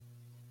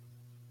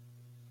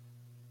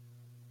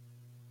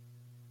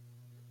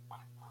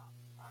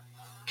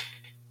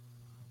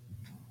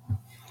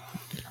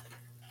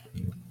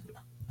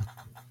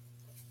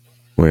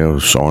Well,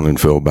 Sean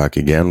and Phil back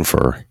again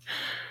for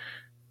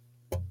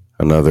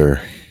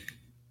another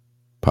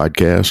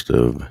podcast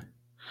of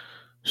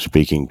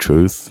Speaking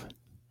Truth.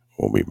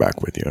 We'll be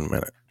back with you in a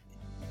minute.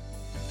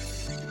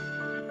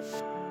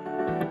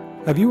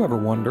 Have you ever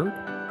wondered,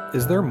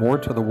 is there more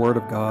to the Word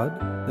of God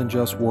than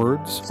just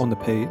words on the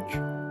page?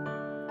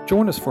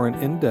 Join us for an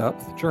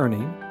in-depth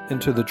journey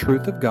into the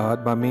truth of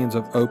God by means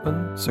of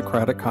open,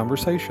 Socratic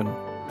conversation.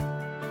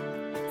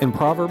 In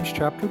Proverbs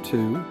chapter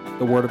 2,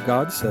 the Word of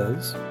God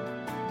says,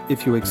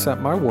 "If you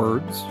accept my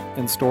words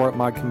and store up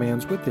my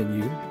commands within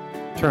you,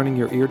 turning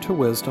your ear to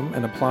wisdom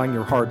and applying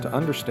your heart to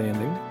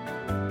understanding,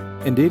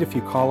 indeed if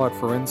you call out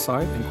for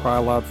insight and cry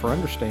aloud for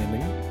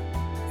understanding,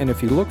 and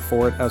if you look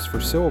for it as for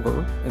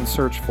silver and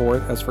search for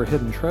it as for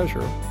hidden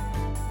treasure,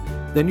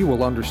 then you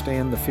will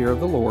understand the fear of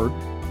the Lord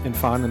and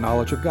find the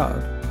knowledge of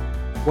God."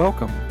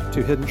 Welcome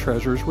to Hidden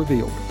Treasures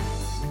Revealed.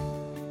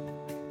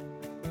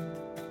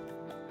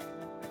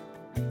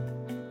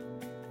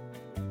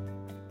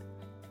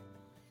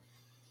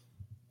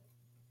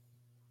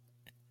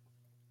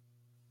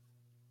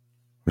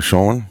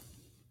 Sean,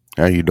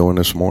 how you doing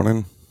this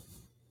morning?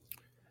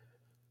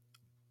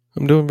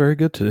 I'm doing very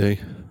good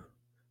today.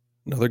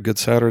 Another good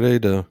Saturday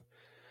to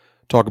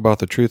talk about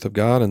the truth of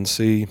God and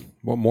see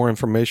what more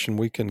information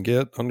we can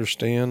get,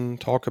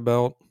 understand, talk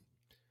about.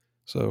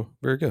 So,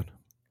 very good.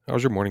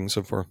 How's your morning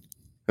so far?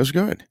 It's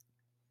good.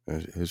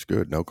 It's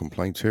good. No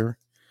complaints here.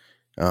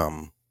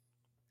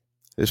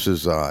 This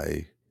is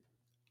a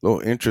little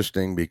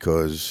interesting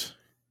because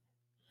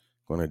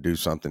I'm going to do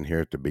something here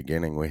at the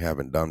beginning we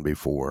haven't done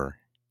before.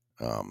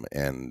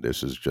 And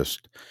this is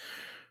just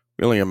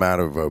really a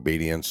matter of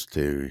obedience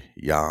to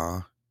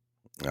Yah.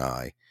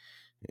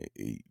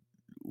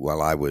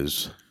 While I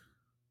was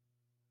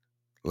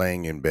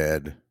laying in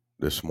bed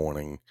this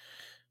morning,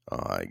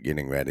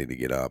 getting ready to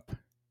get up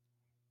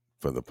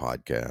for the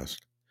podcast,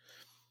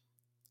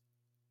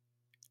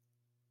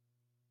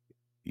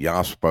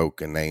 Yah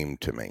spoke a name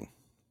to me,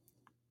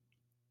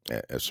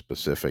 a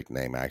specific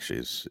name.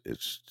 Actually,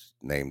 it's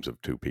names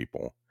of two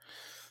people.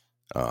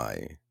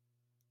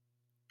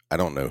 I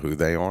don't know who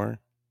they are.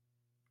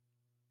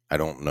 I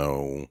don't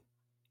know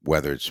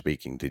whether it's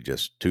speaking to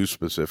just two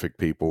specific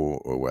people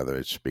or whether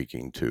it's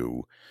speaking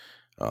to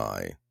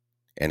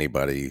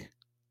anybody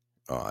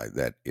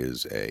that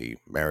is a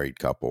married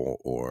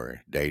couple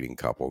or dating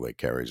couple that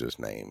carries his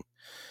name.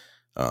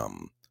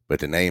 But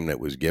the name that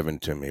was given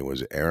to me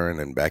was Aaron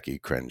and Becky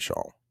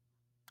Crenshaw.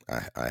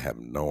 I have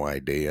no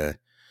idea.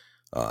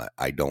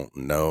 I don't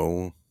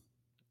know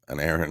an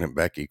Aaron and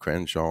Becky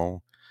Crenshaw.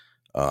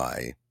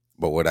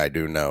 But what I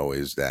do know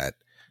is that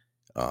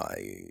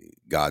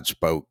God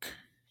spoke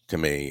to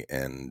me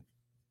and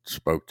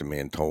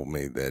told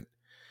me that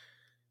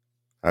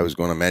I was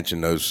going to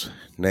mention those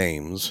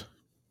names.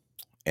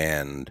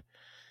 And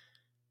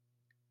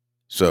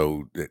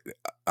so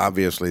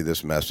obviously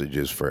this message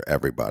is for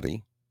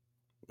everybody.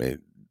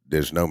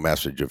 There's no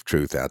message of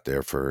truth out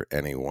there for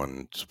any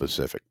one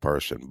specific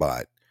person,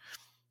 but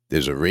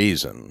there's a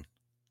reason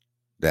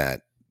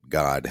that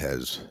God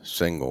has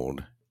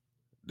singled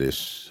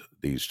these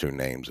two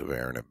names of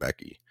Aaron and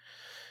Becky.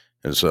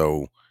 And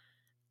so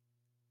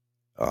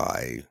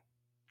I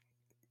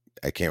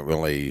can't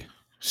really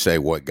say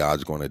what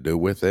God's going to do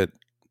with it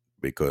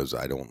because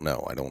I don't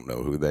know. I don't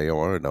know who they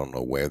are. I don't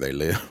know where they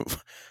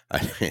live.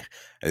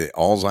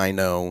 All I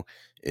know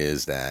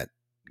is that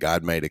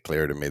God made it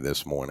clear to me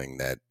this morning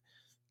that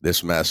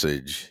this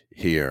message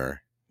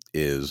here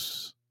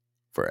is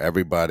for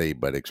everybody,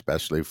 but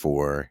especially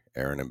for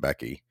Aaron and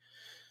Becky.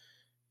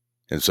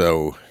 And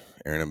so,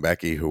 Aaron and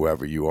Becky,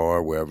 whoever you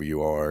are, wherever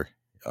you are,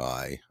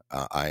 I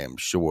am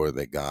sure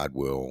that God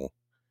will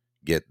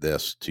get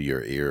this to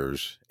your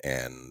ears,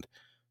 and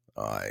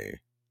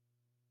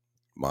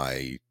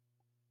my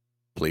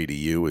plea to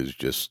you is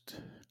just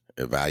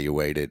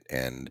evaluate it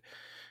and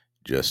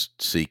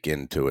just seek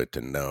into it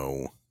to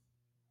know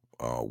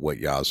what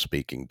Yah's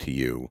speaking to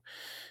you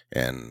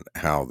and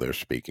how they're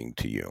speaking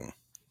to you.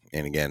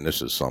 And again,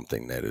 this is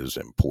something that is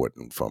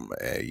important from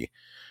a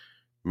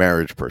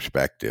marriage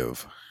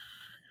perspective,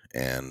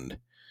 and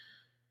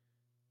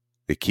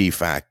the key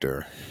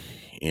factor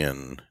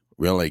in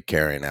really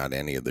carrying out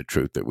any of the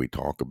truth that we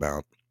talk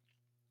about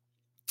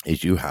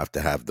is you have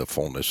to have the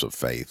fullness of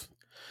faith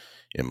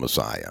in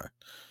Messiah.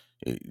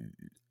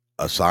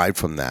 Aside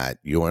from that,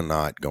 you are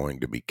not going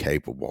to be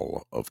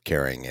capable of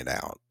carrying it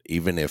out.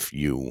 Even if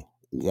you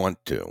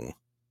want to,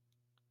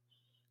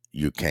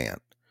 you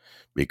can't,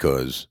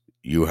 because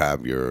you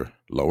have your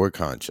lower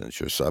conscience,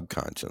 your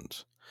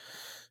subconscious,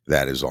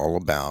 that is all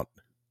about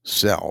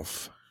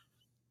self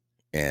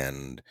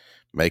and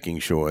making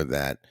sure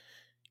that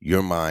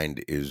your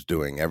mind is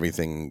doing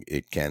everything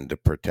it can to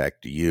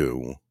protect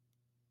you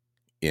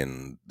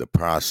in the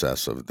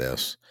process of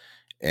this.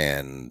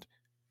 And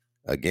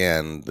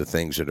again, the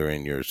things that are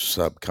in your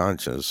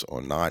subconscious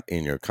are not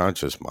in your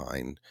conscious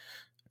mind.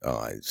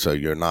 So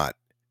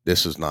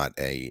this is not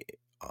a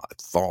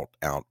thought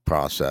out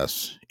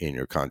process in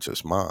your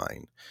conscious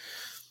mind,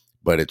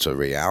 but it's a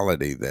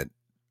reality that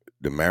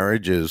the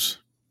marriage is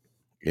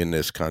in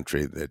this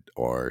country that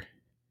are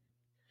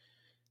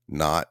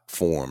not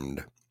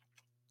formed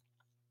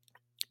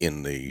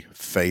in the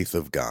faith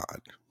of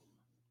God,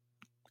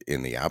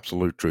 in the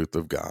absolute truth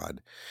of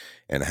God,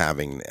 and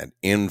having an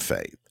in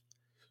faith,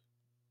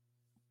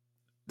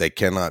 they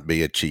cannot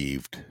be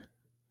achieved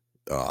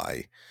uh,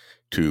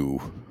 to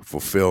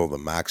fulfill the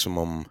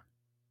maximum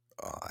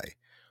uh,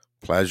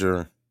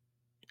 pleasure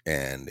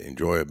and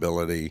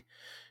enjoyability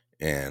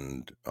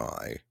and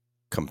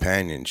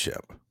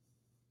companionship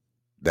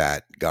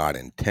that God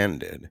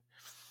intended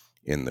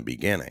in the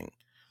beginning.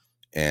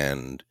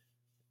 And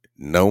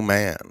no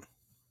man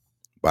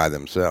by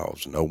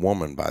themselves, no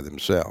woman by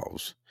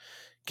themselves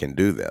can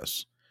do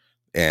this.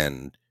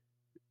 And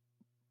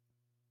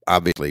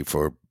obviously,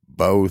 for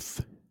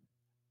both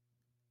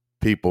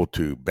people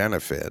to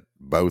benefit,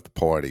 both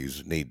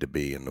parties need to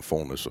be in the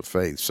fullness of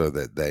faith so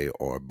that they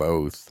are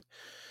both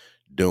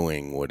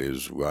doing what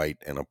is right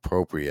and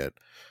appropriate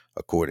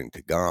according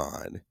to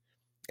God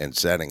and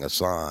setting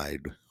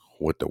aside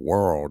what the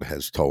world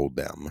has told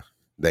them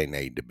they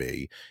need to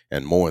be.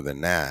 And more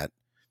than that,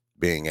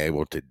 being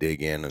able to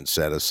dig in and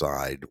set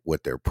aside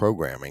what their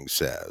programming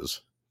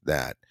says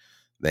that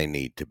they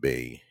need to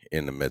be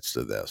in the midst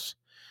of this.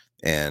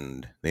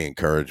 And the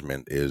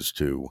encouragement is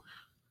to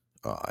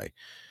uh,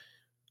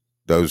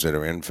 those that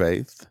are in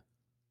faith,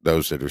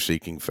 those that are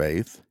seeking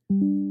faith.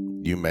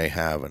 You may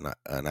have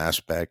an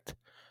aspect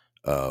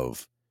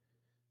of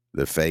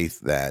the faith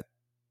that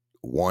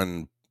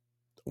one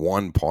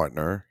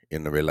partner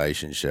in the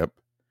relationship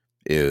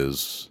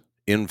is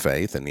in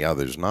faith and the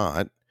other's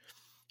not.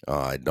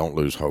 Don't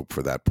lose hope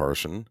for that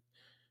person.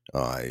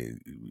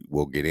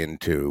 We'll get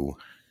into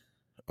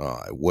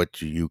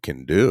what you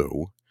can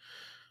do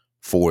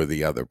for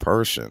the other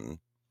person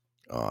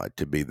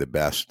to be the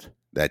best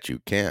that you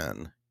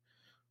can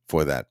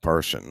for that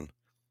person.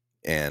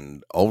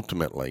 And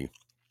ultimately,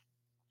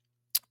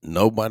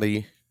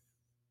 nobody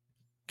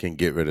can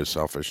get rid of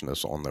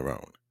selfishness on their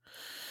own.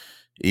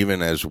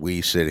 Even as we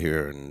sit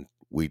here and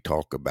we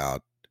talk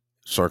about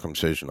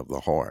circumcision of the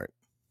heart,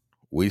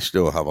 we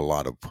still have a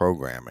lot of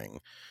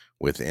programming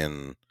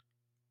within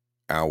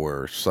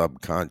our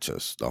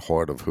subconscious, the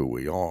heart of who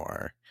we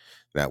are,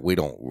 that we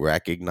don't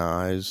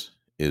recognize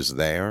is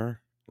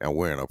there. Now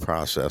we're in a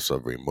process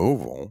of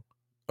removal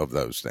of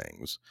those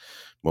things,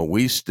 but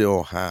we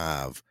still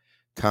have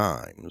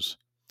times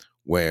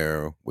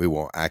where we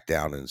will act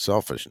out in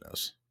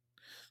selfishness.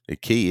 The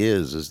key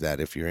is that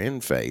if you're in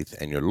faith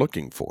and you're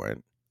looking for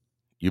it,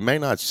 you may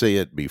not see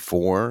it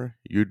before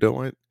you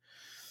do it,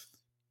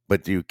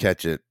 but you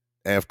catch it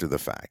after the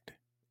fact.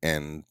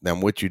 And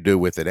then what you do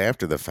with it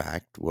after the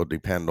fact will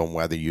depend on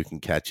whether you can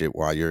catch it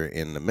while you're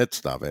in the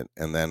midst of it.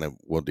 And then it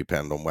will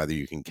depend on whether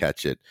you can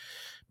catch it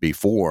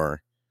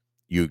before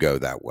you go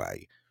that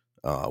way.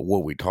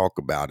 What we talk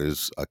about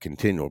is a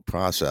continual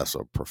process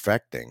of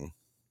perfecting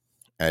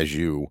as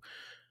you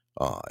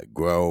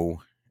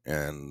grow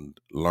and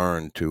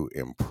learn to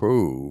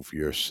improve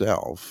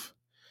yourself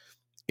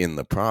in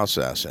the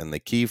process. And the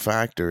key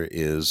factor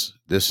is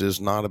this is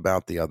not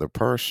about the other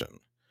person.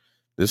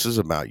 This is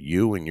about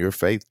you and your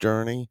faith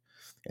journey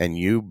and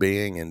you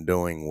being and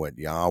doing what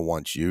Yah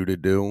wants you to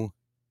do,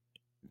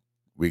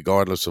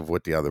 regardless of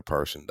what the other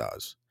person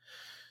does.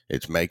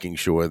 It's making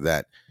sure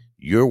that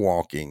you're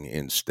walking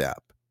in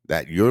step,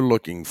 that you're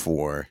looking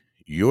for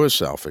your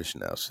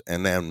selfishness.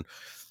 And then,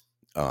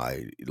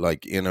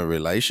 like in a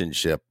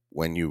relationship,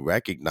 when you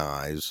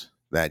recognize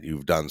that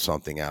you've done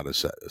something out of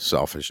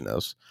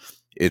selfishness,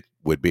 it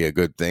would be a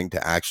good thing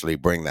to actually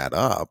bring that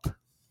up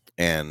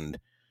and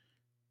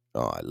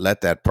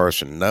let that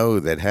person know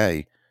that,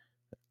 hey,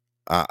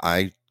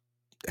 I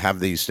have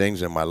these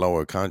things in my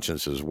lower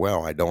conscience as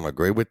well. I don't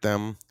agree with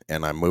them,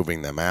 and I'm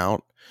moving them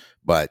out.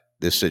 But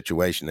this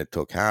situation that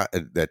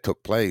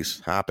took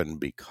place happened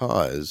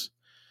because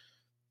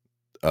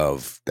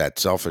of that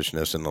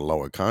selfishness in the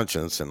lower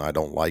conscience, and I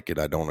don't like it.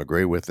 I don't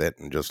agree with it,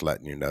 and just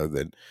letting you know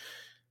that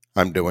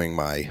I'm doing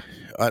my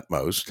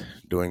utmost,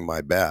 doing my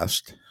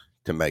best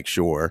to make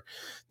sure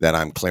that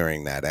I'm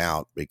clearing that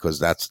out, because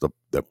that's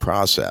the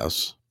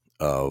process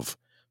of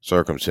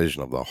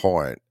circumcision of the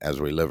heart as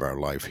we live our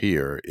life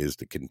here, is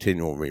the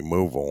continual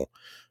removal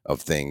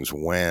of things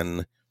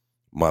when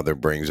Mother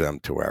brings them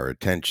to our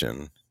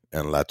attention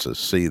and lets us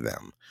see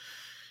them.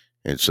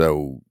 And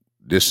so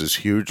this is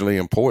hugely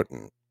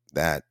important,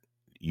 that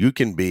you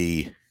can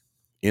be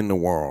in the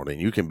world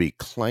and you can be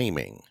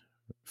claiming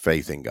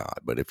faith in God,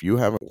 but if you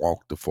haven't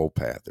walked the full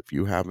path, if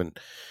you haven't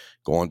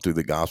gone through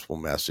the gospel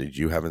message,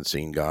 you haven't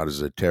seen God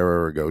as a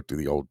terror, or go through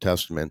the Old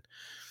Testament,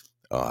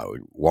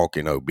 walk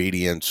in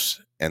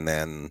obedience, and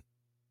then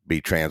be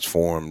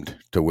transformed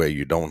to where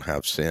you don't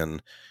have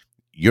sin,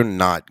 you're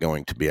not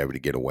going to be able to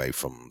get away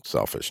from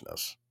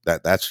selfishness.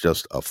 That's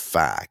just a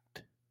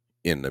fact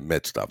in the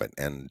midst of it.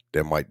 And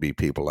there might be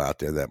people out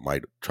there that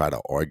might try to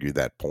argue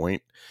that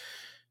point.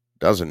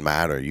 Doesn't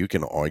matter. You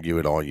can argue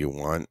it all you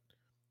want.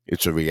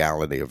 It's a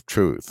reality of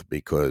truth,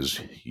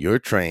 because you're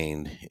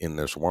trained in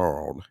this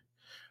world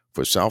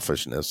for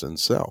selfishness and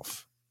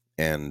self.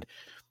 And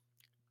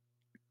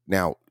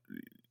now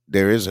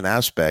there is an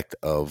aspect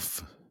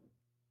of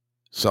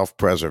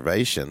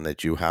self-preservation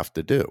that you have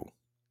to do.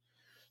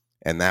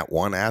 And that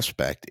one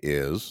aspect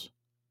is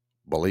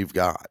believe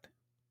God.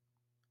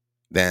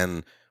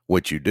 Then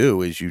what you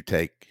do is you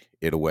take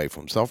it away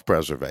from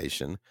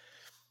self-preservation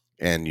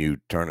and you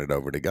turn it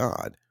over to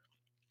God.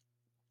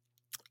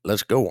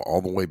 Let's go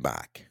all the way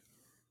back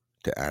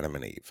to Adam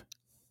and Eve.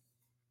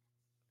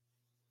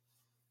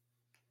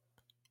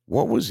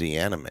 What was the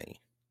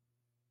enemy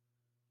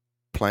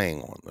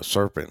playing on? The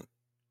serpent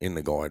in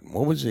the garden.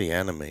 What was the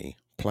enemy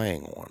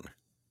playing on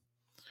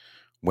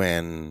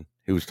when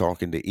he was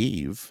talking to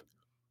Eve,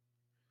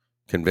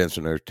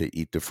 convincing her to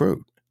eat the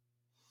fruit?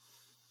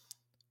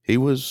 He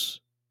was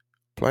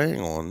playing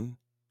on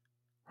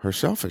her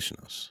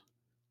selfishness,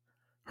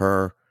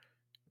 her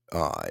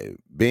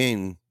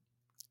being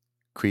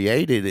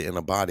created in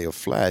a body of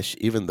flesh,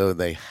 even though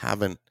they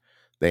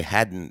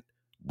hadn't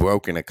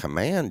broken a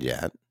command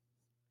yet.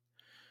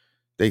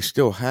 They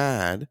still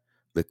had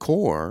the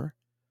core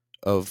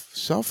of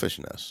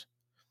selfishness.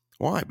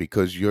 Why?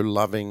 Because you're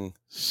loving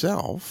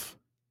self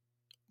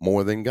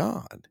more than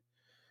God.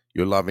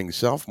 You're loving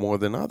self more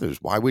than others.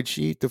 Why would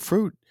she eat the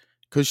fruit?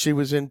 Because she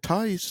was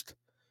enticed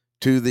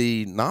to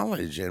the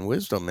knowledge and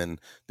wisdom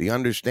and the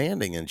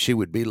understanding, and she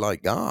would be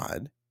like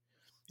God.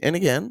 And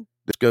again,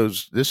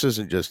 this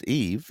isn't just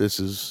Eve, this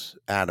is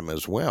Adam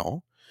as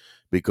well,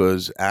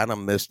 because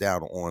Adam missed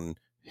out on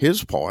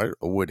his part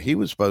of what he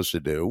was supposed to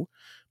do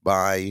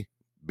by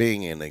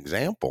being an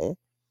example.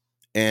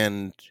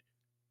 And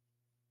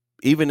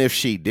even if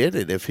she did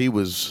it, if he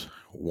was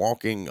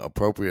walking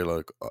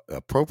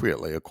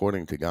appropriately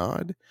according to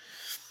God,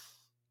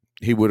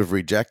 he would have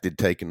rejected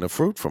taking the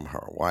fruit from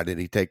her. Why did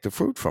he take the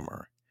fruit from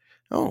her?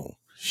 Oh,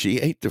 she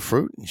ate the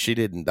fruit and she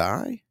didn't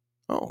die?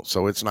 Oh,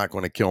 so it's not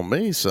going to kill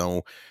me,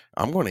 so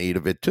I'm going to eat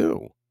of it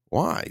too.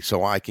 Why?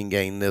 So I can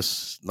gain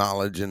this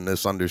knowledge and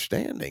this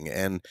understanding.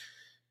 And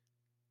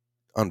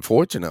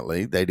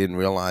unfortunately, they didn't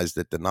realize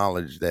that the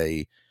knowledge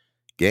they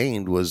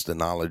gained was the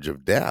knowledge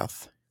of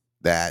death,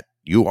 that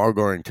you are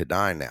going to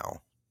die now,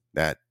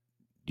 that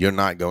you're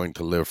not going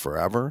to live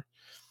forever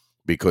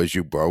because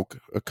you broke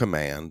a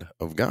command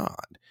of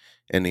God.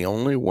 And the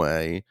only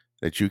way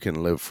that you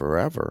can live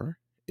forever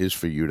is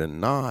for you to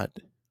not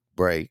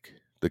break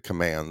the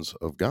commands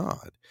of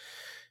God.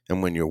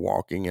 And when you're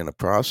walking in a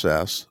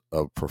process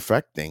of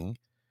perfecting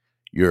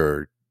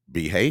your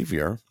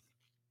behavior,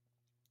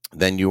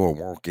 then you are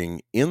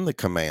walking in the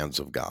commands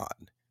of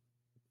God.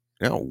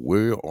 Now,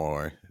 we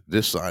are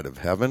this side of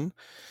heaven,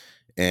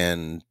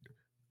 and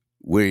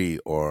we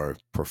are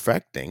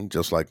perfecting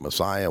just like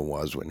Messiah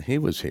was when he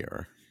was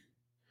here.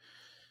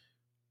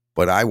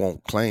 But I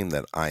won't claim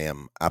that I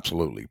am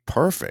absolutely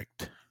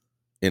perfect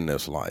in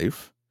this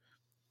life,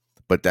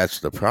 but that's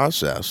the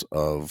process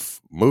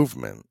of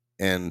movement.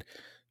 And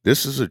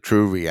this is a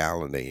true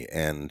reality.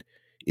 And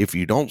if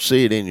you don't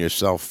see it in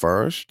yourself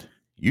first,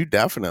 you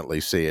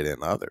definitely see it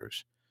in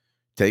others.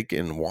 Take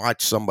and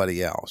watch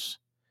somebody else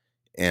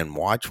and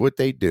watch what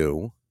they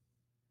do.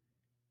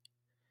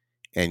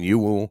 And you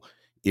will,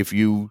 if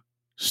you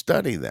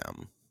study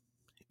them,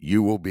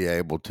 you will be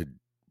able to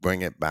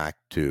bring it back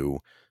to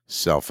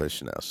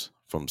selfishness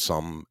from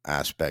some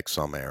aspect,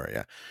 some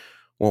area.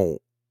 Well,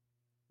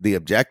 the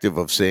objective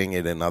of seeing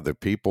it in other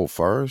people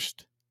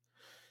first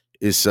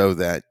is so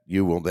that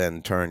you will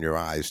then turn your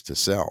eyes to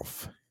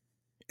self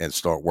and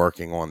start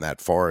working on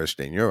that forest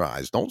in your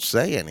eyes. Don't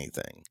say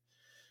anything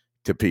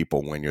to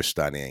people when you're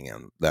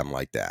studying them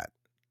like that.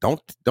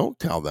 Don't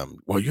tell them,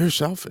 well, you're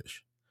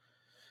selfish.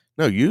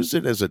 No, use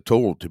it as a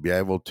tool to be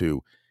able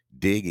to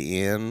dig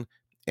in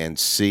and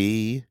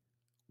see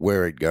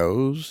where it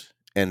goes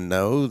and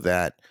know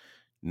that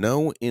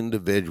no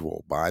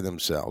individual by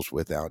themselves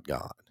without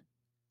God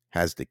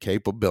has the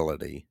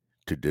capability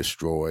to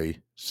destroy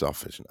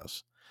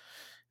selfishness.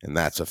 And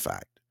that's a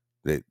fact.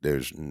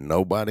 There's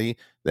nobody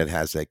that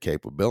has that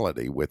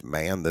capability. With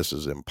man, this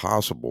is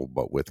impossible,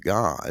 but with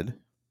God,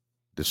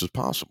 this is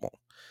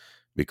possible,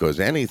 because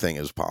anything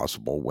is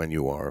possible when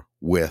you are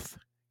with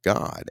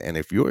God. And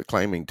if you're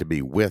claiming to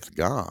be with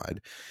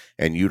God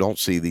and you don't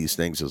see these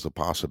things as a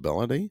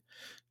possibility,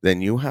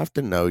 then you have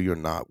to know you're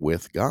not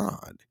with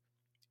God.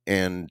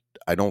 And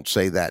I don't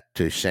say that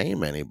to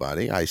shame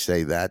anybody. I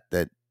say that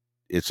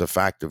it's a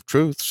fact of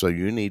truth. So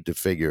you need to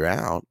figure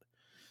out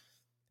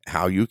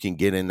how you can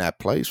get in that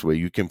place where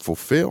you can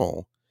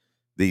fulfill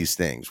these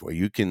things, where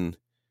you can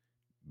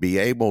be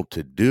able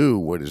to do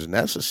what is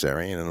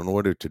necessary. And in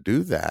order to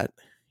do that,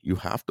 you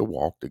have to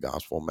walk the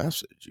gospel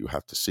message. You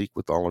have to seek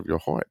with all of your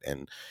heart.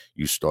 And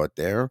you start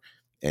there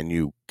and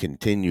you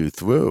continue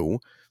through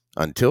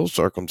until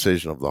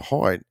circumcision of the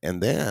heart.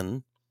 And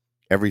then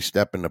every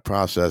step in the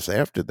process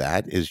after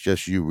that is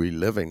just you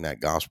reliving that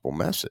gospel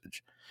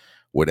message.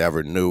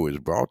 Whatever new is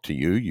brought to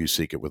you, you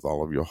seek it with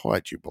all of your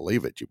heart. You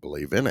believe it. You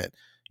believe in it.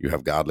 You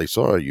have godly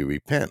sorrow. You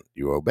repent.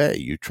 You obey.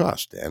 You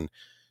trust. And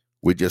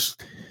we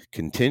just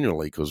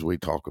continually, because we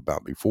talked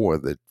about before,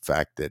 the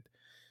fact that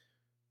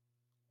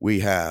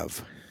we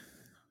have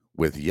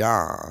with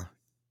Yah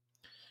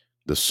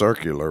the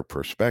circular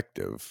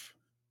perspective,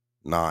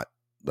 not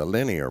the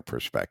linear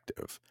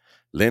perspective.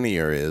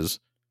 Linear is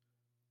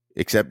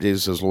accept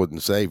Jesus as Lord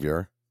and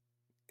Savior,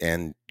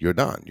 and you're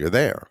done. You're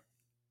there.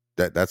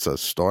 That's a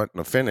start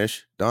and a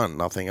finish. Done.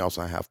 Nothing else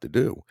I have to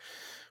do.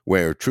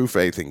 Where true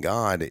faith in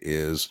God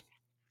is,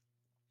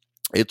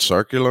 it's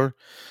circular.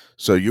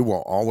 So you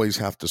will always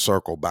have to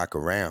circle back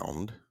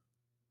around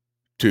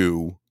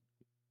to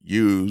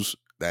use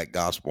that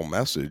gospel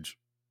message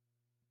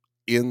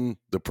in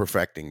the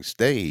perfecting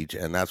stage.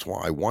 And that's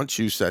why once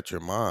you set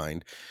your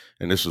mind,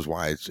 and this is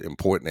why it's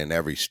important in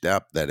every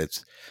step that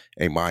it's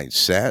a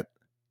mindset,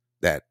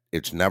 that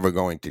it's never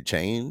going to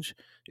change,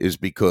 is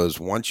because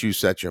once you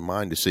set your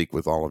mind to seek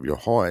with all of your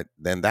heart,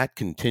 then that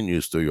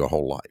continues through your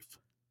whole life.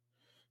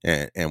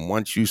 And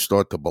once you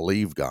start to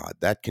believe God,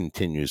 that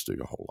continues through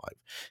your whole life.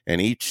 And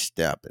each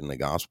step in the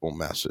gospel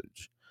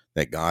message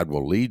that God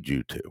will lead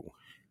you to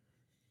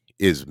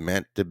is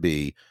meant to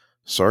be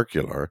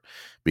circular,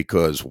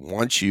 because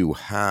once you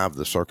have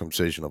the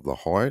circumcision of the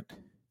heart,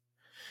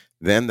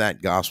 then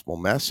that gospel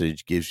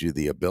message gives you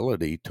the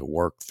ability to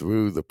work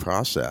through the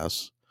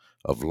process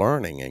of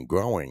learning and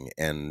growing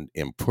and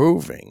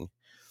improving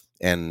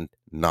and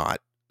not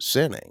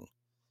sinning.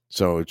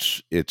 So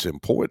it's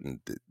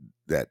important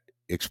that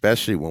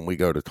especially when we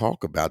go to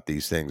talk about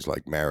these things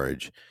like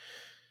marriage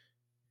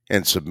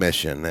and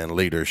submission and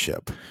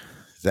leadership,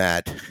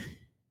 that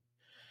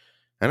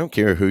I don't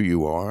care who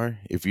you are,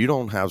 if you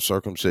don't have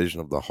circumcision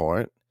of the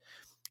heart,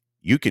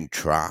 you can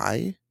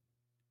try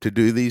to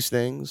do these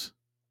things,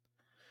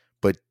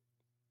 but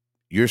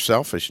your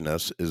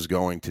selfishness is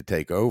going to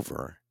take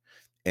over,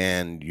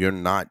 and you're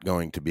not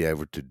going to be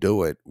able to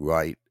do it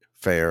right,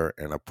 fair,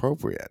 and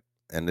appropriate.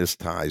 And this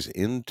ties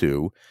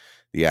into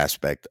the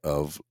aspect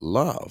of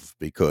love,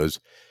 because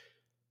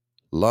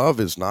love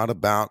is not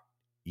about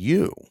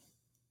you.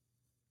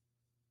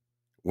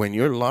 When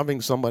you're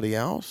loving somebody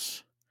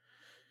else,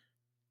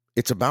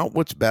 it's about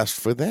what's best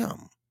for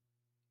them,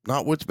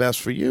 not what's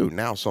best for you.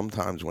 Now,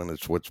 sometimes when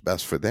it's what's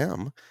best for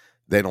them,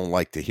 they don't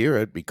like to hear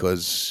it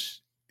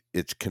because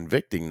it's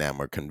convicting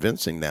them or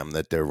convincing them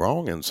that they're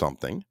wrong in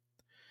something.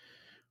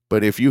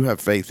 But if you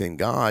have faith in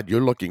God,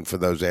 you're looking for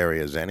those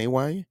areas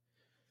anyway.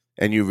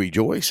 And you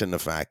rejoice in the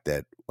fact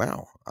that,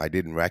 wow, I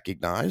didn't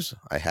recognize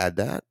I had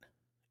that.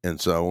 And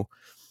so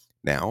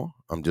now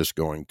I'm just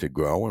going to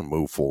grow and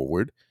move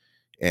forward,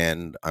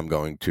 and I'm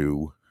going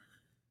to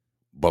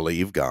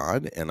believe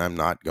God, and I'm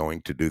not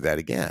going to do that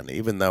again,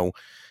 even though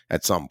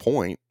at some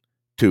point,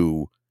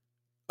 to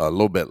a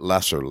little bit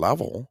lesser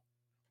level,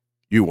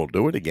 you will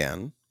do it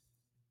again.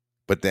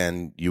 But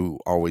then you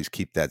always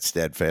keep that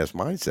steadfast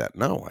mindset.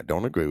 No, I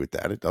don't agree with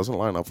that. It doesn't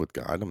line up with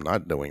God. I'm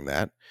not doing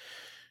that.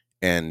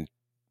 And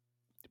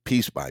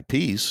piece by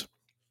piece,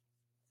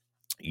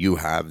 you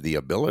have the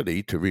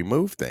ability to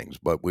remove things.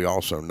 But we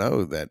also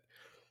know that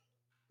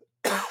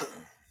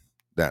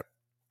that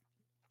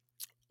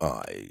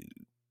uh,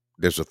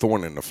 there's a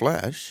thorn in the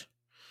flesh,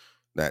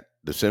 that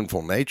the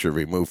sinful nature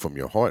removed from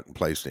your heart and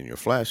placed in your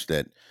flesh,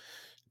 that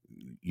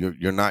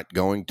you're not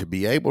going to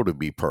be able to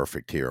be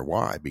perfect here.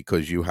 Why?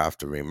 Because you have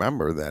to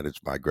remember that it's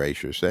by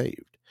grace you're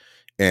saved.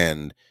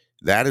 And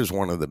that is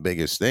one of the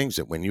biggest things,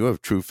 that when you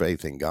have true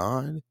faith in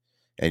God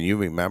and you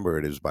remember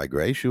it is by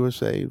grace you are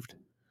saved,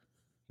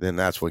 then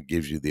that's what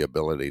gives you the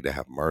ability to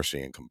have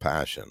mercy and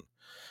compassion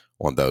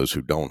on those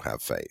who don't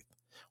have faith,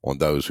 on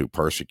those who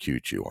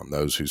persecute you, on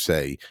those who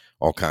say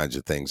all kinds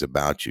of things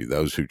about you,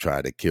 those who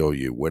try to kill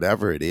you,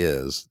 whatever it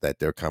is that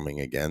they're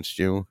coming against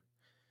you.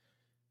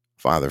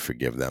 Father,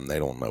 forgive them. They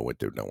don't know what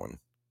they're doing,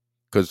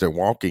 because they're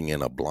walking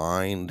in a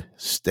blind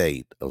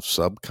state of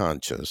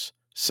subconscious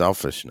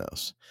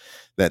selfishness,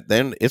 that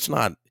then it's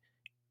not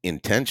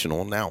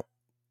intentional. Now,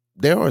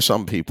 there are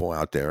some people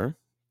out there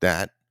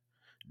that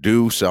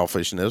do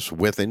selfishness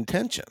with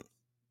intention,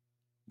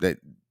 that,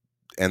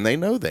 and they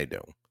know they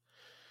do.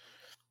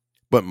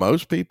 But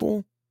most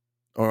people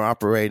are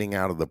operating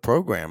out of the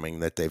programming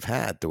that they've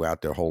had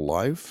throughout their whole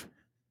life,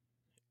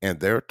 and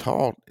they're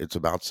taught it's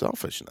about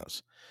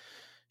selfishness.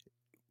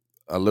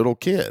 A little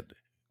kid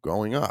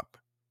growing up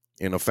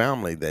in a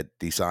family that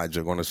decides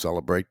they're going to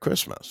celebrate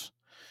Christmas,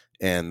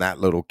 and that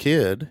little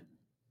kid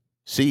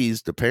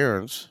sees the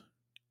parents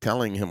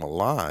telling him a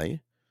lie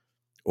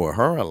or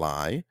her a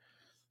lie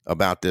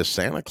about this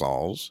Santa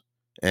Claus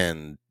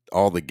and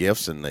all the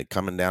gifts and the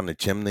coming down the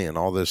chimney and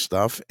all this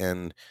stuff.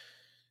 And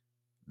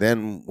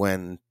then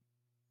when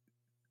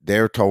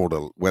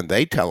when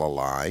they tell a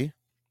lie,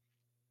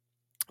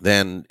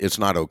 then it's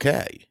not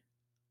okay.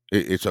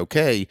 It's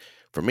okay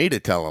for me to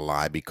tell a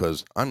lie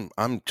because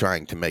I'm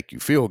trying to make you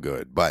feel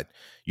good, but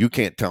you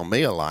can't tell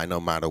me a lie no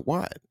matter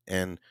what.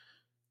 And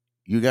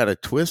you got a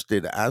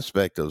twisted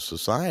aspect of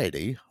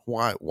society.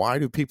 Why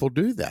do people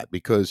do that?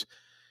 Because,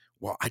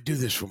 well, I do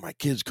this for my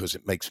kids because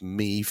it makes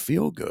me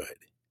feel good.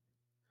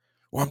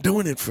 Well, I'm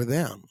doing it for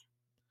them.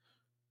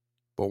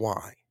 But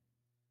why?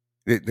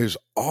 There's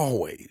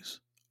always,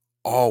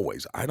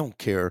 I don't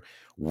care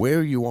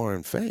where you are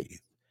in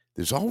faith,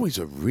 there's always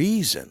a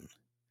reason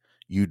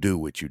you do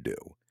what you do.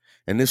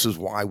 And this is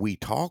why we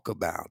talk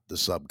about the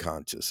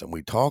subconscious and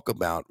we talk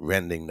about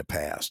rending the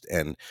past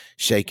and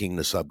shaking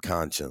the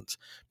subconscious,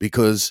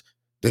 because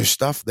there's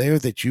stuff there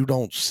that you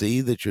don't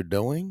see that you're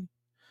doing,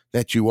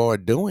 that you are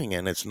doing,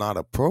 and it's not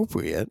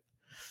appropriate.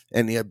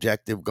 And the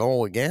objective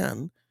goal,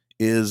 again,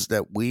 is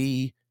that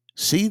we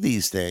see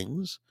these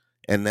things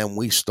and then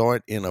we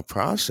start in a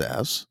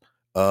process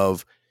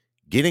of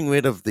getting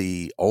rid of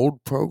the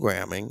old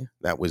programming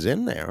that was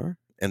in there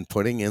and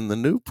putting in the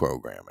new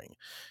programming.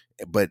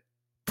 But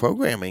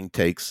programming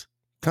takes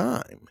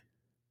time.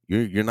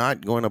 You're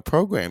not going to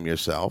program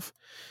yourself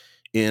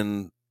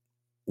in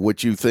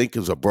what you think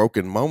is a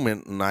broken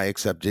moment and I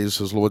accept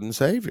Jesus as Lord and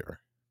Savior.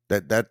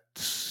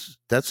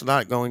 That's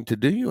not going to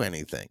do you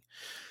anything.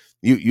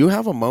 You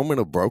have a moment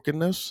of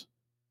brokenness.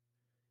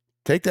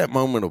 Take that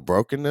moment of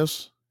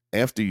brokenness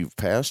after you've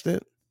passed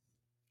it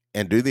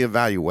and do the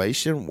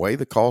evaluation, weigh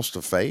the cost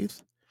of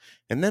faith,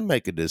 and then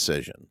make a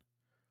decision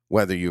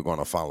whether you're going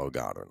to follow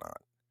God or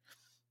not.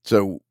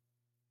 So,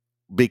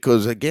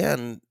 because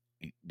again,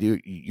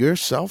 your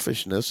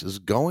selfishness is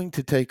going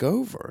to take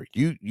over.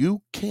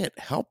 You can't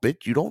help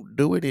it. You don't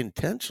do it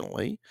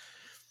intentionally,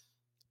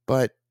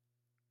 but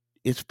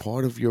it's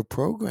part of your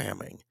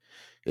programming.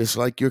 It's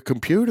like your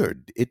computer.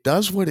 It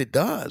does what it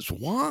does.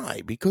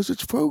 Why? Because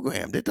it's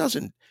programmed. It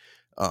doesn't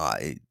uh,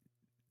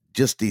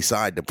 just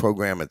decide to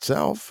program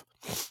itself.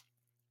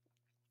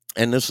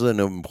 And this is an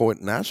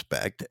important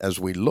aspect as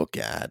we look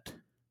at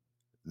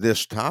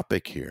this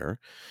topic here,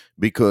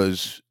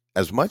 because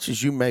as much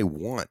as you may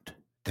want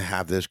to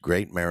have this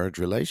great marriage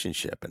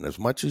relationship, and as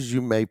much as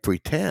you may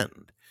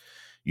pretend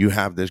you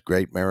have this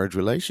great marriage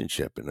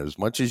relationship, and as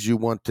much as you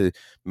want to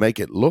make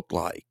it look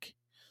like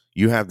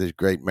you have this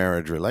great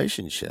marriage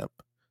relationship,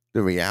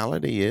 the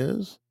reality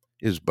is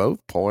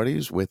both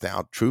parties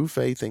without true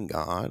faith in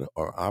God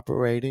are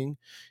operating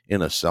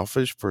in a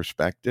selfish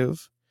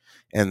perspective,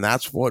 and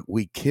that's what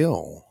we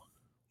kill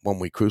when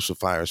we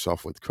crucify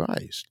ourselves with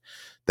Christ.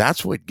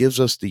 That's what gives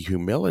us the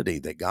humility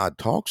that God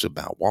talks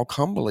about. Walk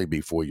humbly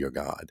before your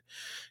God.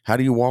 How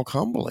do you walk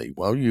humbly?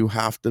 Well, you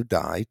have to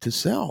die to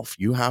self.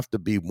 You have to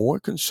be more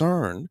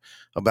concerned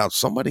about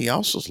somebody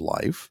else's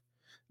life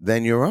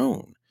than your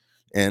own.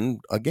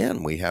 And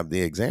again, we have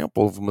the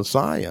example of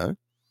Messiah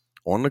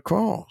on the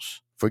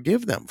cross.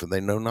 Forgive them, for they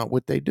know not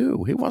what they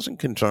do. He wasn't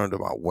concerned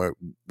about what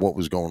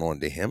was going on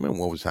to him and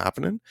what was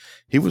happening.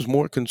 He was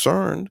more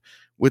concerned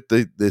with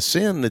the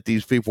sin that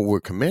these people were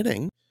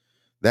committing,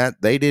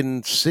 that they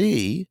didn't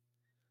see,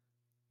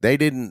 they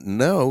didn't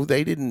know,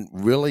 they didn't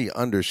really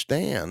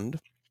understand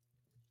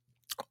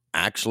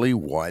actually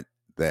what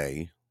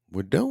they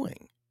were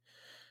doing.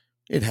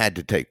 It had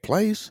to take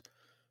place,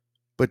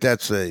 but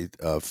that's a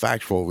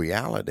factual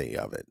reality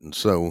of it. And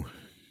so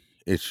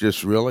it's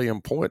just really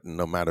important,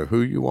 no matter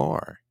who you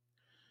are,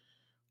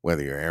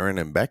 whether you're Aaron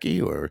and Becky,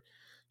 or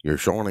you're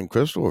Sean and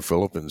Crystal, or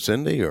Philip and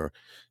Cindy, or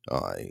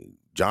uh,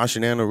 Josh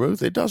and Anna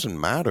Ruth, it doesn't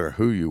matter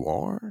who you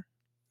are.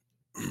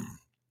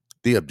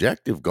 The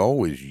objective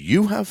goal is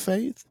you have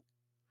faith.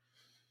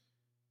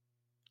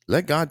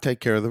 Let God take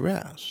care of the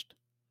rest.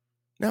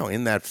 Now,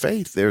 in that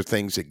faith, there are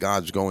things that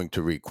God's going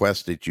to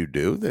request that you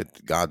do,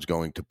 that God's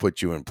going to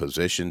put you in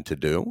position to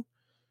do,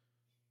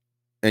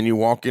 and you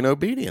walk in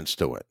obedience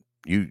to it.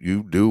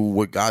 You do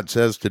what God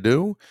says to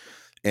do,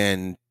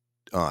 and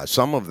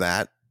some of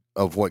that,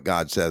 of what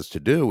God says to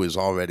do, is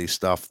already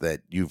stuff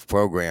that you've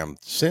programmed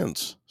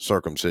since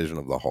circumcision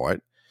of the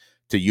heart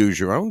to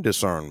use your own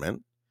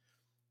discernment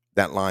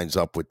that lines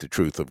up with the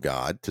truth of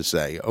God to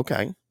say,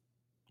 okay,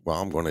 well,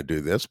 I'm going to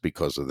do this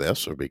because of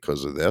this, or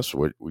because of this,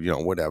 or,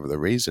 whatever the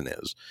reason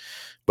is.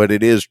 But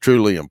it is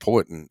truly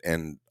important,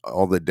 and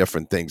all the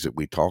different things that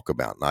we talk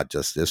about, not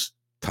just this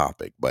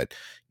topic, but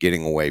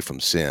getting away from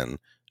sin,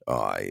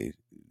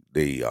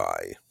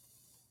 the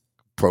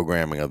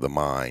programming of the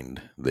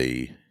mind,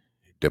 the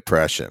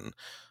depression,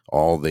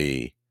 all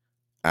the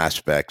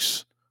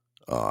aspects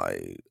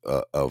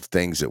of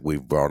things that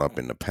we've brought up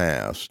in the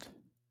past.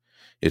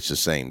 It's the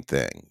same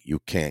thing. You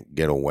can't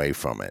get away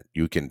from it.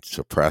 You can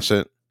suppress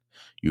it,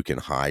 you can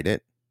hide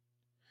it,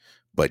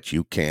 but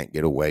you can't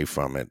get away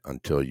from it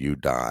until you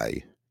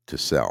die to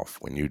self,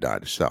 when you die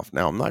to self.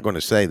 Now, I'm not going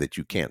to say that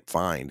you can't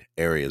find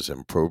areas of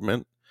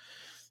improvement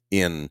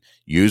in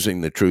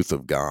using the truth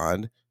of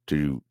God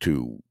to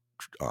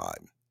uh,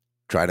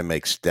 try to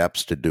make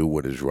steps to do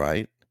what is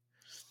right.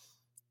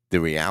 The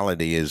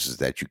reality is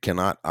that you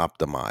cannot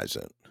optimize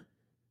it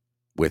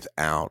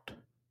without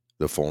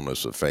the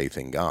fullness of faith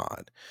in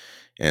God.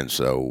 And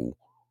so,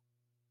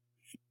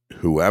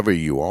 whoever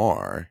you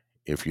are,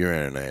 if you're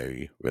in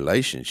a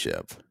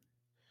relationship,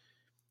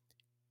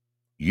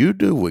 you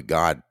do what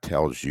God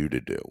tells you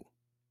to do.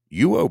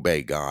 You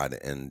obey God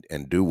and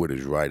do what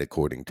is right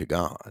according to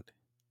God.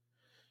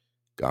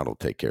 God will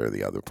take care of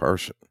the other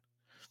person.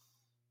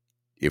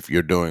 If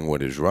you're doing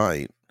what is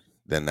right,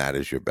 then that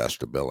is your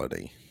best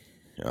ability.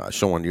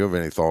 Sean, do you have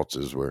any thoughts?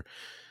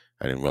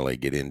 I didn't really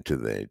get into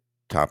the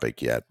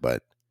topic yet,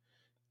 but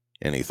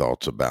any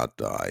thoughts about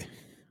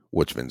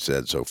what's been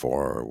said so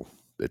far, or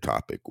the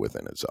topic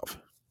within itself?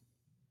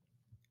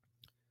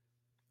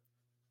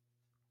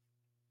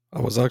 I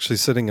was actually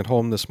sitting at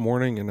home this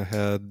morning and I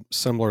had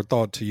similar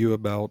thought to you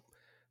about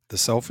the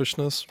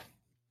selfishness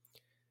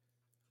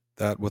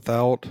that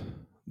without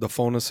the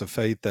fullness of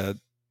faith that,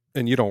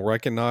 and you don't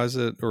recognize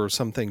it, or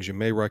some things you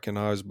may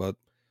recognize, but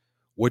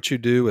what you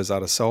do is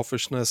out of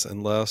selfishness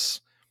unless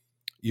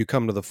you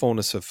come to the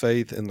fullness of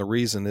faith. And the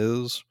reason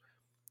is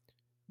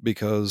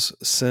because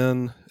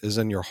sin is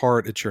in your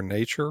heart, it's your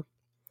nature,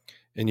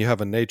 and you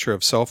have a nature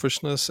of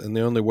selfishness. And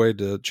the only way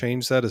to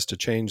change that is to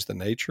change the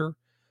nature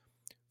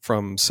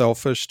from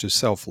selfish to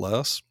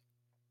selfless.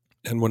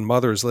 And when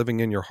mother is living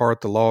in your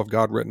heart, the law of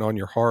God written on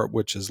your heart,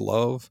 which is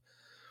love.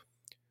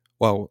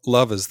 Well,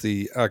 love is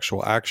the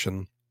actual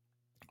action,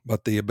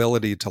 but the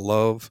ability to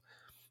love.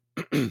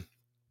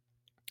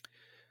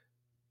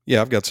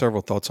 Yeah, I've got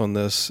several thoughts on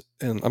this,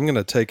 and I'm going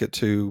to take it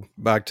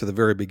back to the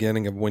very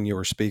beginning of when you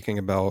were speaking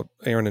about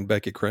Aaron and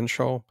Becky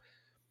Crenshaw.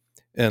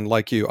 And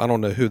like you, I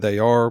don't know who they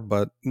are,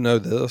 but know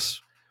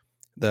this,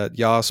 that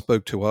Yah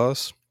spoke to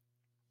us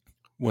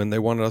when they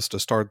wanted us to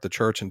start the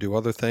church and do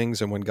other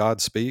things. And when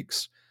God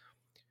speaks,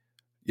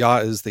 Yah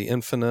is the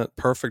infinite,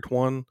 perfect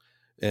one,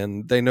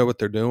 and they know what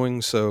they're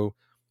doing. So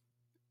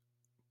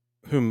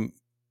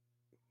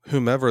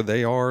whomever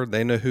they are,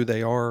 they know who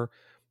they are.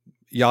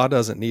 Yah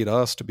doesn't need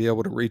us to be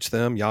able to reach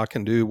them. Yah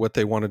can do what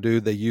they want to do.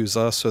 They use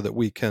us so that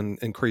we can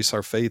increase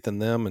our faith in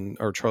them and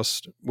our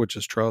trust, which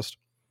is trust.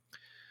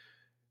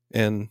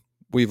 And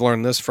we've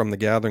learned this from the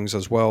gatherings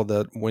as well,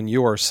 that when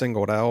you are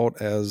singled out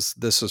as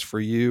this is for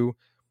you,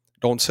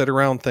 don't sit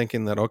around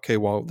thinking that, okay,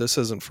 well, this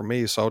isn't for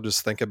me, so I'll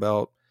just think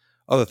about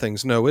other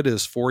things. No, it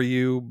is for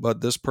you,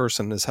 but this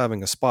person is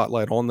having a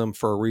spotlight on them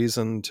for a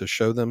reason, to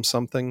show them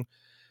something,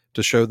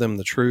 to show them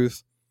the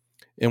truth.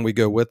 And we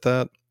go with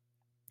that.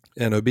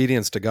 And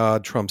obedience to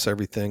God trumps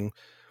everything.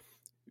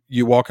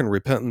 You walk in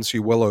repentance,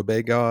 you will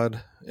obey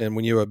God. And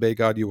when you obey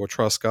God, you will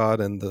trust God.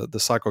 And the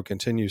cycle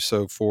continues.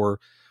 So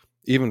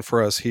even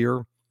for us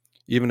here,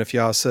 even if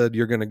Yah said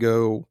you're going to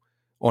go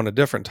on a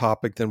different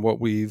topic than what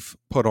we've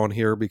put on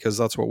here because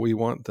that's what we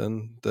want,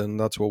 then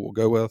that's what we'll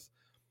go with.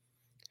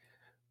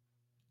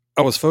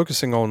 I was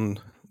focusing on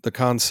the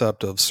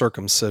concept of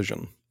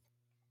circumcision.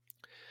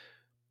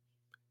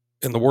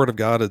 In the Word of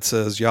God, it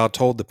says Yah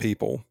told the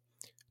people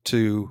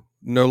to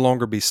no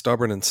longer be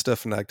stubborn and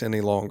stiff-necked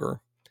any longer,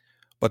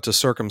 but to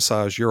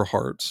circumcise your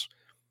hearts.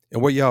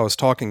 And what Yah is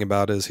talking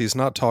about is he's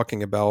not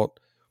talking about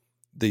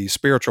the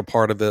spiritual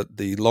part of it,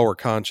 the lower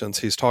conscience.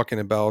 He's talking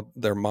about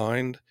their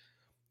mind,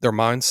 their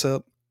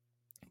mindset,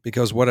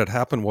 because what had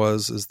happened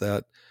is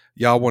that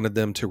Yah wanted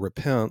them to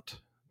repent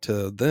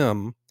to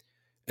them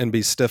and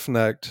be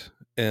stiff-necked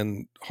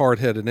and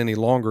hard-headed any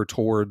longer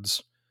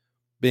towards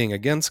being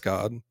against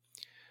God,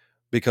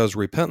 because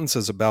repentance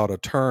is about a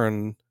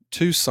turn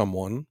to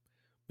someone,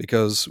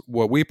 because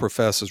what we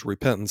profess is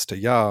repentance to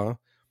Yah,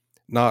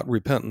 not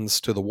repentance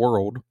to the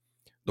world.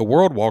 The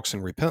world walks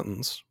in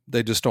repentance.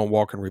 They just don't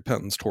walk in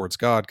repentance towards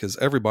God, because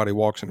everybody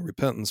walks in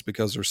repentance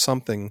because there's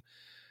something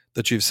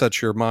that you've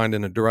set your mind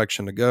in a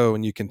direction to go,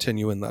 and you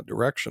continue in that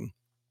direction.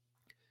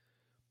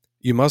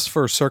 You must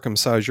first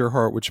circumcise your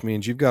heart, which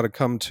means you've got to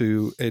come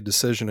to a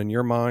decision in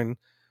your mind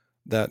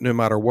that no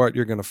matter what,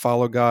 you're going to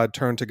follow God,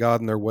 turn to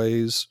God in their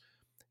ways.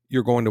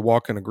 You're going to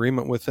walk in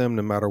agreement with them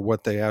no matter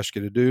what they ask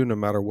you to do, no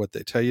matter what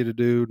they tell you to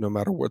do, no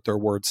matter what their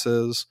word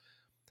says.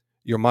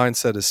 Your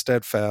mindset is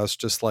steadfast,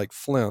 just like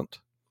flint,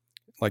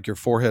 like your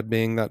forehead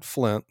being that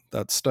flint,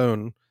 that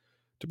stone,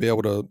 to be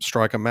able to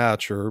strike a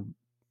match, or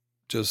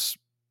just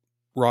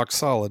rock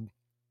solid.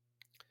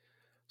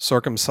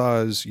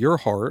 Circumcise your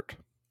heart,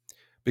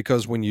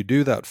 because when you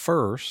do that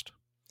first,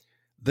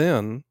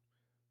 then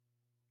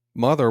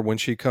mother, when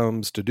she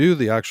comes to do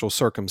the actual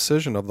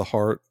circumcision of the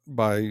heart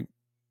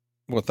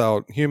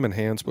without human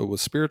hands but with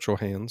spiritual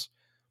hands,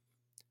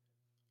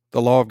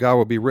 the law of God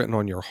will be written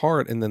on your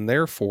heart, and then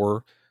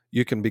therefore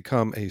you can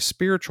become a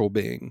spiritual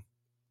being.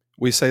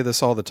 We say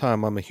this all the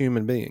time, I'm a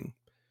human being.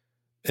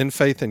 In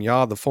faith in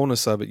Yah, the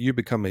fullness of it, you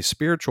become a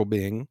spiritual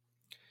being,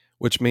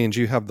 which means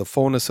you have the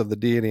fullness of the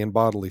deity in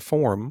bodily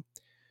form,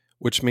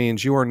 which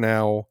means you are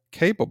now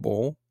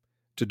capable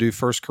to do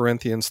 1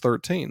 Corinthians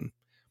 13.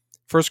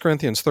 1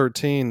 Corinthians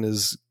 13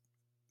 is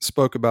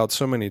spoke about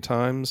so many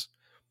times,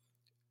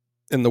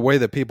 and the way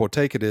that people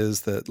take it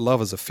is that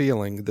love is a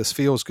feeling. This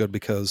feels good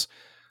because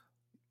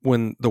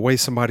when the way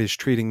somebody's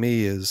treating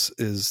me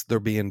is they're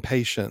being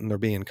patient and they're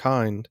being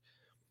kind.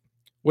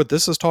 What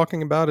this is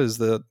talking about is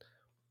that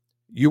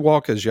you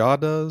walk as Yah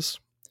does,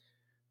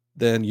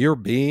 then your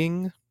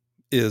being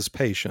is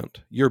patient.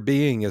 Your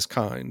being is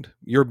kind.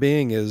 Your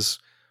being is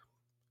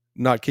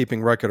not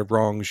keeping record of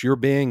wrongs. Your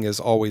being is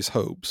always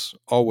hopes,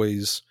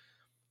 always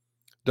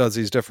does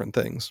these different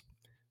things.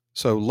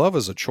 So love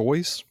is a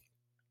choice,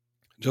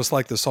 just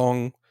like the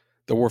song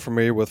that we're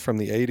familiar with from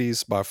the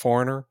 80s by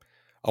Foreigner.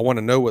 I want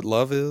to know what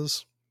love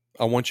is.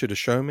 I want you to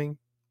show me.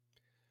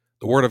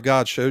 The Word of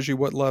God shows you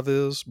what love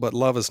is, but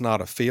love is not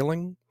a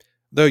feeling.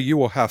 Though you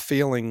will have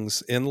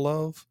feelings in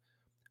love,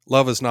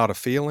 love is not a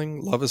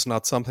feeling. Love is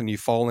not something you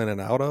fall in and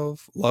out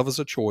of. Love is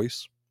a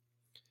choice.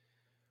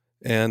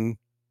 And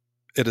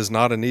it is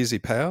not an easy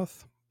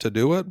path to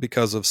do it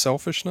because of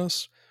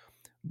selfishness.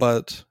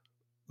 But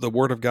the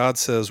Word of God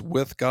says,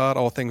 with God,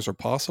 all things are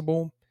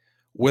possible.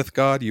 With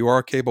God, you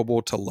are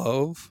capable to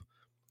love,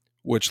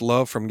 which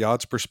love from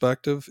God's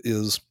perspective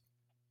is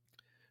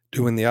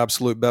doing the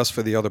absolute best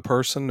for the other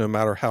person, no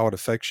matter how it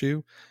affects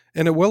you.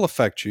 And it will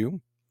affect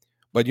you,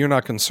 but you're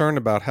not concerned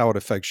about how it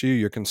affects you.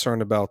 You're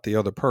concerned about the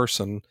other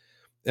person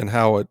and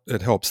how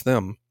it helps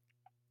them.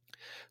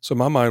 So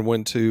my mind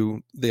went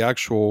to the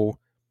actual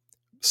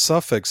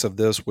suffix of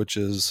this, which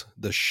is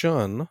the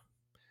shun,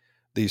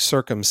 the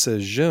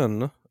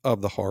circumcision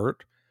of the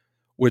heart,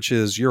 which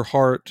is your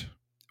heart.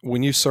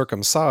 When you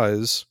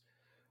circumcise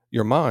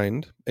your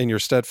mind and you're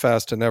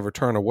steadfast to never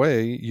turn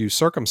away, you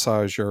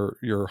circumcise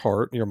your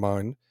heart, your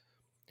mind.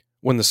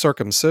 When the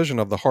circumcision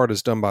of the heart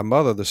is done by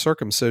mother, the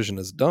circumcision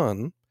is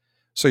done.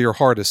 So your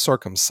heart is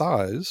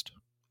circumcised,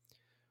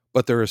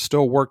 but there is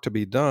still work to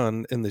be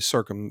done in the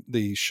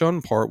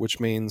shun part, which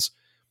means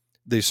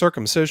the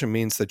circumcision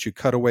means that you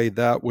cut away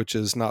that which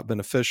is not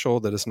beneficial,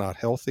 that is not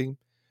healthy.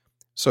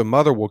 So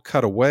mother will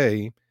cut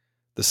away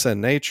the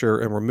sin nature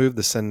and remove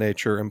the sin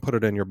nature and put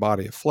it in your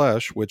body of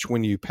flesh, which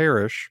when you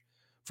perish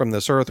from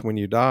this earth, when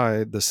you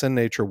die, the sin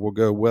nature will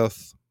go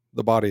with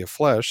the body of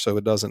flesh, so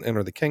it doesn't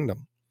enter the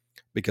kingdom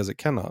because it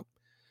cannot.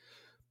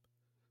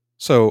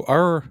 So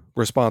our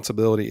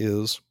responsibility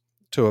is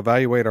to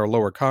evaluate our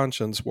lower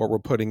conscience, what we're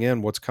putting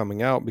in, what's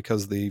coming out,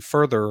 because the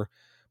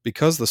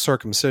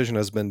circumcision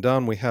has been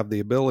done, we have the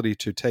ability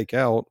to take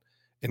out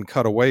and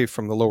cut away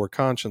from the lower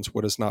conscience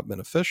what is not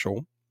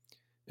beneficial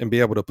and be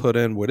able to put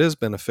in what is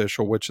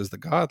beneficial, which is the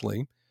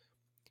godly.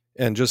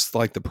 And just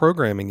like the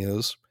programming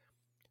is,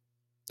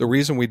 the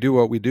reason we do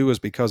what we do is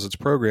because it's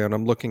programmed.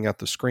 I'm looking at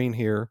the screen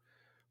here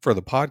for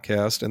the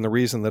podcast, and the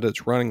reason that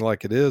it's running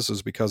like it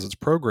is because it's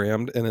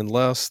programmed. And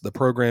unless the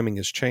programming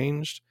is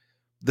changed,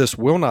 this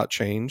will not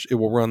change. It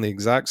will run the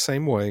exact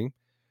same way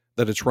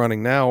that it's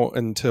running now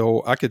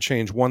until I could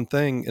change one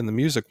thing and the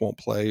music won't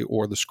play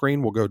or the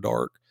screen will go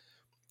dark.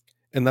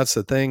 And that's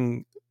the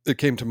thing that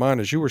came to mind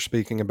as you were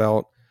speaking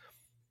about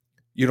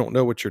you don't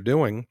know what you're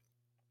doing.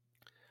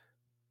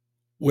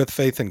 With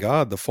faith in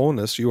God, the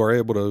fullness, you are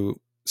able to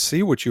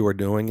see what you are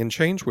doing and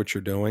change what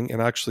you're doing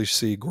and actually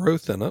see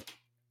growth in it.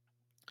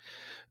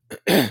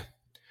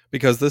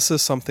 Because this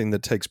is something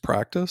that takes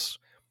practice.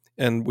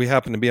 And we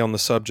happen to be on the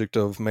subject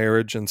of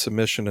marriage and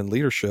submission and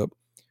leadership,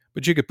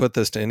 but you could put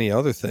this to any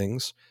other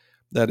things,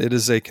 that it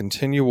is a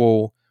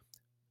continual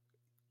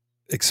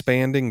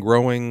expanding,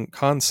 growing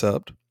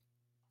concept.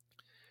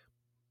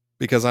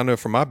 Because I know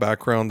from my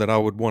background that I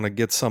would want to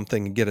get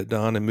something and get it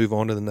done and move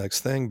on to the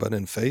next thing. But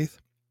in faith,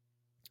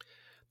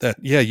 that,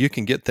 yeah, you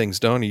can get things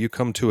done and you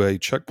come to a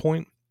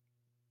checkpoint,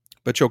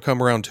 but you'll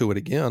come around to it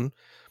again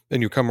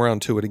and you come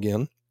around to it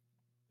again.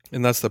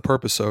 And that's the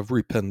purpose of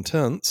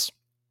repentance,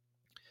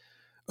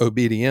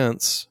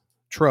 obedience,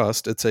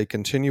 trust. It's a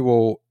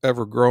continual,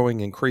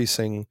 ever-growing,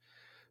 increasing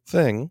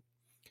thing.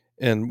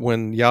 And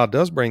when Yah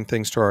does bring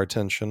things to our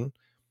attention,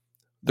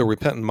 the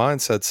repentant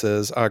mindset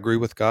says, I agree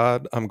with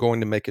God. I'm going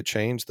to make a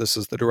change. This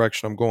is the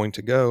direction I'm going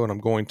to go, and I'm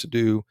going to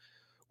do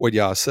what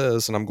Yah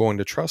says, and I'm going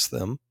to trust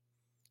them.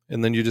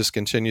 And then you just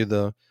continue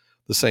the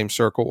same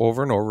circle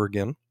over and over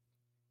again.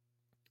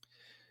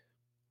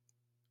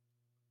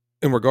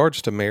 In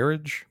regards to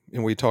marriage,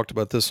 and we talked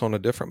about this on a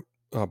different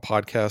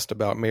podcast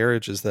about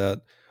marriage, is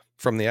that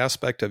from the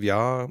aspect of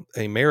Yah,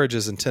 a marriage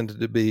is intended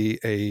to be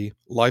a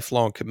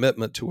lifelong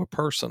commitment to a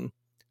person,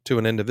 to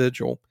an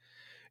individual.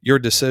 Your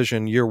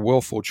decision, your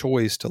willful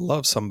choice to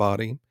love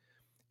somebody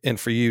and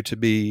for you to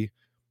be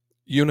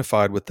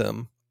unified with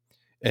them.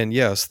 And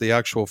yes, the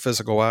actual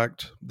physical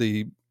act,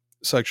 the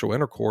sexual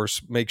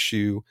intercourse makes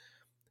you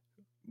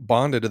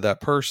bonded to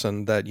that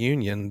person, that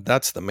union.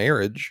 That's the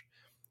marriage.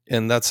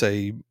 And that's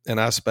an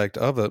aspect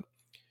of it.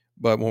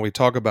 But when we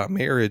talk about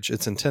marriage,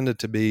 it's intended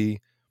to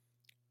be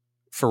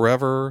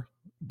forever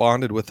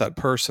bonded with that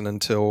person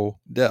until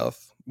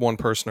death, one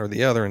person or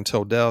the other,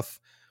 until death,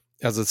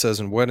 as it says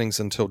in weddings,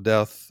 until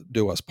death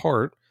do us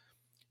part.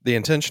 The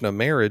intention of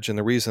marriage, and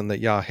the reason that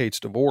Yah hates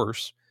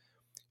divorce,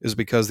 is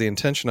because the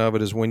intention of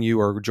it is when you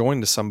are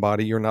joined to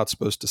somebody, you're not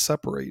supposed to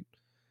separate.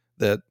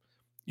 That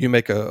you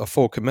make a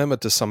full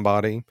commitment to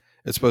somebody,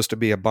 it's supposed to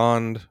be a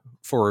bond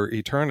for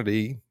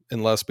eternity,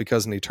 unless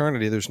because in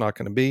eternity there's not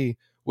going to be,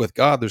 with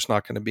God, there's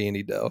not going to be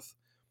any death.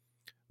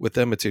 With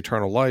them, it's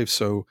eternal life.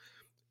 So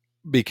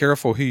be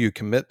careful who you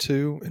commit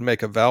to and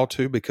make a vow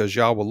to, because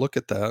Yah will look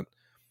at that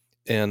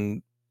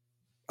and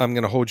I'm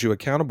going to hold you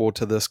accountable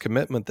to this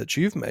commitment that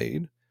you've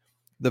made,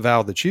 the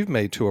vow that you've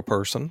made to a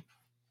person.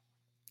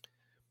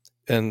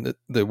 And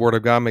the Word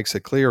of God makes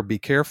it clear, be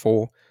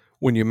careful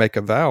when you make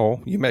a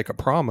vow, you make a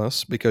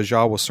promise, because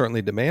Yah will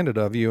certainly demand it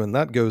of you. And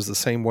that goes the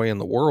same way in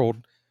the world.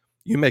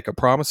 You make a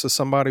promise to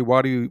somebody.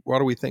 Why do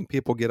we think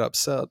people get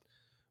upset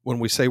when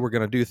we say we're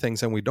going to do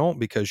things and we don't?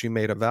 Because you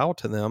made a vow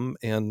to them,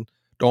 and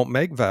don't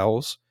make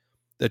vows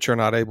that you're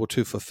not able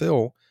to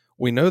fulfill.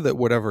 We know that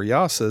whatever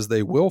Yah says,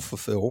 they will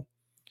fulfill.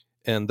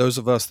 And those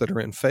of us that are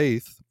in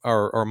faith,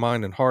 our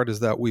mind and heart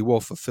is that we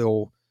will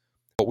fulfill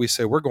what we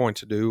say we're going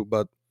to do.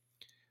 But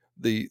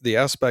The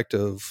aspect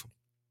of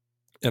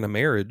in a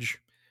marriage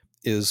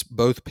is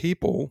both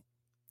people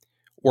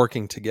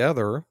working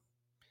together.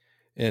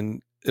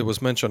 And it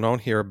was mentioned on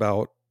here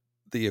about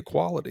the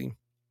equality.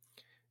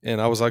 And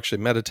I was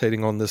actually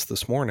meditating on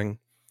this morning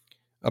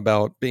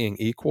about being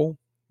equal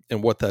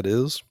and what that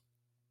is.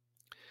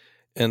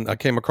 And I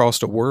came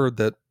across a word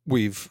that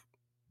we've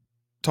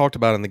talked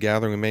about in the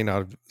gathering. We may not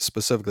have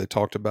specifically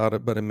talked about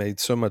it, but it made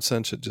so much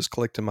sense. It just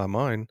clicked in my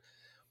mind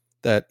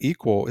that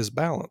equal is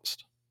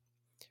balanced.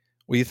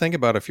 Well, you think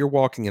about if you're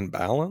walking in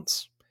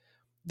balance,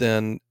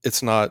 then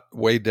it's not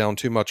weighed down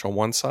too much on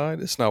one side.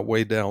 It's not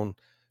weighed down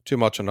too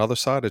much on the other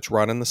side. It's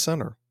right in the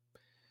center.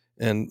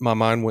 And my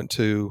mind went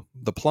to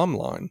the plumb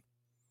line,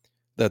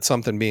 that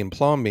something being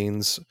plumb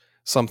means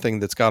something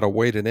that's got to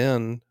weight it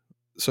in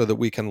so that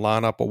we can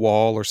line up a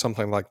wall or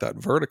something like that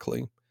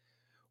vertically.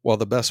 Well,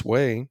 the best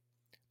way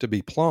to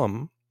be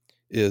plumb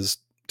is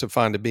to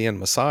find a being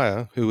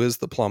Messiah, who is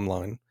the plumb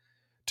line,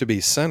 to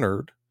be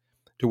centered,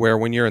 to where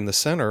when you're in the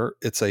center,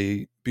 it's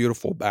a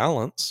beautiful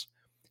balance.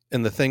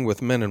 And the thing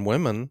with men and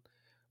women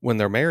when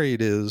they're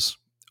married is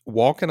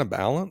walk in a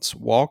balance,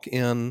 walk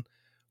in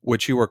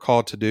what you are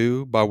called to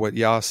do by what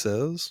Yah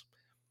says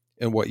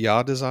and what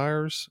Yah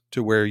desires,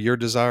 to where your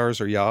desires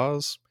are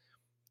Yah's,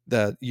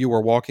 that you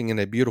are walking in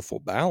a beautiful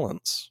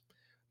balance,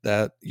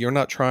 that you're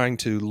not trying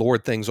to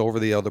lord things over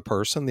the other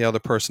person. The other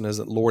person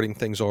isn't lording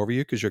things over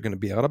you because you're going to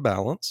be out of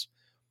balance.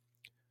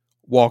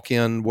 Walk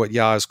in what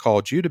Yah has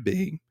called you to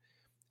be.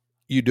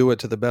 You do it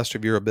to the best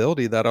of your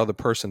ability, that other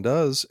person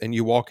does, and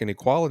you walk in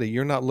equality.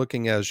 You're not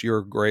looking as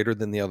you're greater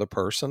than the other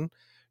person.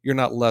 You're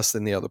not less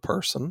than the other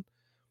person.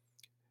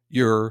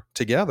 You're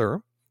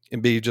together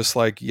and be just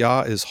like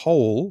Yah is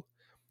whole,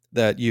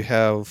 that you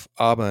have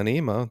Abba and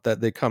Ima, that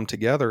they come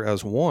together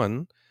as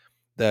one,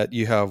 that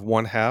you have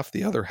one half,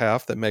 the other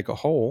half that make a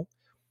whole,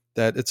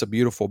 that it's a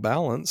beautiful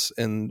balance.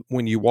 And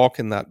when you walk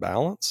in that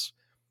balance,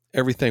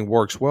 everything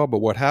works well.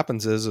 But what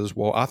happens is,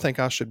 well, I think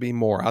I should be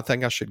more. I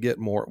think I should get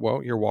more.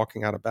 Well, you're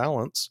walking out of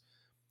balance.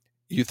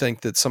 You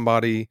think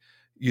that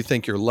you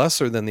think you're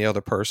lesser than the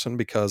other person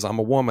because I'm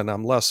a woman,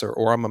 I'm lesser,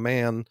 or I'm a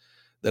man,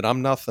 that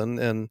I'm nothing.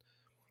 And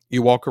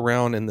you walk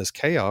around in this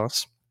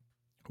chaos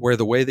where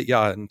the way that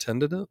Yah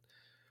intended it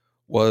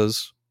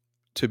was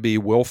to be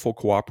willful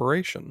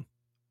cooperation.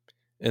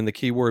 And the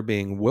key word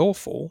being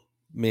willful,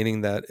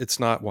 meaning that it's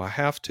not, well, I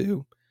have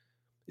to,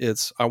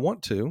 it's, I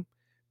want to,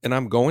 and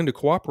I'm going to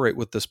cooperate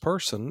with this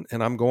person,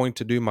 and I'm going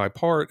to do my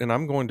part, and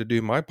I'm going to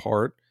do my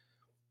part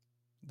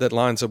that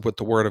lines up with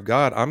the word of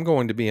God. I'm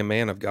going to be a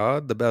man of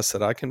God, the best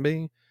that I can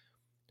be.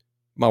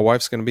 My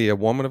wife's going to be a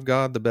woman of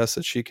God, the best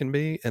that she can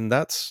be. And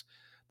that's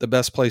the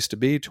best place to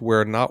be, to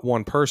where not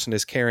one person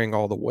is carrying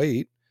all the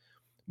weight,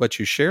 but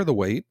you share the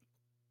weight.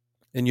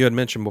 And you had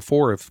mentioned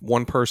before, if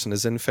one person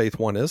is in faith,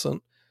 one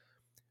isn't.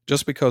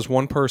 Just because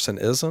one person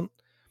isn't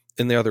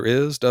and the other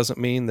is, doesn't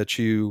mean that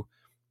you,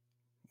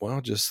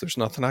 well, just there's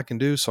nothing I can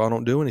do, so I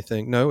don't do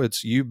anything. No,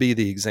 it's you be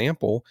the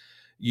example.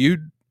 You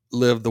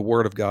live the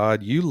word of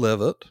God. You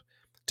live it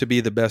to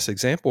be the best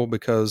example,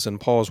 because in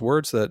Paul's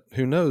words, that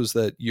who knows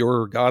that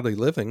your godly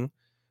living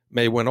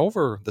may win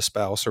over the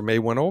spouse or may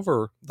win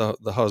over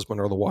the husband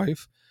or the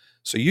wife.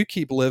 So you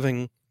keep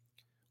living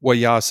what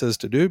Yah says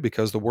to do,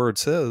 because the word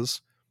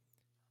says,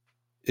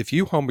 if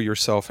you humble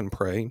yourself and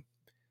pray,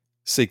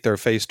 seek their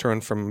face, turn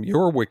from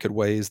your wicked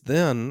ways,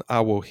 then I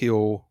will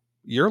heal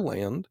your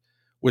land,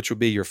 which would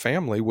be your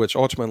family, which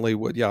ultimately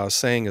what Yah is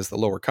saying is the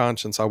lower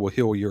conscience. I will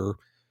heal your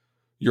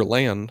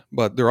land.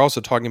 But they're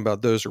also talking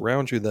about those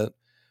around you, that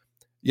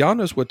Yah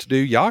knows what to do.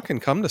 Yah can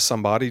come to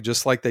somebody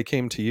just like they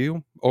came to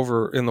you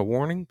over in the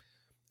warning,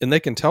 and they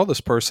can tell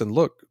this person,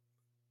 look,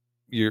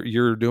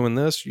 you're doing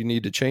this. You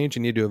need to change.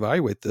 You need to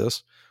evaluate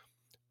this.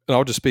 And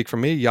I'll just speak for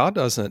me. Yah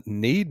doesn't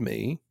need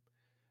me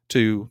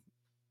to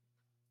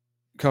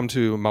come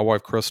to my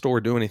wife Crystal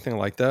or do anything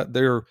like that.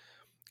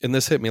 And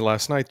this hit me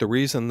last night.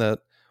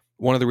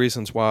 One of the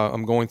reasons why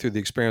I'm going through the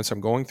experience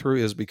I'm going through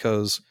is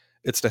because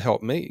it's to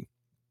help me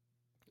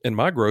in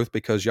my growth,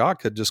 because Yah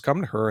could just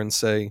come to her and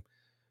say,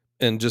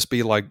 and just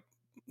be like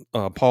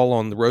Paul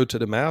on the road to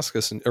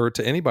Damascus, or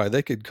to anybody.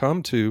 They could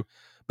come to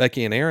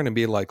Becky and Aaron and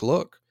be like,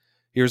 look,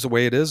 here's the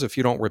way it is. If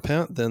you don't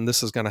repent, then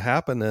this is going to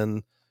happen.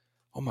 And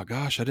oh my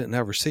gosh, I didn't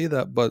ever see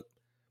that. But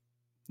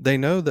they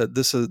know that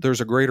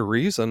there's a greater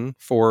reason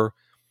for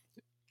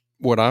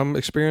what I'm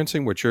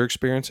experiencing, what you're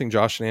experiencing,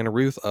 Josh and Anna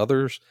Ruth,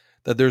 others,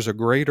 that there's a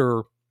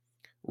greater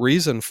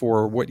reason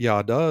for what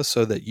Yah does,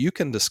 so that you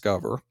can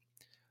discover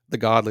the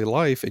godly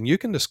life and you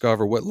can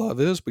discover what love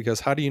is.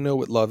 Because how do you know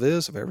what love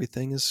is if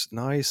everything is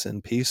nice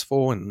and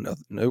peaceful and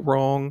no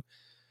wrong,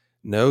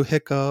 no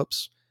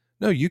hiccups?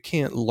 No, you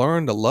can't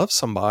learn to love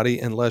somebody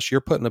unless you're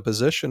put in a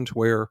position to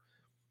where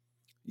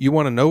you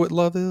want to know what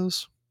love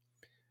is.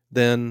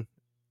 Then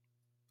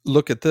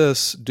look at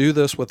this, do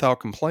this without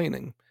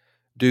complaining.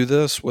 Do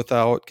this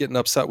without getting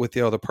upset with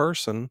the other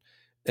person,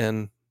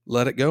 and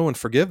let it go and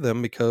forgive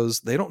them,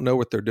 because they don't know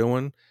what they're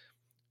doing.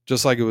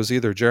 Just like it was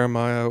either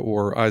Jeremiah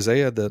or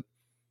Isaiah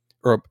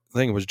or I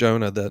think it was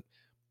Jonah, that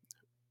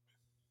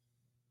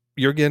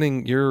you're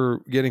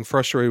getting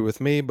frustrated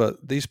with me,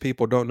 but these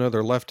people don't know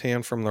their left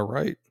hand from their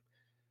right.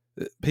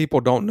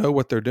 People don't know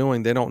what they're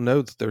doing. They don't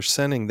know that they're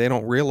sinning. They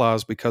don't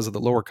realize because of the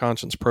lower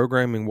conscience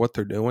programming what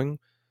they're doing.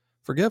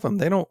 Forgive them.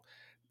 They don't.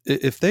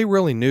 If they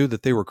really knew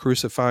that they were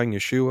crucifying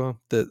Yeshua,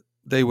 that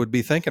they would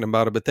be thinking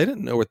about it, but they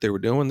didn't know what they were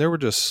doing. They were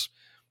just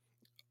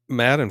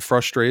mad and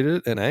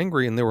frustrated and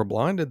angry, and they were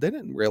blinded. They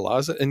didn't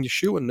realize it, and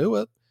Yeshua knew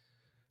it.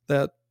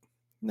 That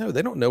no,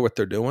 they don't know what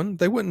they're doing.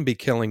 They wouldn't be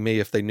killing me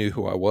if they knew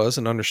who I was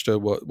and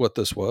understood what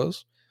this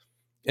was.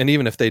 And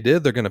even if they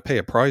did, they're going to pay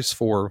a price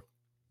for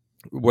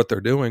what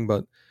they're doing.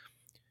 But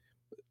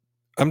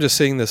I'm just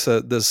seeing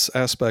this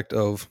aspect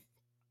of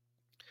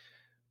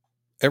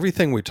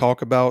everything we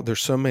talk about.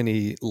 There's so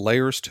many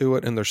layers to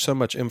it, and there's so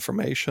much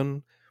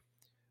information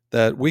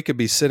that we could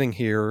be sitting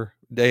here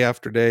day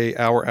after day,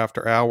 hour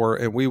after hour,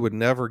 and we would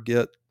never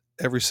get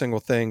every single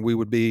thing. We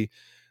would be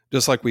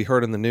just like we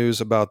heard in the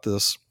news about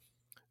this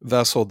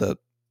vessel that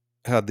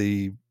had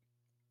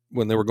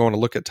when they were going to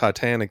look at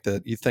Titanic,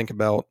 that you think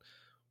about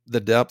the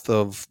depth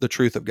of the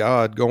truth of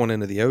God going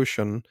into the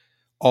ocean,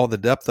 all the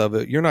depth of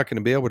it. You're not going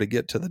to be able to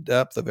get to the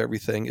depth of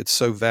everything. It's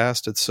so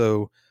vast. It's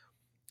so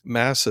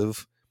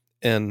massive.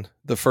 And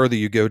the further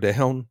you go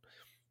down,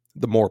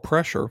 the more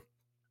pressure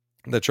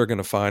that you're going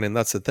to find. And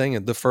that's the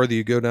thing. The further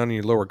you go down in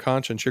your lower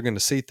conscience, you're going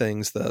to see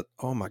things that,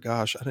 oh my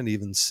gosh, I didn't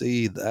even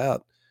see that.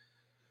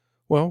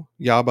 Well,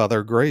 Yah, by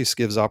their grace,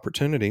 gives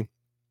opportunity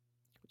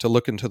to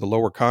look into the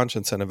lower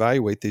conscience and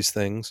evaluate these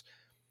things.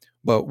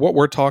 But what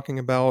we're talking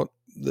about,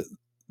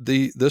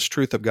 this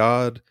truth of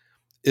God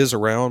is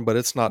around, but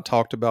it's not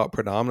talked about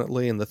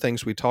predominantly. And the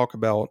things we talk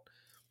about,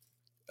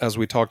 as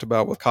we talked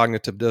about with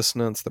cognitive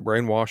dissonance, the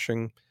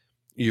brainwashing,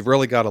 you've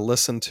really got to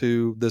listen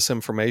to this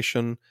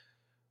information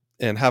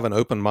and have an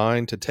open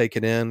mind to take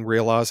it in,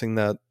 realizing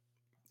that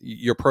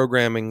your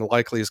programming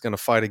likely is going to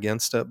fight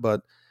against it,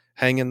 but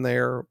hang in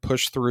there,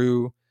 push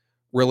through,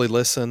 really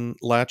listen,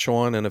 latch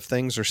on. And if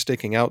things are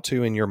sticking out to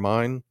you in your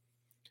mind,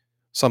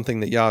 something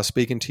that Yah is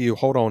speaking to you,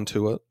 hold on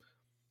to it.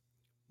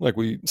 Like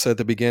we said at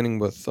the beginning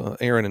with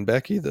Aaron and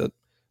Becky, that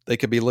they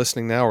could be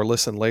listening now or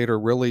listen later.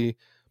 Really,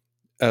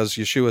 as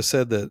Yeshua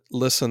said, that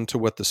listen to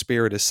what the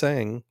Spirit is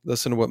saying,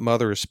 listen to what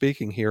Mother is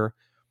speaking here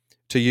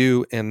to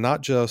you, and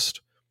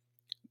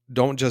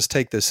don't just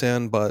take this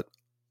in, but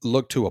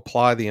look to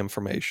apply the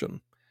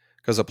information,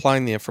 because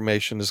applying the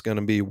information is going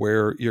to be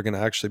where you're going to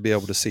actually be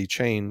able to see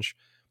change.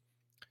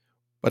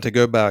 But to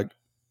go back,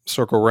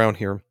 circle around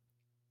here,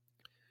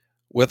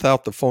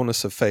 without the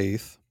fullness of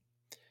faith,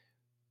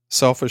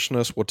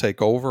 selfishness will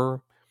take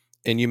over,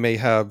 and you may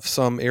have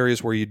some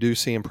areas where you do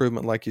see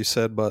improvement, like you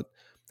said, but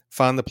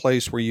find the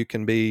place where you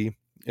can be.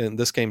 And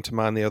this came to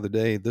mind the other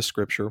day, this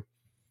scripture.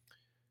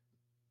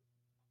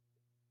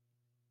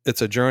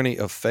 It's a journey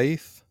of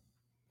faith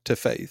to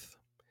faith.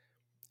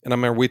 And I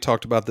remember we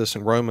talked about this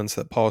in Romans,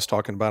 that Paul's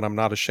talking about, I'm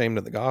not ashamed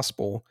of the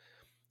gospel,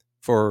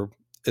 for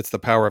it's the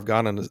power of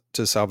God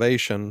unto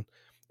salvation.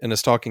 And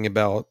it's talking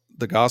about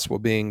the gospel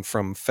being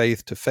from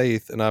faith to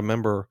faith. And I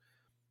remember,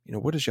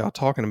 what is y'all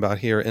talking about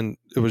here? And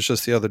it was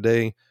just the other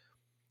day,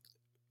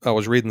 I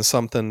was reading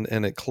something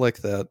and it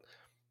clicked that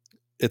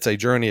it's a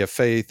journey of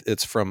faith.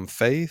 It's from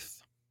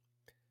faith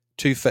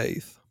to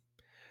faith.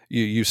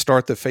 You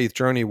start the faith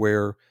journey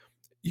where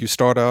you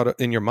start out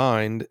in your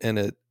mind, and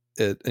it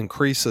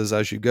increases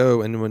as you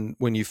go. And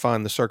when you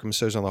find the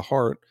circumcision of the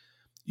heart,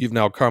 you've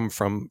now come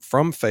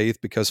from faith,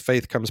 because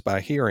faith comes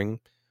by hearing,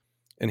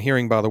 and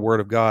hearing by the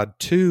word of God,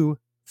 to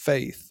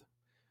faith,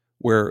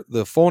 where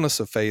the fullness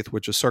of faith,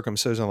 which is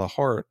circumcision of the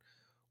heart,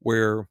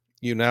 where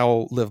you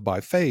now live by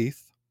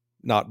faith,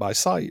 not by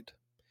sight.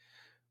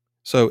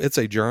 So it's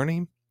a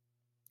journey.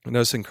 And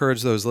let's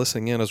encourage those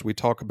listening in as we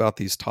talk about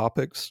these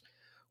topics,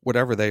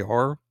 whatever they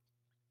are,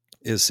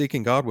 is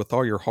seeking God with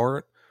all your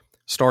heart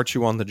starts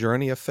you on the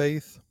journey of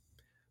faith,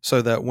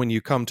 so that when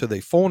you come to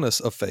the fullness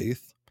of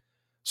faith,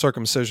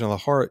 circumcision of the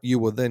heart, you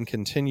will then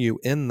continue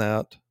in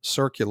that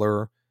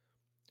circular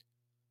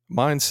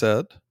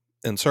mindset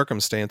and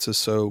circumstances.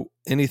 So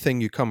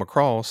anything you come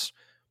across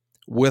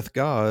with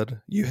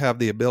God, you have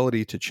the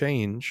ability to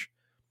change,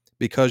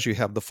 because you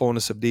have the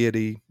fullness of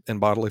deity in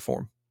bodily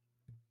form.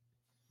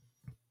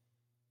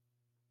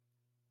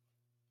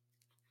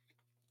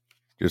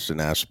 Just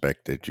an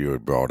aspect that you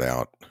had brought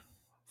out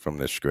from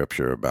this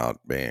scripture about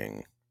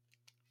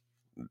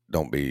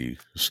don't be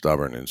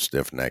stubborn and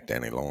stiff-necked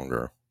any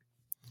longer.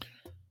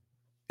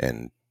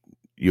 And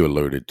you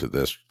alluded to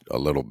this a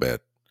little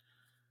bit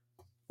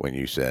when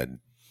you said,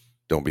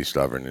 don't be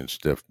stubborn and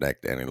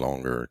stiff-necked any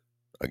longer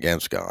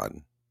against God.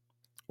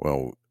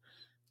 Well,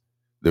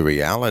 the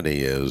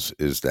reality is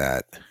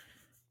that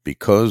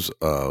because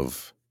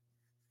of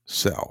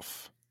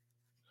self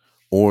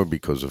or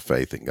because of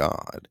faith in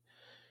God,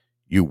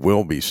 you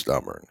will be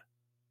stubborn.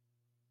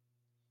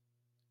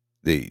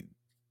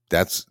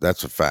 That's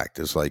a fact.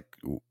 It's like,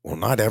 well,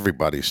 not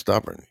everybody's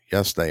stubborn.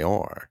 Yes, they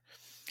are.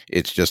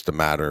 It's just a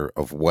matter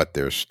of what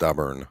they're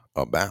stubborn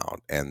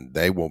about, and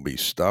they will be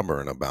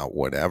stubborn about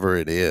whatever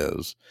it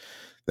is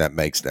that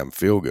makes them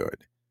feel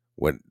good.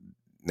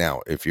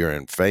 Now, if you're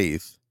in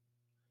faith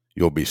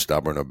you'll be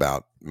stubborn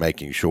about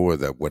making sure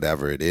that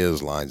whatever it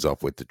is lines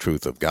up with the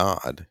truth of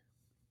God.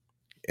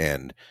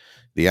 And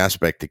the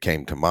aspect that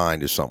came to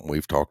mind is something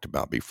we've talked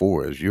about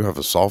before, is you have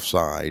a soft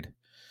side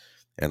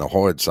and a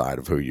hard side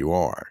of who you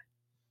are.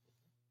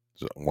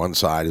 So one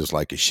side is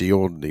like a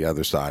shield, the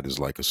other side is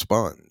like a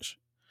sponge.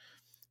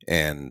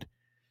 And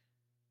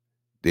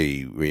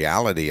the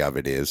reality of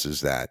it is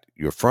that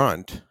your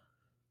front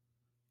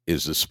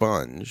is the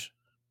sponge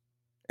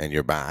and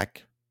your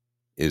back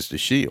is the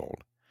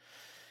shield.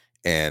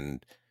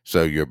 And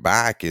so your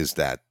back is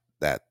that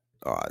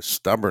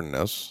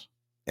stubbornness,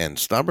 and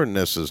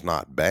stubbornness is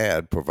not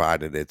bad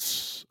provided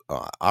it's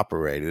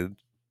operated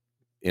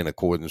in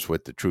accordance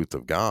with the truth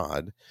of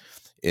God.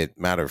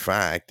 Matter of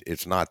fact,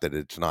 it's not that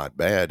it's not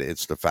bad,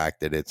 it's the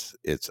fact that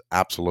it's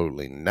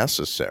absolutely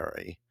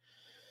necessary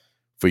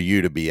for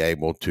you to be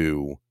able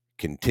to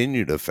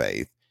continue the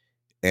faith.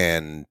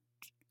 And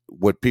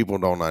what people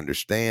don't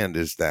understand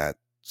is that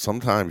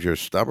sometimes your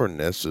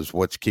stubbornness is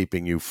what's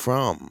keeping you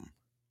from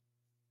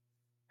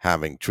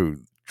having true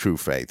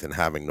faith and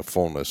having the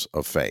fullness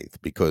of faith,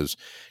 because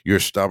you're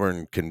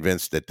stubborn,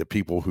 convinced that the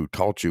people who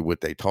taught you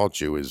what they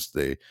taught you is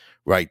the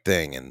right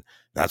thing, and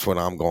that's what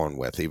I'm going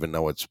with, even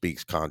though it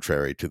speaks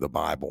contrary to the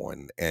Bible.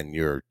 And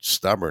you're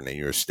stubborn and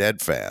you're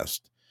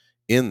steadfast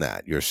in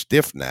that. You're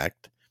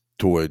stiff-necked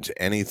towards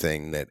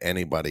anything that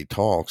anybody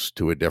talks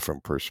to a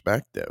different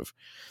perspective.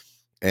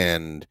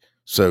 And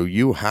so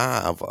you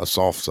have a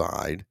soft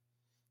side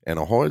and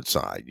a hard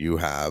side. You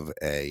have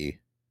a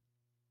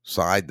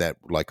side that,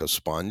 like a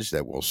sponge,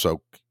 that will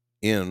soak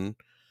in,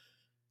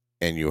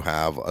 and you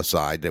have a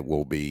side that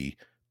will be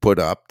put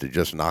up to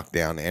just knock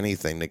down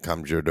anything that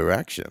comes your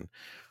direction.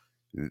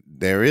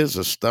 There is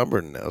a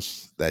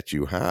stubbornness that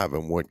you have,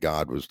 and what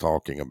God was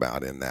talking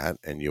about in that,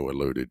 and you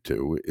alluded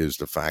to, is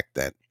the fact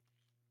that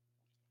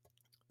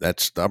that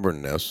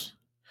stubbornness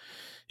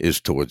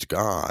is towards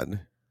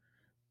God,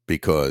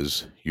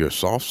 because your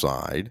soft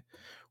side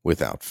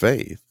without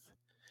faith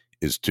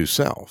is to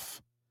self.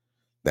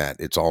 That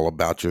it's all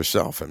about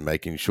yourself and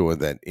making sure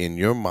that in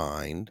your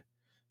mind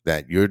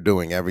that you're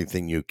doing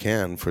everything you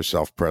can for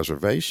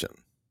self-preservation.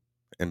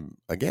 And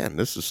again,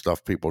 this is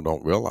stuff people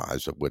don't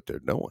realize of what they're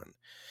doing.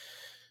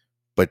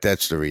 But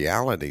that's the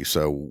reality.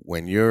 So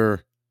when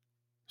you're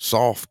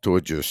soft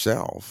towards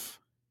yourself,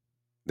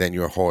 then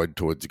you're hard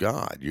towards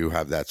God. You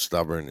have that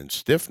stubborn and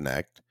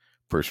stiff-necked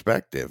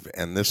perspective.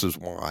 And this is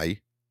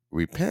why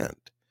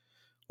repent.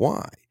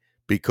 Why?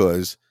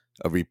 Because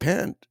a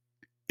repent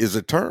is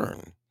a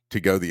turn to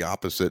go the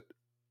opposite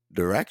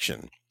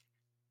direction.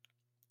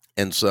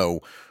 And so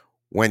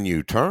when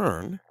you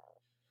turn,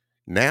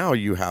 now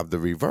you have the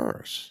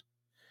reverse.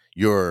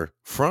 Your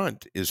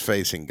front is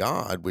facing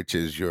God, which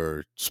is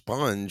your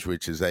sponge,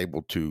 which is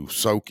able to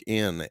soak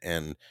in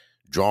and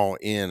draw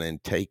in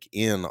and take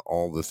in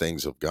all the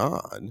things of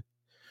God.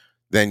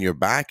 Then your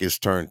back is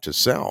turned to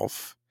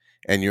self,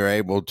 and you're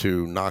able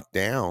to knock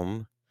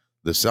down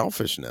the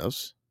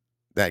selfishness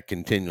that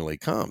continually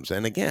comes.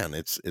 And again,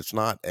 it's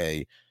not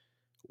a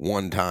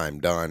one time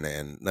done.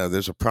 And no,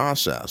 there's a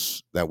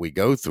process that we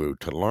go through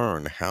to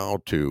learn how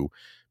to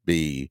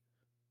be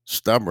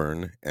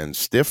stubborn and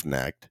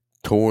stiff-necked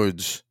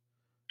towards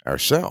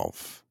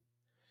ourself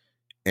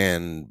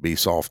and be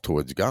soft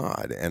towards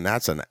God. And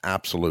that's an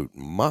absolute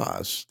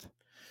must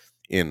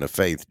in the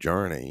faith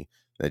journey,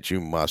 that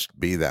you must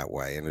be that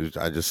way. And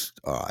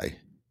I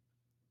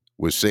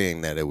was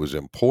seeing that it was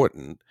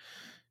important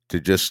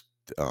to just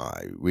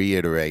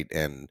reiterate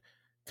and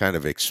kind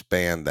of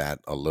expand that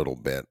a little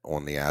bit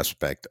on the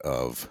aspect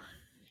of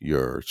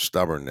your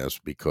stubbornness,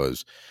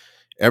 because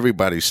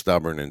everybody's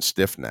stubborn and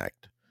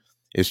stiff-necked.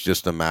 It's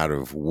just a matter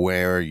of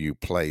where you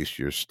place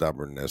your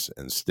stubbornness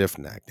and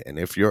stiff-necked. And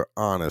if you're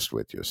honest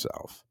with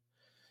yourself,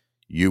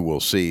 you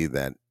will see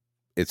that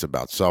it's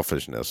about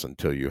selfishness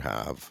until you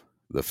have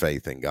the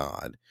faith in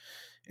God.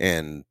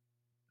 And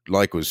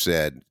like was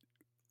said,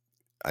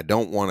 I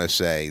don't want to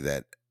say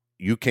that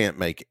you can't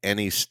make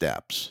any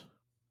steps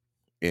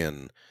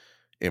in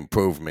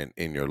improvement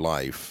in your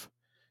life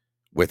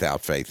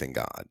without faith in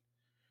God.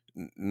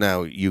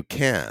 Now, you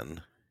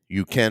can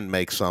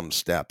make some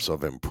steps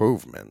of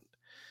improvement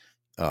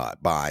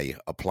by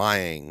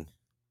applying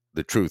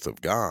the truth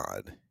of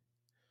God,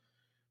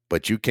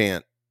 but you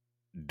can't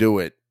do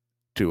it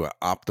to an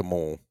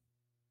optimal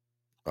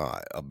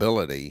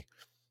ability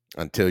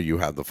until you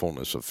have the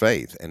fullness of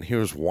faith. And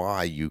here's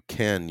why you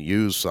can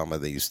use some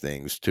of these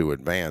things to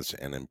advance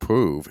and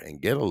improve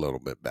and get a little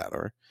bit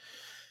better,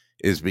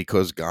 is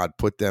because God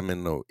put them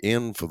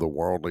in for the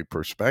worldly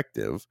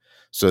perspective,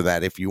 so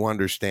that if you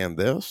understand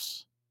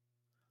this,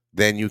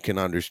 then you can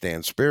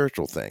understand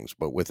spiritual things.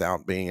 But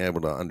without being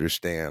able to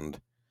understand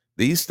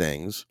these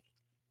things,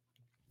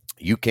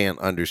 you can't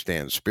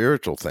understand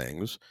spiritual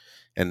things,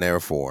 and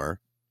therefore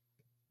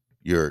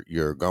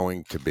you're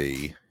going to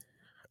be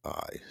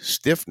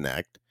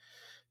stiff-necked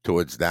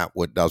towards that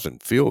what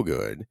doesn't feel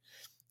good.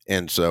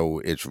 And so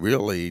it's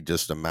really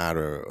just a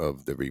matter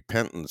of the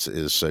repentance,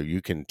 is so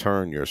you can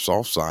turn your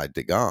soft side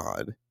to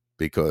God,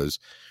 because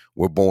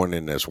we're born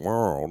in this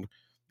world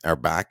Our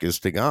back is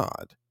to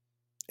God.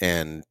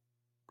 And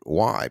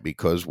why?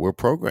 Because we're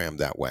programmed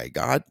that way.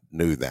 God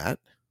knew that.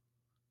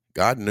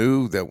 God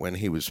knew that when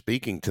he was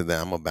speaking to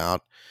them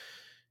about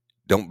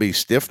don't be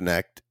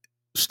stiff-necked,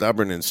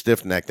 stubborn and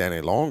stiff-necked any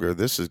longer,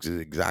 this is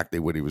exactly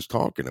what he was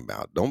talking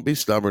about. Don't be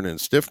stubborn and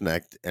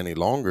stiff-necked any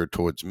longer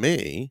towards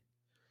me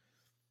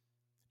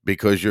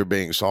because you're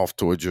being soft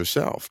towards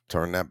yourself.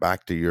 Turn that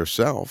back to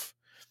yourself.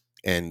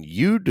 And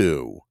you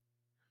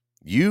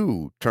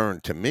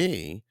turn to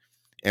me.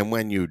 And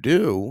when you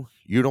do,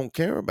 you don't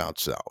care about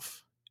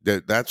self.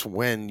 That's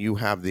when you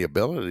have the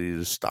ability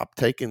to stop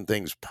taking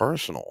things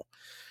personal.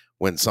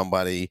 When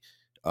somebody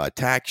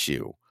attacks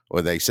you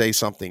or they say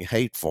something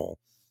hateful,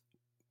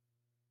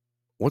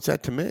 what's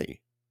that to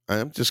me?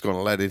 I'm just going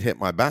to let it hit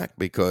my back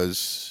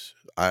because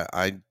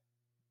I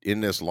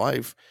in this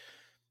life,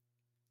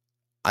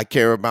 I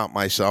care about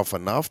myself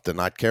enough to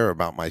not care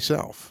about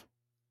myself.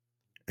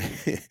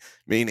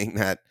 Meaning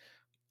that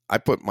I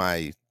put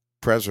my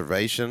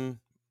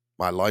preservation,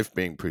 my life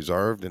being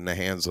preserved in the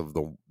hands of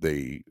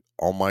the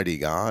Almighty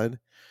God.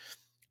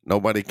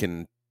 Nobody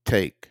can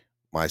take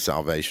my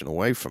salvation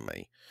away from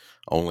me.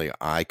 Only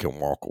I can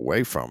walk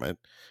away from it,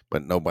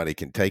 but nobody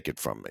can take it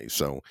from me.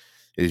 So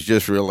it's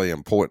just really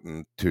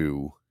important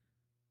to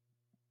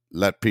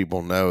let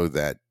people know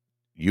that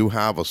you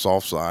have a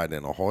soft side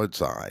and a hard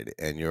side,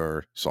 and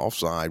your soft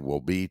side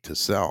will be to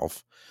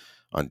self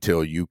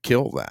until you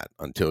kill that,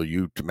 until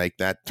you to make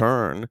that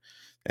turn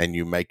and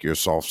you make your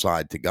soft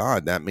side to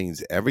God. That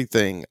means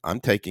everything, I'm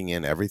taking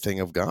in everything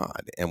of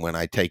God. And when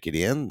I take it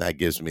in, that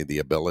gives me the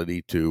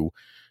ability to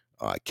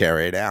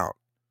carry it out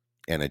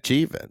and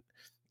achieve it.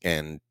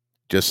 And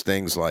just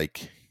things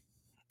like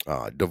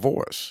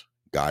divorce.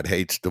 God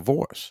hates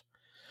divorce.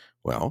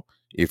 Well,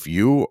 if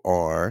you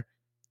are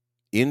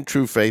in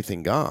true faith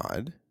in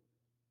God,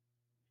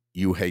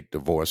 you hate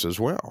divorce as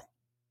well.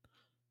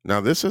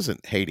 Now, this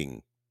isn't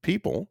hating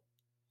people,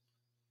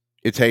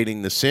 it's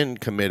hating the sin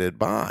committed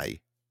by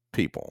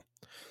people.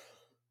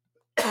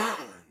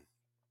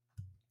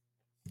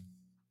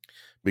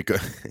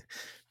 because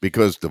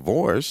because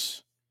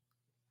divorce,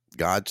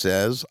 God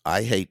says,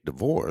 I hate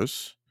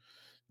divorce,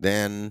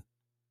 then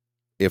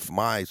if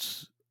my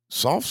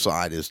soft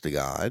side is to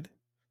God,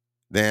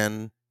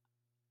 then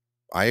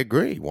I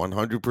agree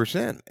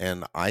 100%.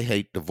 And I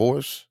hate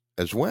divorce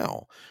as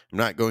well. I'm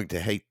not going to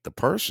hate the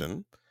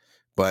person,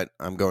 but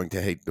I'm going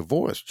to hate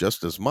divorce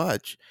just as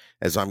much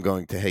as I'm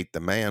going to hate the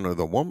man or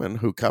the woman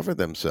who cover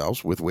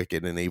themselves with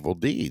wicked and evil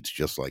deeds,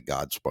 just like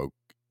God spoke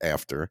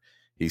after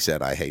he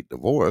said, I hate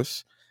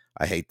divorce.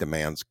 I hate the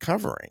man's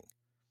covering.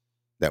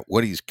 That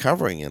what he's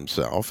covering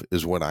himself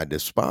is what I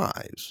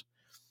despise.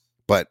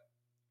 But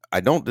I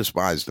don't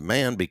despise the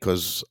man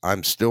because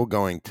I'm still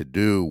going to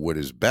do what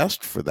is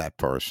best for that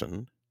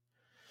person.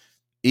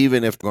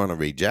 Even if they're going to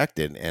reject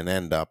it and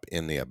end up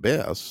in the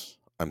abyss,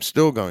 I'm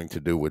still going to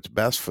do what's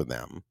best for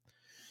them.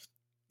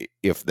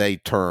 If they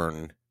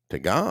turn to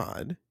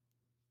God,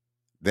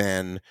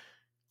 then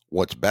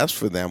what's best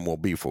for them will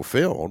be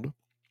fulfilled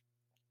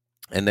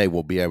and they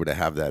will be able to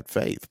have that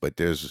faith. But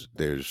there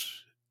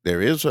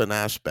is an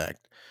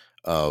aspect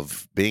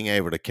of being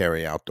able to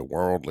carry out the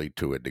worldly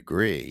to a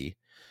degree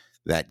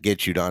that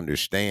gets you to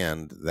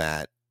understand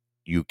that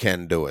you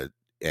can do it,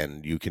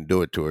 and you can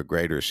do it to a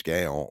greater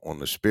scale on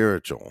the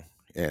spiritual.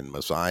 And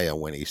Messiah,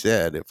 when he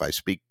said, if I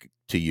speak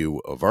to you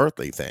of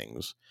earthly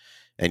things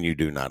and you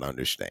do not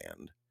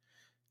understand,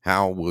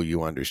 how will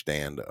you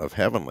understand of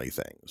heavenly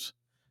things?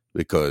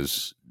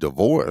 Because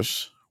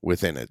divorce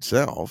within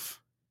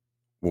itself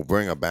will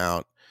bring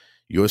about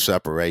your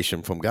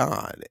separation from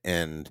God.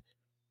 And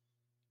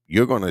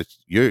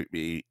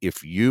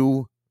if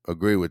you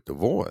agree with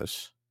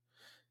divorce,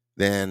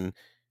 then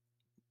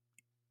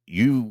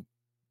you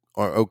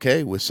are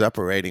okay with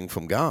separating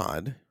from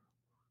God,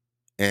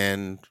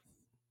 and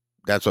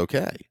that's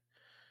okay.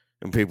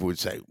 And people would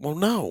say, well,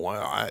 no,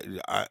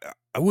 I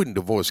wouldn't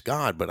divorce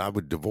God, but I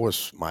would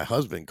divorce my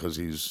husband because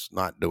he's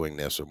not doing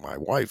this, or my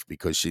wife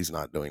because she's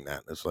not doing that.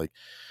 And it's like,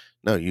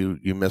 no, you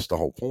missed the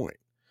whole point.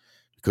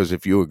 Because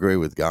if you agree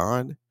with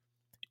God,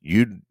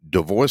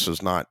 divorce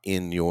is not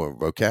in your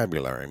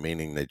vocabulary,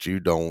 meaning that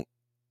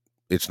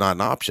it's not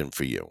an option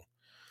for you.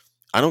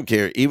 I don't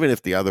care, even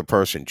if the other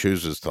person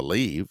chooses to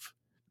leave,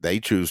 they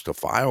choose to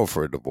file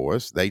for a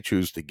divorce, they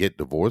choose to get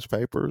divorce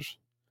papers.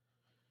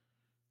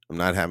 I'm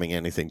not having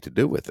anything to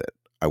do with it.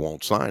 I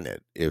won't sign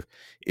it.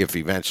 If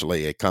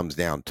eventually it comes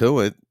down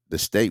to it, the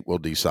state will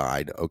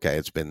decide, okay,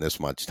 it's been this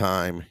much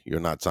time, you're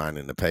not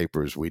signing the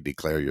papers, we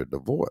declare you're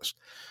divorced.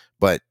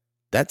 But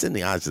that's in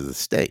the eyes of the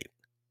state.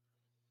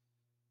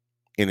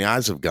 In the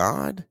eyes of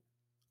God,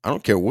 I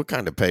don't care what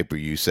kind of paper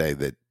you say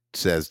that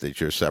says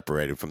that you're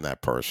separated from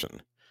that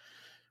person.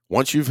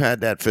 Once you've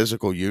had that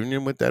physical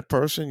union with that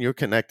person, you're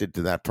connected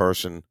to that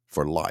person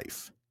for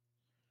life.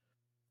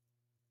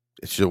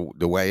 It's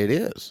the way it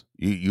is.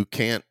 You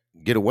can't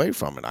get away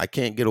from it. I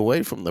can't get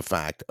away from the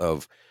fact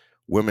of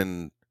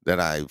women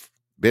that I've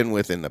been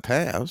with in the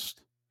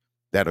past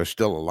that are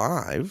still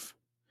alive.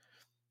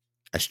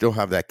 I still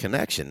have that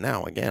connection.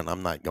 Now, again,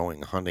 I'm not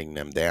going hunting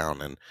them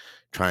down and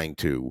trying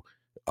to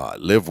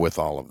live with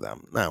all of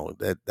them. No,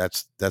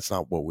 that's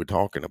not what we're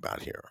talking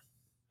about here.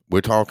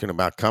 We're talking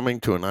about coming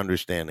to an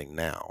understanding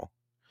now,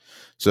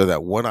 so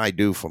that what I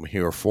do from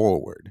here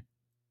forward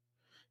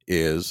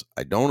is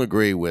I don't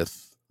agree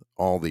with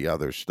all the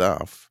other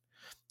stuff.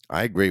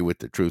 I agree with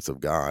the truth of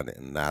God,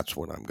 and that's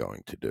what I'm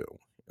going to do.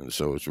 And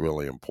so it's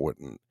really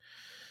important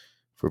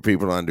for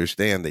people to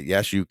understand that,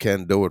 yes, you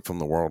can do it from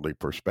the worldly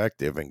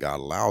perspective, and God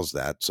allows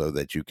that so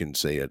that you can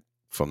see it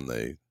from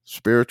the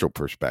spiritual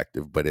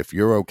perspective. But if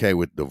you're okay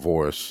with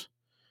divorce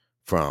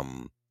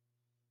from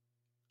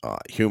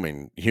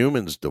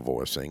humans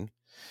divorcing,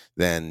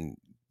 then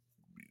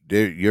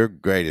your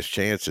greatest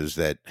chance is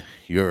that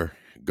you're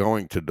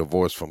going to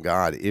divorce from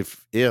God,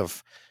 if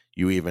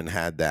you even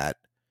had that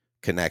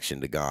connection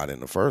to God in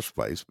the first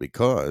place,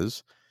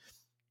 because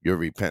your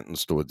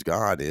repentance towards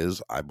God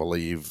is, I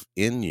believe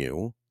in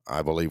you.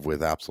 I believe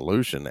with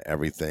absolution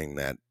everything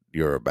that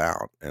you're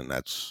about, and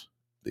that's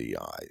the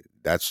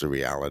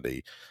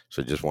reality.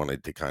 So just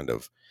wanted to kind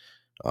of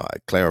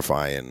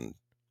clarify and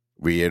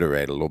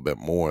reiterate a little bit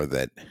more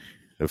that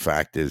the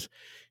fact is,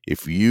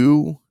 if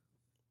you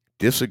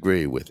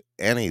disagree with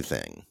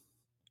anything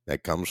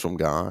that comes from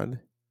God,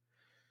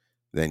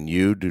 then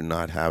you do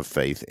not have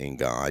faith in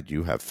God.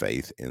 You have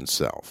faith in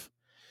self,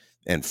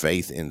 and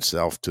faith in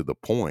self to the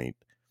point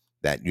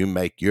that you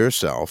make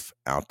yourself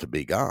out to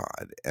be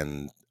God.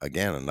 And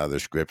again, another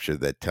scripture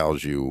that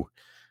tells you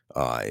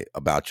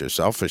about your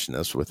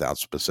selfishness without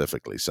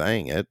specifically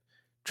saying it: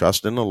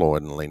 trust in the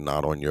Lord and lean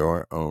not on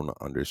your own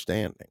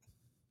understanding.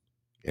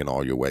 In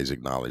all your ways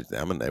acknowledge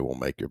them, and they will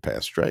make your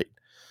path straight.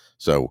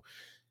 So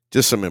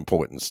just some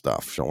important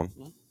stuff,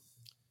 Sean.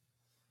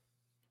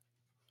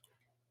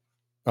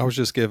 I was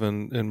just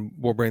given, and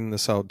we'll bring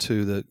this out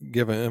too, that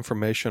given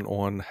information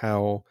on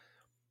how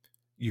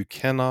you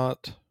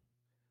cannot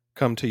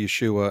come to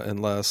Yeshua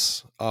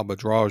unless Abba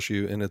draws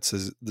you. And it's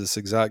this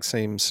exact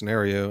same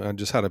scenario. I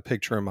just had a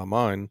picture in my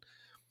mind.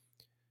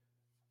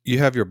 You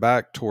have your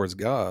back towards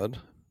God.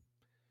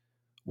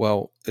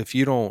 Well, if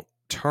you don't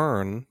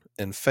turn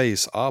and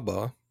face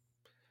Abba,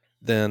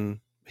 then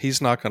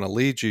he's not going to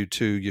lead you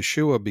to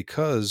Yeshua,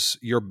 because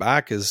your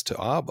back is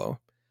to Abba.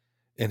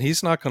 And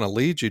he's not going to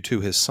lead you to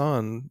his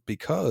son,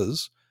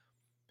 because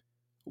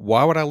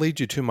why would I lead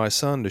you to my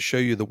son to show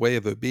you the way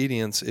of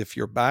obedience if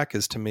your back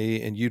is to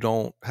me and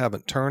you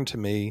haven't turned to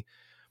me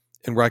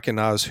and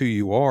recognize who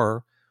you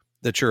are,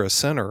 that you're a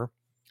sinner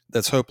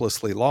that's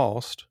hopelessly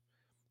lost,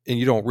 and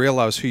you don't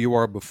realize who you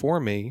are before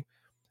me?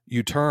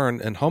 You turn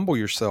and humble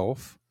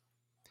yourself,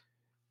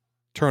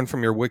 turn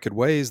from your wicked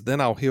ways, then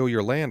I'll heal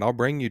your land. I'll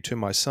bring you to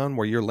my son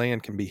where your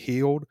land can be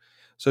healed.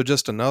 So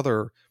just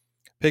another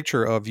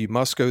picture of, you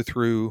must go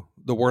through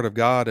the word of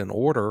God in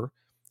order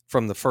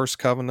from the first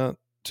covenant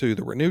to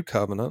the renewed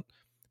covenant,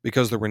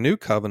 because the renewed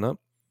covenant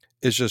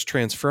is just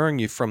transferring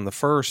you from the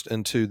first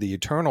into the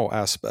eternal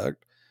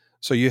aspect.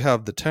 So you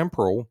have the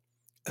temporal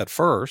at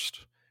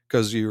first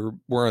because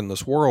we're in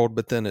this world,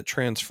 but then it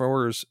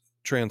transfers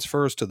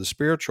to the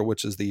spiritual,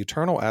 which is the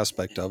eternal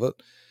aspect of it.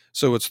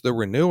 So it's the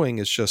renewing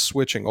is just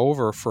switching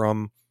over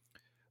from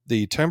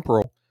the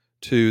temporal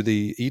to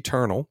the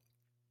eternal,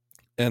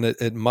 and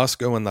it must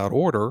go in that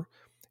order.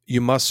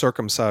 You must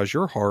circumcise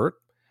your heart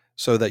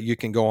so that you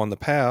can go on the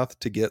path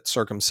to get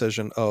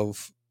circumcision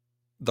of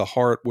the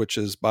heart, which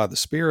is by the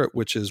Spirit,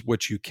 which is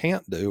what you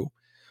can't do.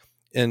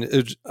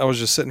 And I was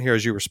just sitting here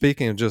as you were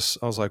speaking, and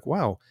I was like,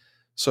 wow.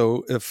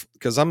 So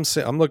because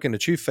I'm looking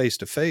at you face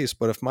to face,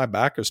 but if my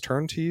back is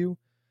turned to you,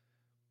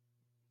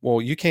 well,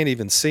 you can't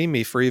even see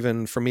me for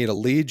me to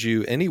lead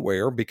you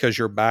anywhere, because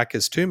your back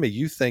is to me.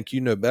 You think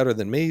you know better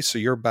than me, so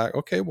your back.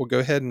 Okay, well, go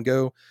ahead and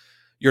go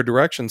your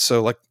direction.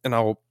 So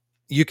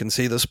you can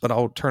see this, but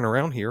I'll turn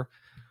around here.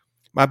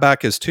 My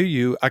back is to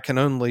you. I can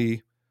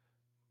only,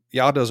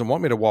 Yah doesn't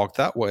want me to walk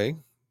that way.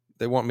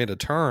 They want me to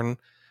turn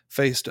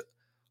face to,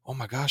 oh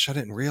my gosh, I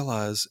didn't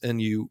realize.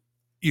 And you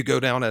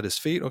go down at his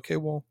feet. Okay,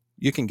 well,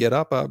 you can get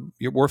up.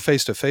 We're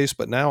face to face,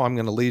 but now I'm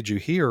going to lead you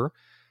here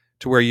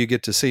to where you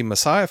get to see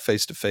Messiah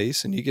face to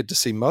face, and you get to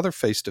see Mother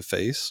face to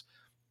face.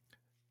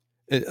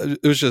 It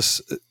was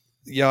just,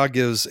 Yah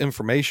gives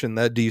information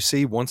that, do you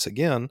see, once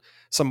again,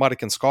 somebody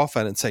can scoff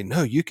at it and say,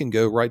 no, you can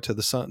go right to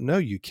the Son. No,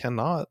 you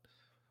cannot.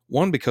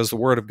 One, because the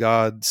word of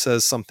God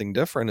says something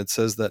different. It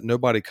says that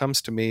nobody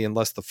comes to me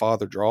unless the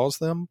Father draws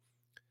them.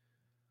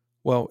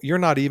 Well, you're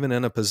not even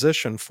in a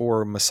position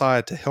for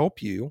Messiah to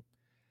help you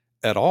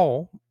at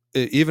all.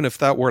 Even if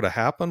that were to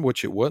happen,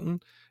 which it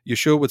wouldn't,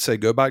 Yeshua would say,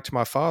 go back to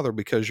my Father,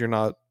 because you're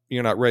not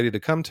ready to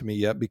come to me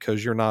yet,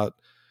 because you're not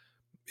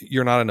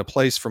in a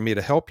place for me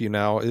to help you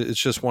now. It's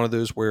just one of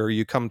those where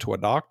you come to a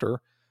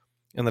doctor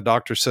and the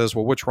doctor says,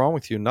 well, what's wrong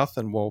with you?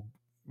 Nothing. Well,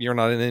 you're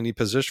not in any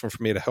position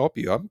for me to help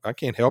you. I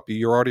can't help you.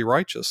 You're already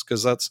righteous.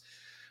 Because that's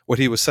what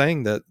he was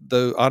saying, that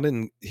though I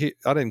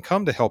didn't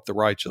come to help the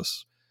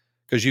righteous,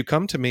 because you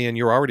come to me and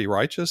you're already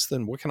righteous,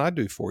 then what can I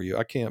do for you?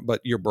 I can't.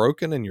 But you're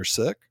broken and you're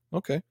sick.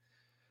 Okay.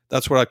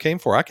 That's what I came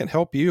for. I can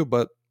help you,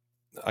 but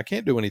I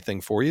can't do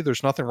anything for you.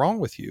 There's nothing wrong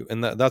with you.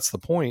 And that's the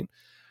point.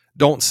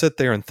 Don't sit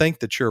there and think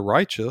that you're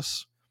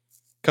righteous.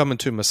 Coming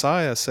to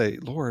Messiah, say,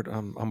 Lord,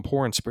 I'm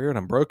poor in spirit.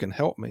 I'm broken.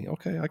 Help me.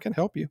 Okay, I can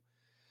help you.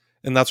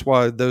 And that's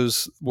why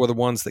those were the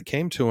ones that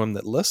came to him,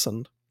 that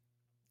listened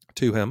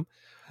to him.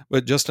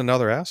 But just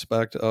another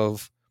aspect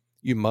of,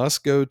 you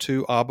must go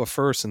to Abba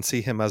first and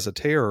see him as a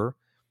terror.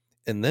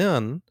 And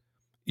then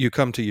you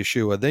come to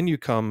Yeshua. Then you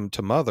come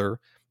to Mother.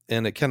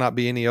 And it cannot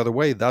be any other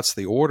way. That's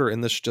the order.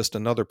 And this is just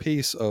another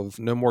piece of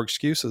no more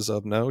excuses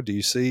of, no, do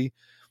you see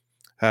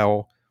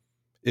how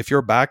if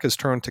your back is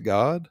turned to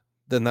God,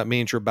 then that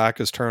means your back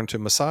is turned to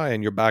Messiah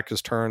and your back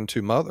is turned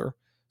to Mother.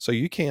 So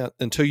you can't,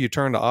 until you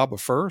turn to Abba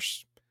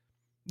first,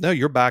 no,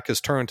 your back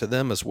is turned to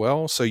them as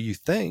well. So you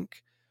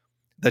think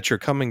that you're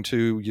coming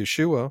to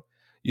Yeshua,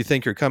 you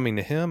think you're coming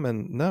to him,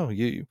 and no,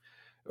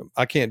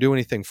 I can't do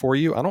anything for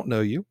you. I don't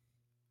know you.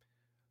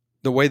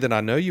 The way that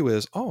I know you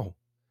is, oh,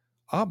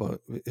 Abba,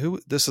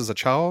 this is a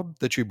child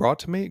that you brought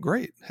to me.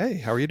 Great. Hey,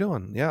 how are you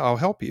doing? Yeah, I'll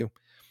help you.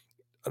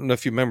 I don't know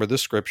if you remember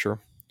this scripture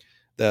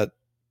that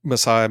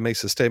Messiah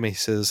makes a statement. He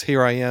says,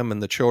 here I am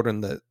and the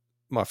children that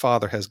my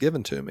Father has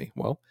given to me.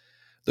 Well,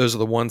 those are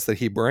the ones that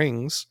he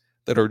brings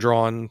that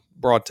are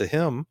brought to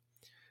him.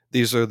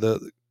 These are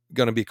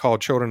going to be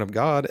called children of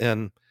God,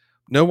 and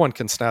no one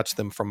can snatch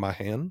them from my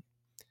hand,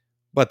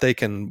 but they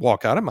can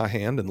walk out of my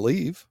hand and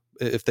leave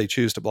if they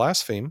choose to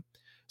blaspheme.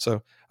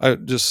 So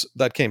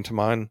that came to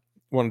mind.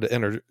 Wanted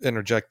to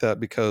interject that,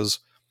 because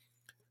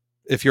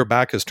if your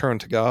back is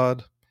turned to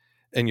God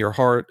and your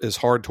heart is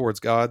hard towards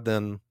God,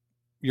 then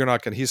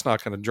he's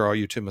not going to draw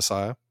you to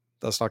Messiah.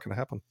 That's not going to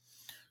happen.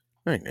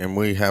 Right. And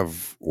we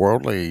have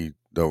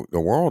the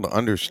world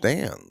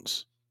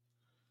understands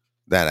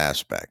that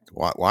aspect.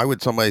 Why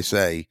would somebody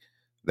say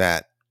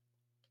that,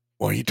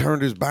 well, he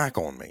turned his back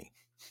on me?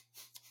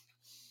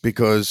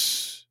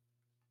 Because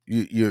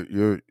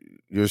you're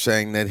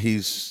saying that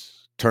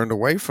he's turned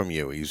away from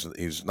you.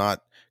 He's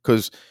not,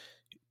 because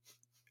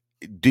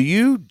do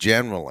you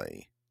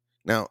generally,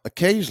 now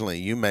occasionally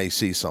you may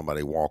see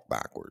somebody walk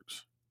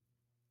backwards.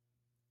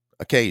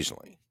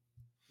 Occasionally.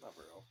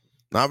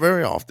 Not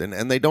very often,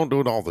 and they don't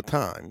do it all the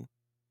time.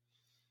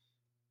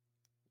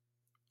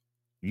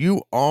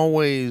 You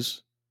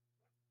always,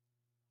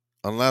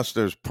 unless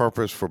there's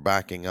purpose for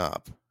backing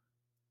up,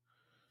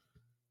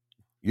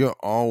 you're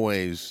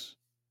always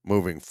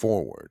moving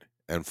forward.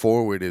 And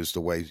forward is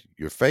the way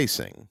you're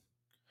facing,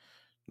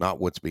 not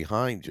what's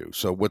behind you.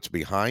 So what's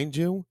behind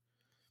you,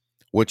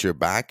 what your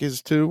back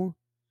is to,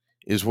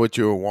 is what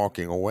you're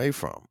walking away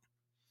from.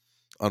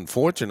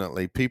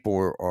 Unfortunately,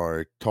 people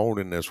are told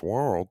in this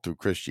world through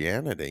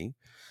Christianity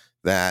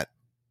that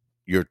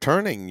you're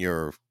turning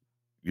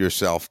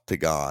yourself to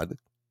God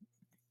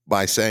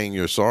by saying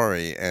you're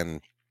sorry and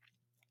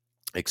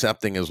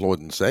accepting as Lord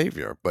and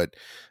Savior. But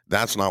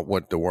that's not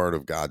what the Word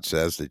of God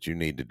says that you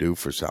need to do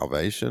for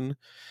salvation.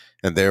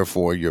 And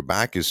therefore, your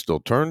back is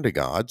still turned to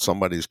God.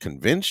 Somebody's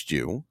convinced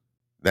you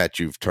that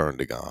you've turned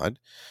to God,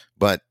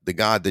 but the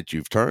God that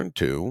you've turned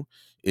to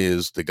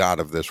is the God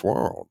of this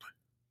world,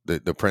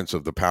 the prince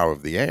of the power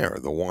of the air,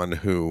 the one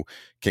who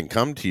can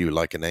come to you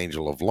like an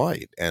angel of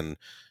light. And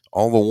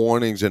all the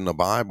warnings in the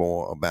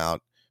Bible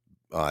about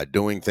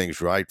doing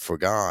things right for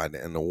God,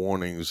 and the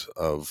warnings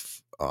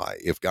of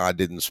if God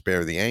didn't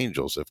spare the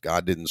angels, if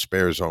God didn't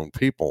spare his own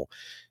people,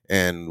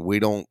 and we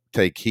don't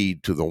take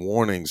heed to the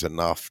warnings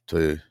enough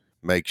to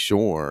make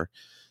sure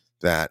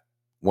that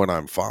what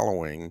I'm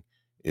following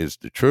is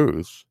the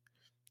truth.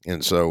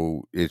 And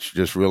so it's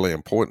just really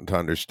important to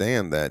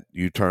understand that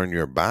you turn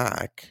your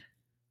back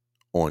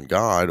on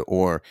God,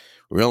 or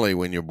really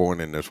when you're born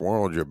in this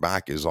world, your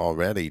back is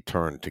already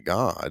turned to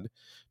God,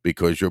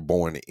 because you're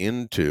born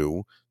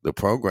into the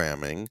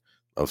programming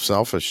of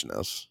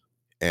selfishness.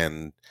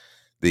 And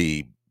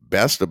the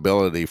best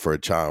ability for a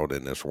child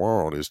in this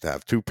world is to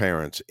have two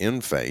parents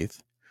in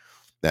faith,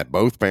 that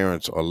both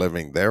parents are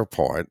living their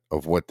part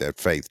of what that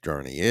faith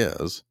journey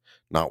is,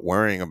 not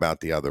worrying about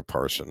the other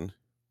person,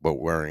 but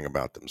worrying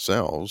about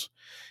themselves.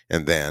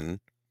 And then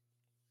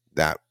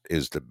that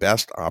is the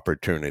best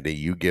opportunity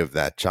you give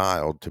that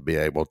child to be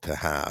able to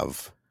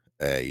have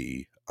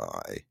a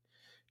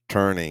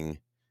turning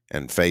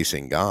and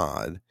facing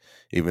God,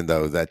 even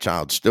though that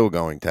child's still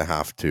going to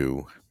have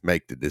to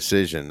make the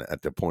decision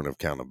at the point of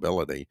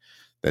accountability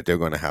that they're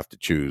going to have to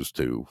choose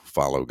to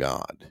follow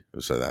God.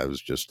 So that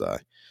was just a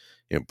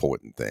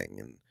important thing.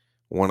 And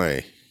I want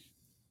to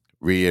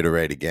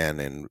reiterate again,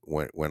 and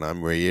when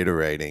I'm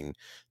reiterating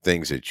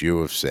things that you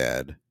have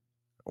said,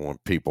 I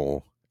want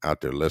people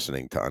out there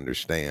listening to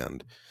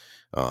understand,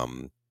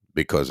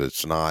 because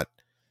it's not,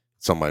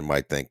 somebody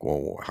might think,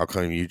 well, how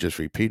come you just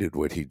repeated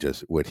what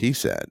he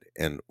said?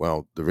 And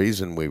well, the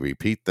reason we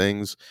repeat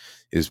things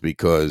is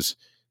because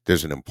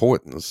there's an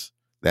importance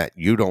that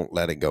you don't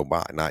let it go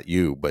by. Not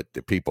you, but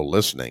the people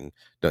listening,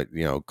 that,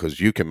 because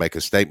you can make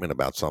a statement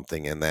about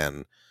something and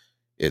then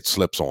it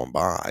slips on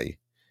by.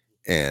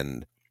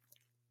 And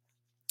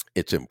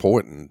it's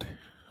important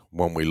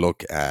when we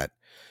look at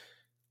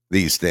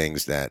these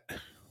things that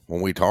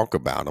when we talk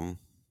about them,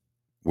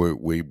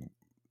 we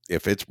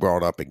if it's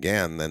brought up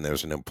again, then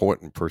there's an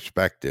important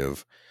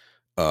perspective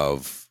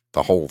of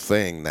the whole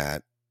thing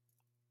that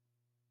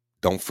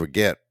don't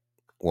forget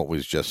what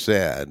was just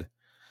said,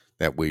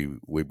 that we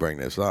bring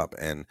this up.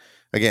 And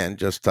again,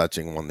 just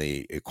touching on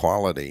the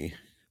equality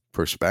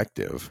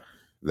perspective,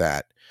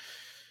 that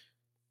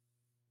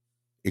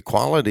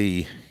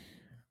equality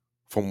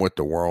from what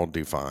the world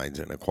defines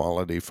and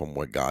equality from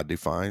what God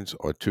defines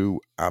are two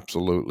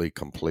absolutely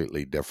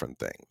completely different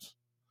things.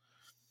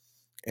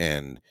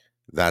 And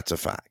that's a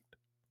fact.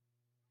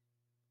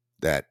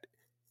 That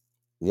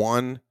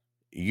one,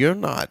 you're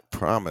not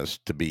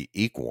promised to be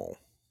equal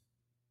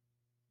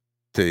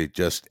to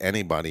just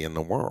anybody in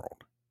the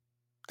world.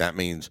 That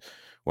means,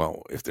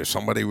 well, if there's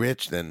somebody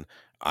rich, then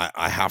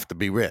I have to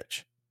be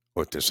rich.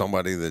 Or if there's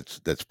somebody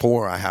that's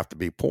poor, I have to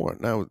be poor.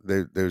 No,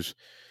 there's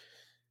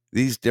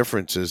these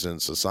differences in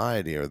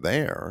society are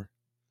there.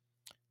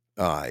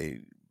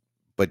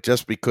 But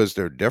just because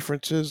they're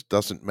differences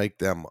doesn't make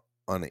them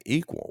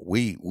unequal.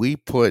 We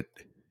put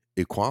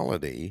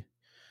equality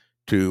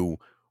to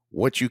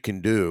what you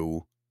can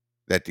do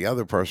that the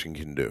other person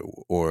can do,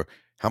 or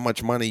how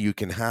much money you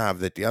can have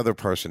that the other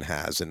person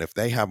has. And if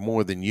they have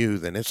more than you,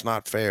 then it's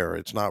not fair,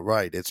 it's not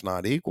right, it's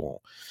not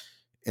equal.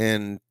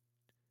 And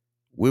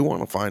we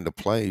want to find a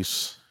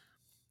place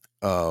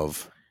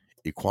of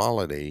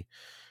equality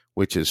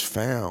which is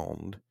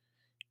found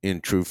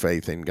in true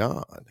faith in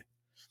God.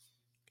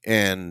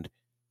 And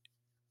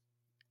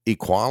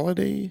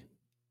equality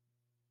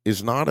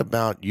is not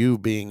about you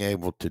being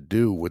able to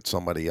do what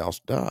somebody else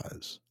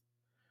does.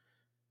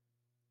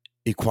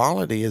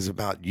 Equality is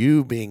about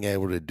you being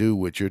able to do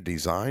what you're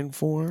designed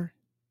for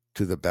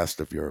to the best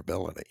of your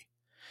ability.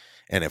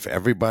 And if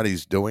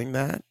everybody's doing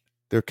that,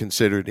 they're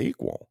considered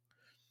equal.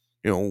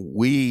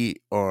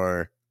 We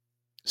are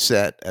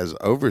set as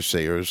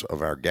overseers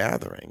of our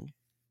gathering,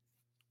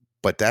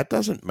 but that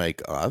doesn't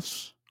make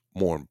us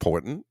more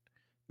important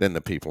than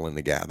the people in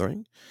the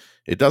gathering.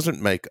 It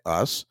doesn't make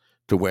us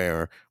to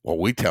where, well,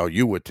 we tell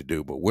you what to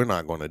do, but we're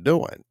not going to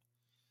do it.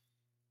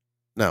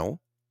 No,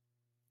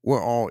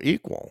 we're all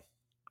equal.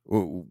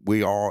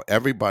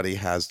 Everybody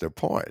has their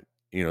part.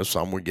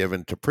 Some were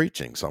given to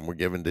preaching, some were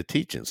given to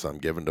teaching, some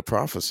given to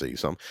prophecy,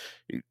 some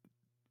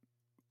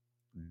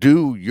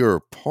do your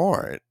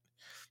part.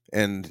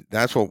 And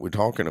that's what we're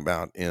talking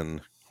about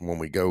when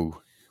we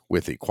go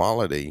with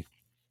equality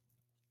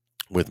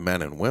with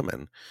men and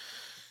women.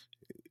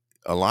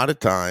 A lot of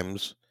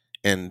times,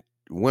 and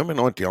women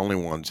aren't the only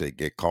ones that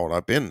get caught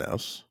up in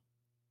this,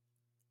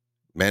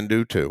 men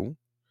do too.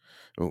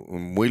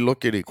 When we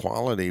look at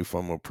equality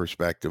from a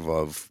perspective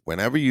of,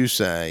 whenever you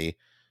say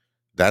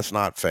that's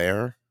not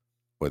fair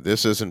or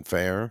this isn't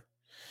fair,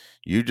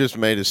 you just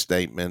made a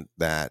statement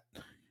that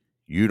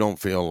you don't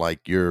feel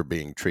like you're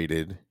being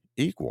treated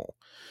equal.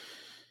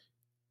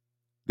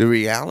 The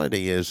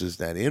reality is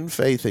that in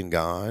faith in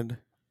God,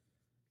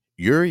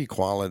 your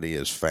equality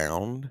is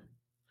found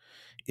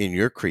in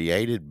your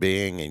created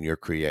being and your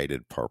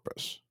created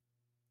purpose,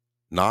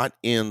 not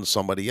in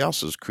somebody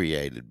else's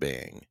created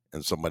being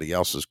and somebody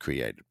else's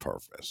created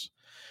purpose.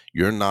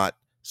 You're not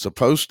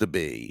supposed to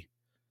be,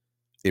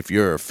 if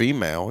you're a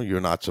female, you're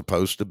not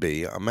supposed to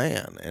be a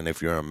man. And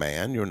if you're a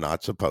man, you're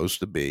not supposed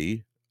to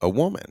be a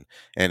woman.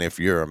 And if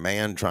you're a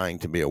man trying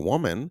to be a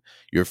woman,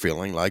 you're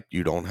feeling like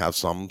you don't have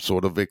some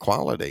sort of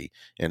equality.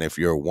 And if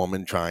you're a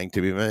woman trying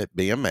to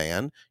be a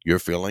man, you're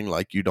feeling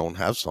like you don't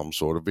have some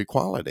sort of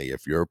equality.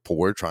 If you're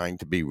poor trying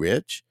to be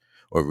rich,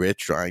 or rich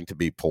trying to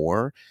be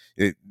poor,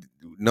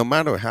 no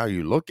matter how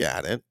you look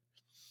at it,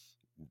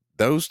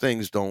 those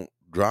things don't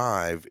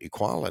drive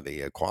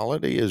equality.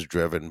 Equality is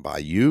driven by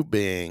you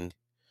being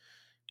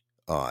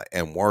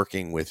and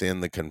working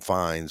within the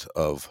confines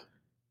of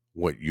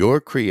what your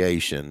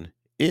creation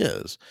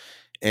is.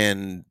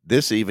 And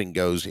this even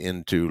goes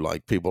into,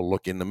 like, people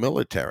look in the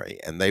military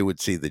and they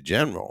would see the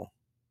general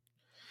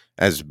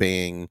as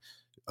being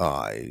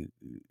uh,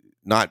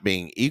 not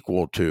being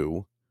equal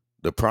to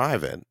the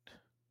private,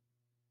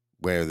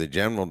 where the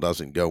general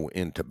doesn't go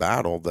into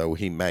battle, though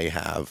he may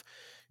have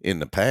in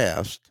the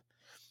past.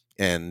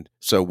 And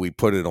so we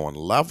put it on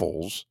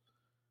levels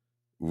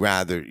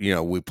rather,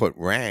 we put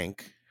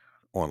rank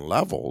on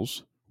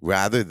levels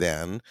rather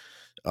than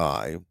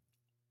uh,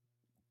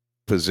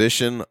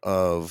 position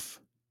of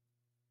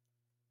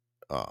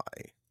uh,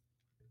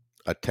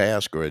 a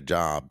task or a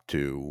job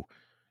to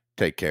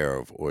take care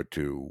of or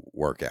to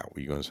work out.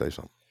 Were you going to say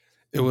something?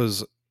 It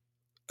was,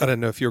 I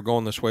don't know if you're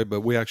going this way,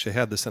 but we actually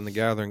had this in the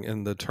gathering,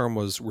 and the term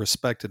was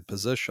respected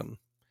position.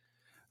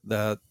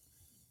 That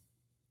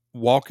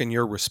walk in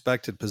your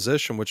respected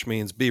position, which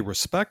means be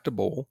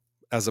respectable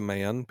as a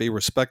man, be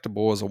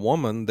respectable as a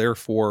woman.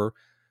 Therefore,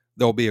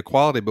 there'll be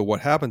equality. But what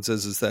happens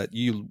is that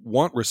you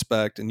want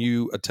respect and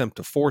you attempt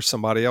to force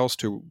somebody else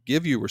to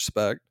give you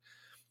respect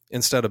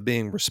instead of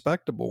being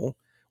respectable,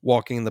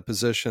 walking in the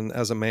position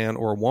as a man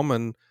or a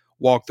woman,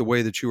 walk the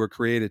way that you were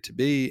created to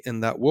be,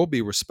 and that will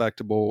be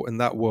respectable,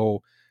 and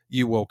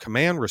you will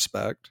command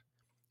respect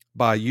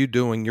by you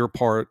doing your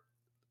part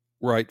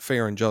right,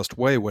 fair, and just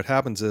way, what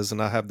happens is,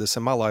 and I have this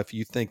in my life,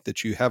 you think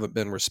that you haven't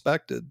been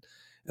respected,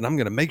 and I'm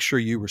going to make sure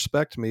you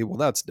respect me. Well,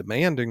 that's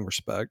demanding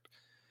respect.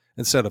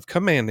 Instead of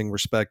commanding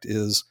respect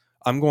is,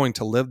 I'm going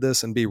to live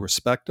this and be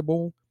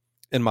respectable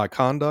in my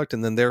conduct,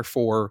 and then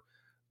therefore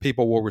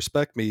people will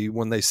respect me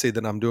when they see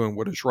that I'm doing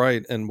what is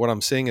right. And what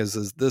I'm seeing is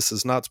this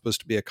is not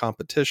supposed to be a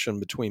competition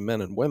between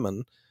men and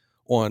women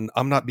on,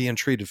 I'm not being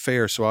treated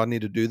fair, so I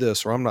need to do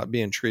this, or I'm not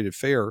being treated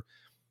fair.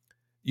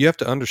 You have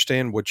to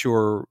understand what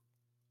your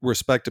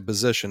respected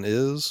position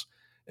is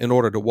in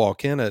order to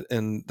walk in it,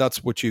 and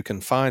that's what you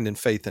can find in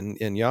faith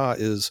in Yah,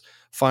 is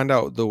find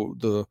out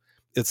the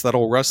it's that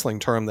old wrestling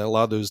term that a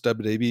lot of those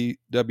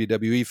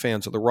WWE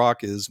fans of The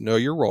Rock is, know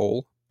your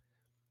role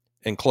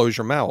and close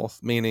your mouth,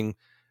 meaning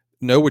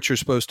know what you're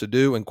supposed to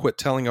do and quit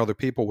telling other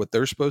people what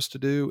they're supposed to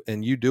do,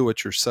 and you do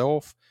it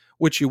yourself,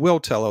 which you will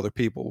tell other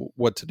people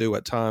what to do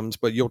at times,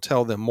 but you'll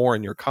tell them more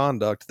in your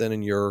conduct than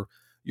in your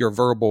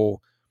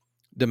verbal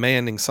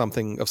demanding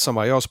something of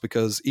somebody else,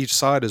 because each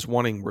side is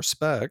wanting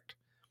respect,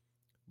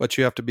 but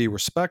you have to be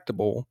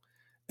respectable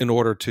in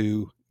order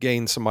to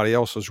gain somebody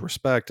else's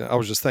respect. I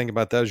was just thinking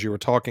about that as you were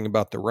talking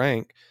about the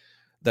rank,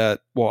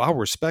 that, well, I'll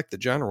respect the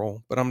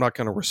general, but I'm not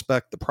going to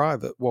respect the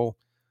private. Well,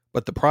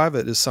 but the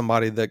private is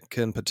somebody that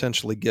can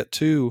potentially get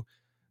to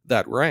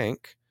that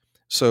rank.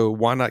 So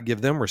why not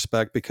give them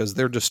respect, because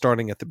they're just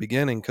starting at the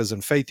beginning? Because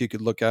in faith, you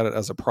could look at it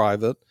as a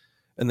private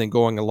and then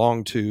going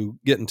along to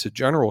get into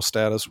general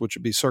status, which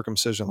would be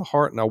circumcision of the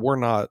heart. Now, we're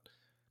not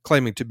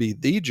claiming to be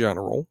the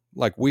general,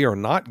 like we are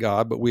not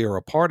God, but we are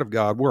a part of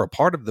God. We're a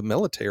part of the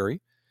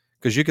military,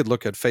 because you could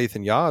look at faith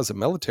in Yah as a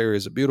military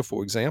as a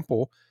beautiful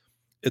example.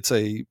 It's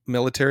a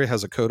military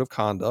has a code of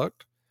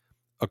conduct,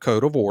 a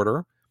code of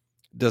order,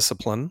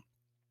 discipline,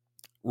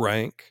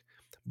 rank,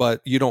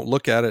 but you don't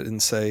look at it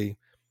and say,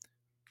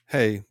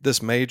 hey,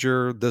 this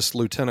major, this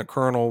lieutenant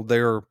colonel,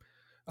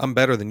 I'm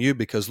better than you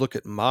because look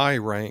at my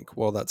rank.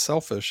 Well, that's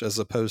selfish, as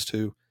opposed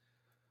to,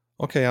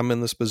 okay, I'm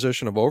in this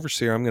position of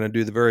overseer. I'm going to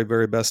do the very,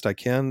 very best I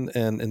can.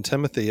 And in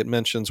Timothy, it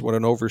mentions what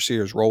an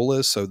overseer's role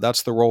is. So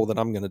that's the role that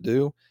I'm going to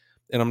do.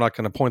 And I'm not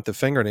going to point the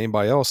finger at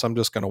anybody else. I'm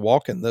just going to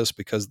walk in this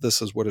because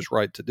this is what is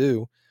right to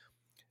do.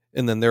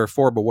 And then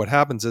therefore, but what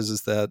happens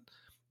is that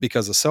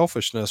because of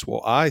selfishness,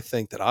 well, I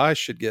think that I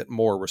should get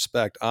more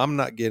respect. I'm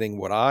not getting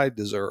what I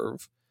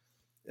deserve.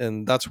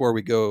 And that's where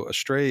we go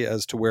astray,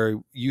 as to where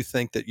you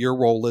think that your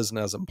role isn't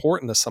as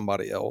important as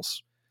somebody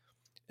else,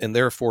 and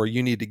therefore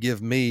you need to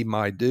give me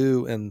my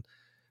due. And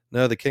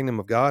no, the kingdom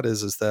of God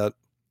is that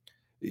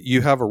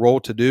you have a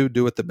role to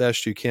do it the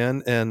best you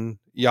can, and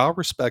Yah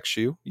respects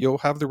you. You'll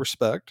have the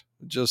respect.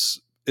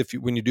 Just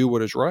when you do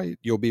what is right,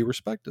 you'll be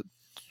respected.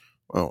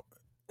 Well,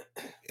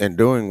 and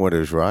doing what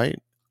is right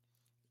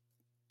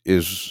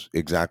is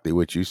exactly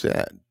what you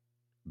said.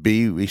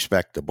 Be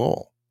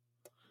respectable.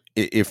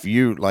 If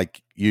you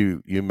like,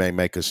 you may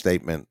make a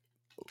statement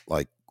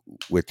like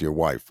with your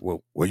wife,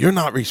 well, you're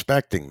not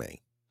respecting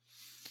me.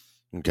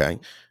 Okay.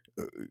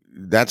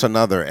 That's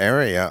another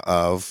area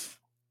of,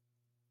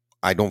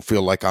 I don't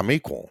feel like I'm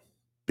equal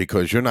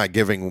because you're not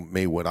giving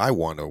me what I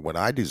want or what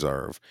I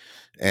deserve,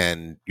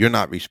 and you're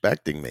not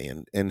respecting me.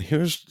 And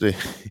here's the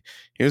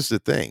here's the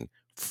thing.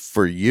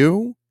 For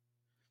you,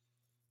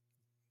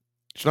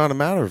 it's not a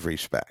matter of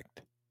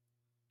respect.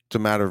 It's a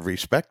matter of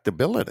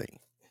respectability.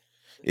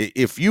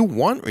 If you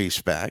want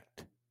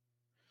respect,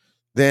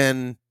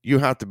 then you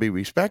have to be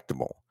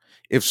respectable.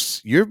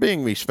 If you're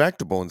being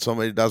respectable and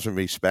somebody doesn't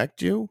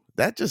respect you,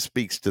 that just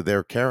speaks to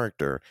their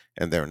character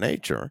and their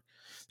nature.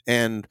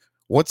 And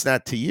what's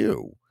that to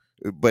you?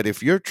 But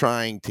if you're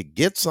trying to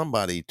get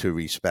somebody to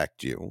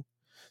respect you,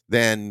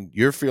 then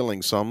you're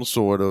feeling some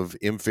sort of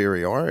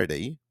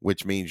inferiority,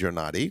 which means you're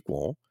not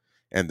equal.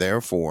 And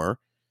therefore,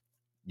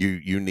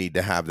 you need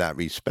to have that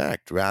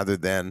respect, rather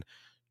than,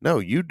 no,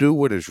 you do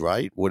what is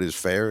right, what is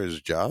fair,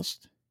 is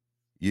just.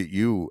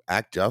 You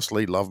act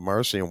justly, love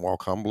mercy, and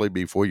walk humbly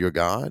before your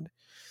God,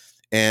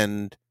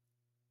 and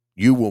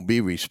you will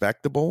be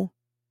respectable.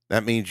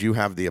 That means you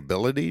have the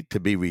ability to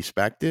be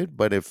respected.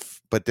 But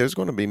there's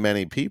going to be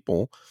many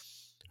people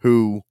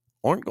who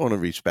aren't going to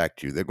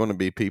respect you. They're going to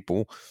be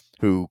people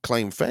who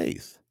claim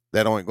faith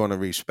that aren't going to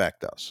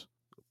respect us.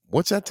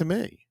 What's that to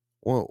me?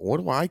 Well, what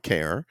do I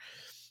care?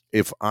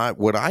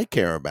 What I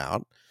care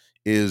about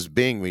is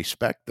being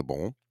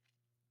respectable,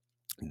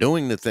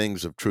 doing the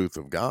things of truth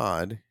of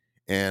God,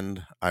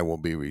 and I will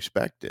be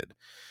respected.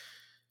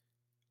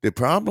 The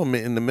problem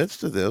in the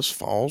midst of this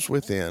falls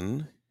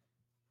within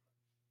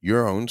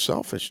your own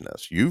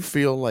selfishness. You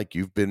feel like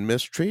you've been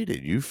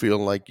mistreated. You feel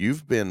like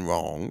you've been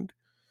wronged.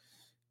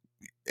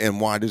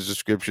 And why does the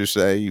scripture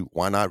say,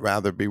 why not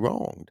rather be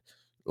wronged?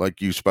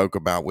 Like you spoke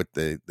about with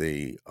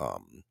the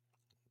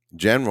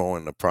general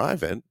and the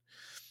private,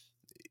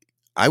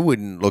 I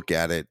wouldn't look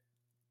at it.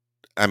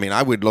 I mean,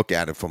 I would look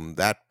at it from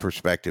that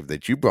perspective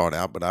that you brought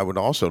out, but I would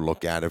also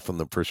look at it from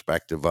the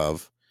perspective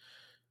of,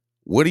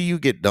 what do you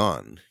get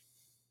done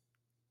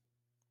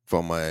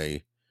from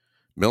a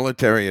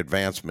military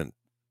advancement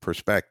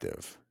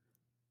perspective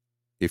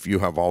if you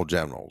have all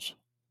generals?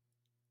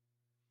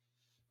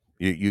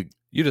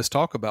 You just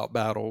talk about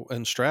battle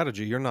and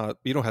strategy. You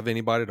don't have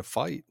anybody to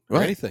fight or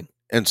right. anything.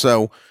 And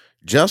so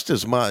just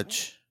as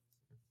much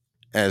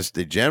as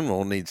the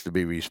general needs to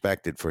be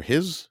respected for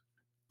his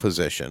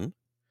position,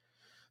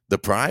 the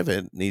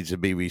private needs to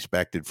be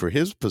respected for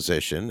his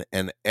position,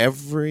 and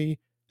every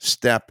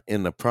step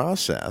in the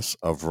process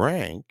of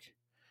rank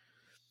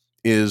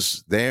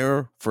is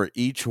there for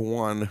each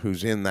one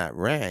who's in that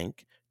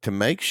rank to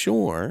make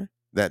sure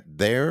that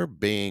they're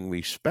being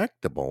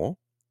respectable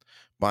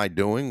by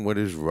doing what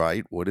is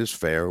right, what is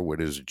fair, what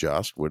is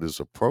just, what is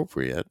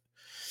appropriate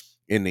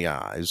in the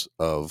eyes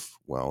of,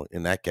 well,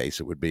 in that case,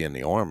 it would be in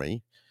the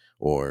Army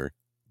or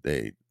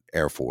the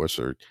Air Force.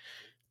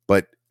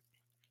 But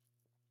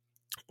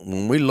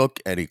when we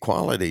look at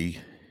equality,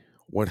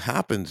 what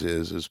happens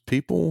is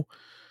people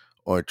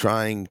are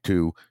trying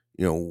to,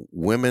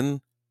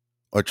 women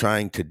are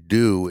trying to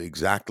do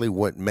exactly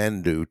what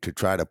men do to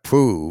try to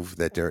prove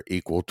that they're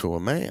equal to a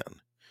man.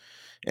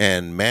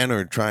 And men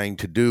are trying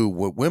to do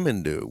what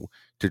women do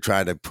to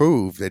try to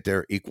prove that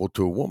they're equal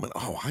to a woman.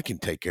 Oh, I can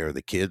take care of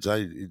the kids.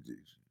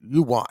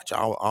 You watch.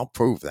 I'll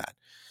prove that.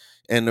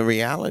 And the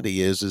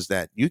reality is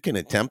that you can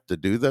attempt to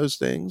do those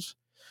things,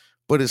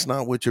 but it's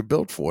not what you're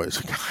built for. It's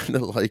kind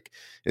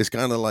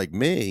of like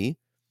me.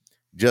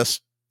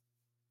 Just,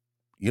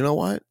 you know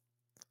what?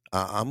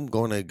 I'm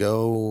going to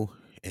go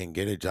and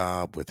get a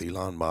job with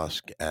Elon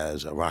Musk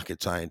as a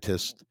rocket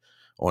scientist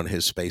on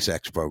his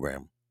SpaceX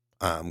program.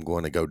 I'm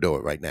going to go do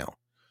it right now.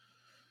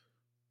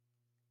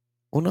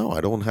 Well, no,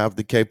 I don't have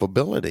the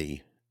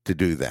capability to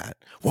do that.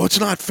 Well, it's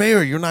not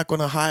fair. You're not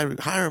going to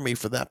hire me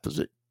for that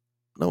position.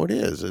 No, it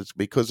is. It's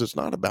because it's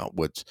not about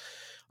what's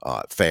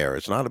fair.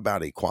 It's not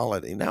about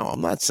equality. Now,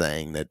 I'm not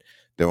saying that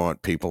there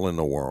aren't people in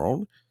the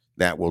world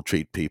that will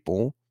treat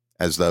people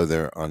as though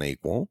they're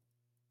unequal.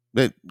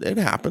 It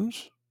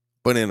happens.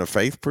 But in a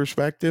faith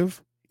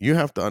perspective, you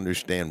have to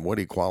understand what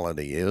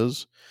equality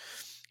is.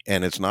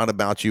 And it's not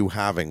about you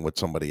having what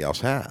somebody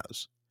else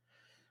has.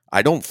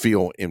 I don't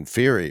feel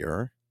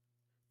inferior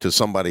to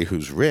somebody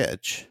who's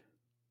rich,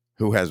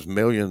 who has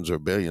millions or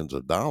billions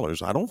of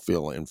dollars. I don't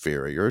feel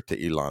inferior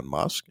to Elon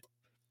Musk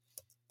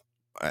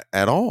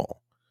at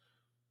all.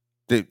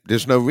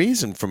 There's no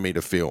reason for me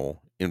to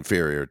feel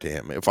inferior to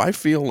him. If I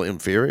feel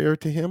inferior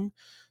to him,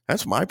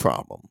 that's my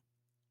problem,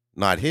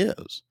 not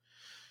his.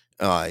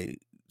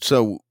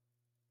 So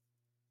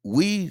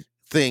we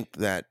think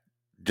that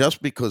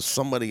just because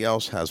somebody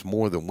else has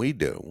more than we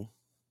do,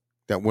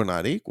 that we're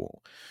not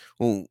equal.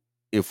 Well,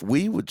 if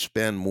we would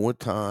spend more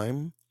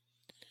time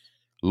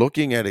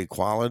looking at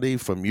equality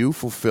from you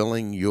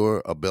fulfilling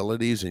your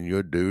abilities and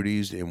your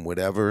duties in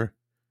whatever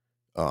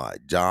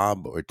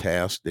job or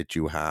task that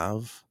you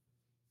have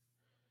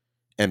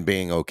and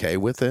being okay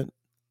with it,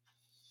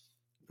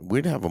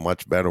 we'd have a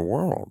much better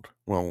world.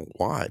 Well,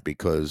 why?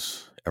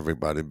 Because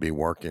everybody'd be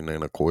working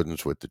in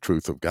accordance with the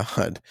truth of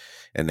God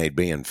and they'd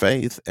be in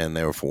faith, and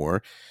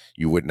therefore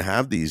you wouldn't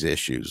have these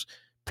issues.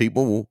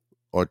 People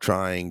are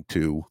trying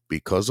to,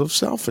 because of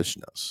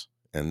selfishness,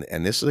 and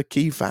this is a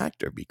key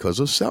factor, because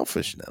of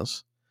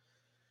selfishness,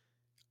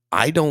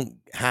 I don't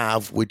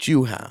have what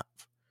you have.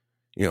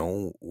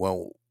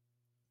 Well,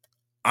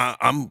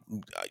 I'm,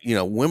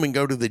 women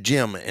go to the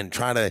gym and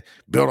try to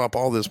build up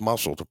all this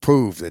muscle to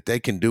prove that they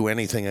can do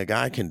anything a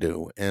guy can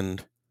do.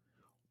 And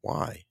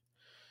why?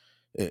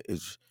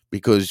 It's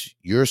because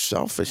your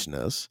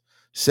selfishness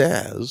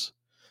says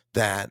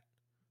that,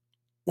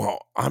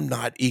 well, I'm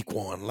not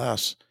equal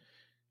unless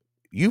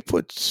you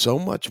put so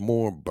much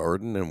more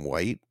burden and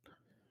weight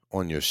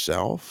on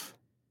yourself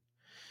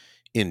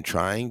in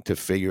trying to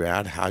figure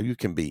out how you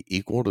can be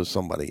equal to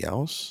somebody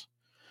else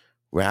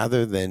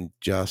rather than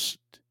just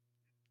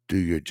do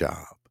your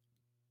job.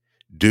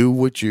 Do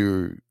what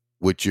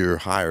you're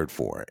hired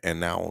for. And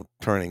now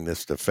turning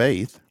this to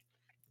faith,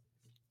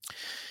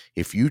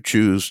 if you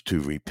choose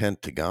to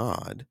repent to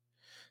God,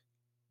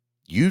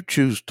 you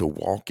choose to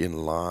walk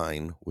in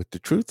line with the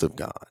truth of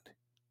God.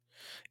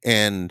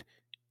 And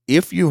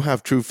if you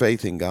have true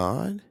faith in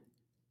God,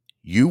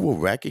 you will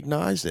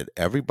recognize that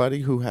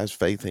everybody who has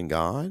faith in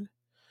God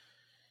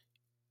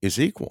is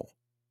equal.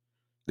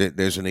 That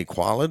there's an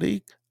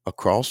equality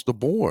across the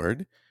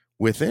board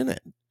within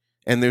it.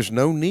 And there's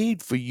no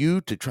need for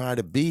you to try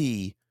to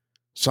be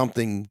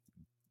something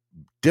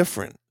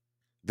different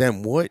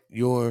than what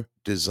your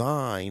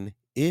design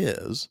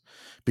is,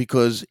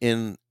 because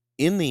in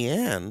the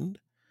end,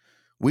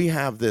 we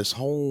have this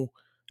whole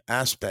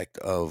aspect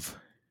of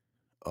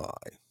uh,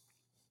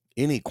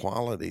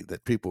 inequality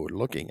that people are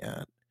looking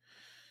at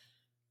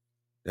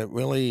that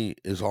really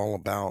is all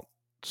about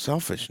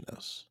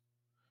selfishness.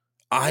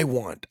 I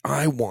want,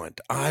 I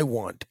want, I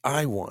want,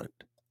 I want.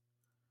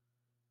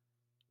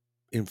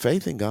 In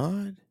faith in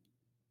God,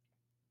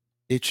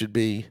 it should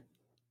be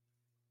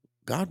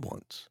God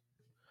wants.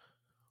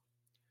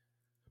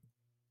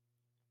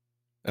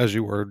 As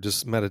you were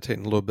just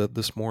meditating a little bit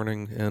this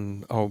morning,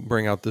 and I'll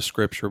bring out this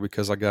scripture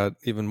because I got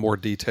even more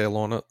detail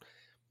on it.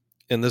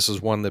 And this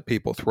is one that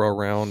people throw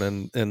around,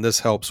 and this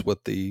helps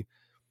with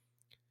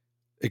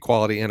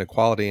equality,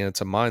 inequality, and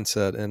it's a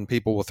mindset. And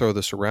people will throw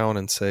this around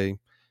and say,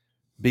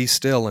 be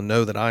still and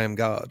know that I am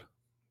God.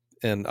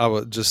 And I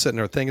was just sitting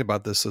there thinking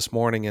about this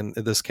morning, and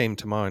this came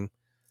to mind.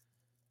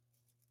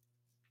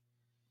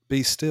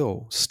 Be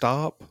still.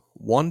 Stop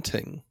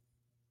wanting.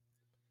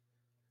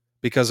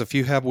 Because if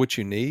you have what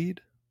you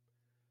need,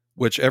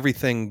 which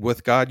everything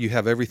with God, you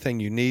have everything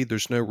you need,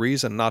 there's no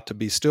reason not to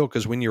be still.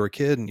 Because when you're a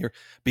kid and you're,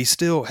 be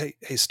still, hey,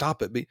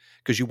 stop it.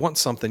 Because you want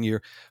something,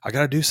 I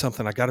got to do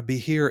something. I got to be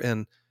here,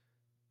 and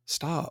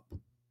stop.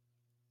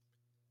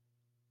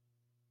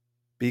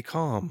 Be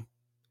calm.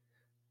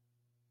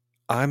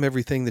 I'm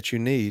everything that you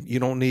need. You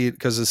don't need,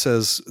 because it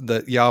says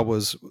that Yah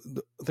was,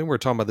 I think we were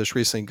talking about this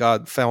recently,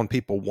 God found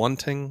people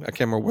wanting. I can't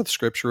remember what the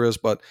scripture is,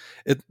 but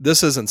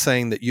this isn't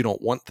saying that you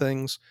don't want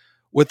things.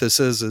 What this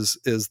is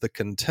the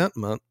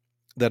contentment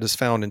that is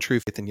found in true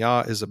faith in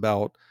Yah is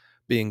about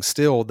being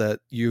still, that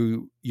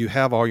you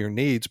have all your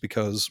needs,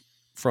 because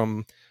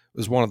it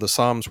was one of the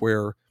Psalms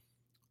where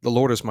the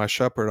Lord is my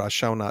shepherd, I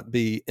shall not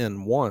be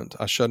in want.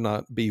 I shall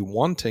not be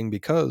wanting,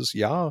 because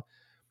Yah,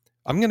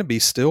 I'm going to be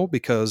still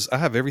because I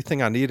have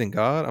everything I need in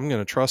God. I'm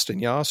going to trust in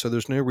Yah. So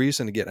there's no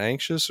reason to get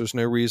anxious. There's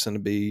no reason to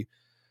be.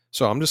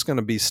 So I'm just going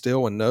to be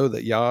still and know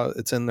that Yah,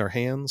 it's in their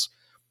hands.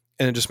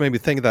 And it just made me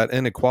think that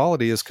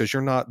inequality is because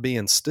you're not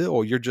being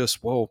still. You're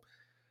just, well,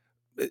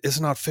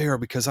 it's not fair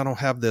because I don't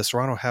have this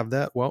or I don't have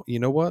that. Well, you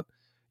know what?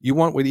 You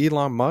want what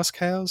Elon Musk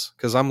has?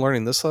 Because I'm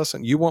learning this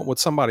lesson. You want what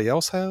somebody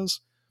else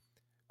has?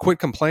 Quit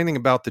complaining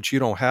about that you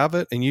don't have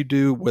it, and you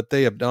do what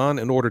they have done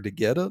in order to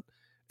get it.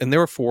 And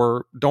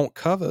therefore, don't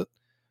covet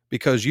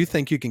because you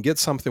think you can get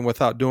something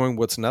without doing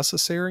what's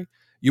necessary.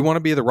 You want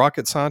to be the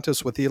rocket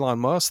scientist with Elon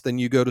Musk, then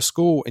you go to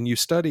school and you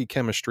study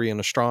chemistry and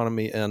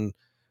astronomy, and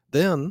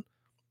then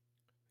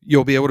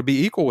you'll be able to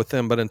be equal with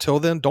them. But until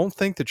then, don't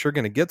think that you're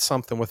going to get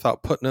something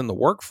without putting in the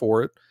work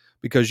for it,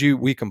 because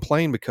we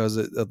complain because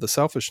of the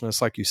selfishness.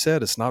 Like you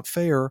said, it's not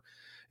fair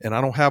and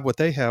I don't have what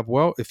they have.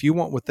 Well, if you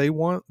want what they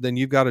want, then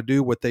you've got to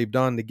do what they've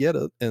done to get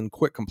it and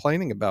quit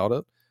complaining about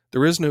it.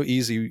 There is no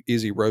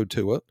easy road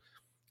to it,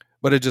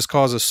 but it just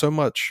causes so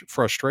much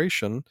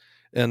frustration.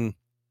 And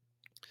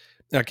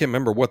I can't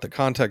remember what the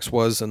context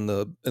was in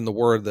the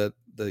word that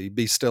the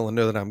be still and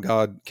know that I'm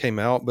God came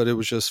out, but it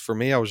was just, for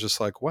me, I was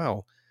just like,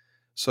 wow.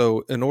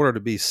 So in order to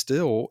be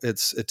still, it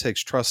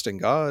takes trust in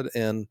God,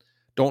 and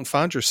don't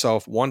find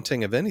yourself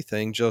wanting of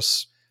anything.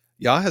 Just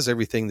Yah has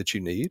everything that you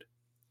need.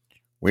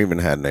 We even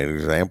had an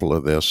example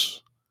of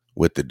this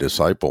with the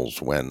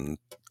disciples when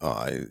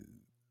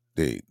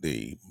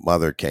the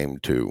mother came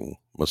to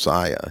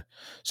Messiah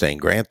saying,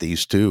 grant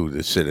these two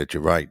to sit at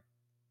your right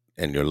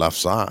and your left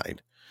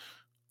side.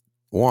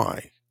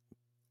 Why?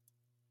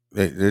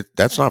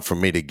 That's not for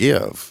me to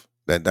give.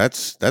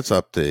 That's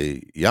up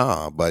to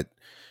Yah. But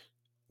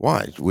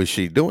why was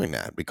she doing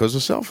that? Because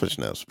of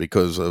selfishness.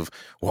 Because of,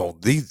 well,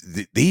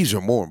 these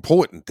are more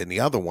important than the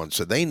other ones,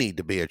 so they need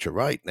to be at your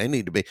right. They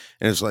need to be.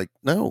 And it's like,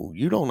 no,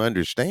 you don't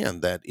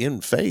understand that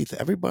in faith,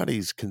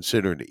 everybody's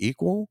considered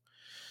equal.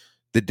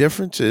 The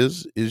difference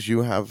is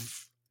you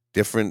have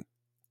different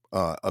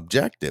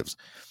objectives.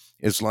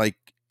 It's like,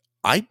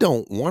 I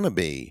don't want to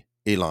be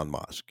Elon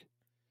Musk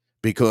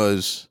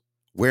because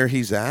where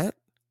he's at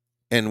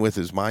and with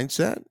his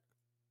mindset,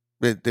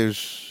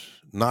 there's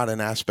not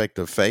an aspect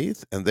of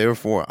faith, and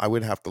therefore I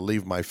would have to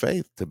leave my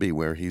faith to be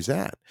where he's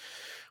at.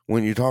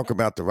 When you talk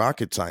about the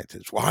rocket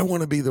scientist, well, I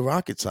want to be the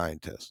rocket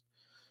scientist.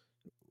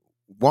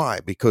 Why?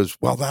 Because,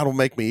 well, that'll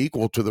make me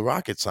equal to the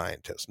rocket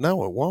scientist.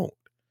 No, it won't.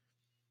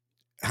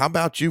 How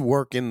about you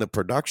work in the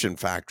production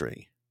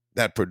factory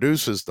that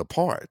produces the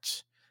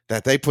parts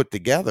that they put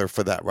together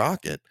for that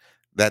rocket,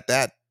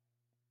 that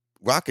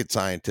rocket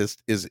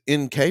scientist is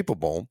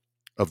incapable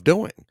of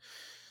doing?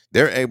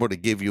 They're able to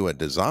give you a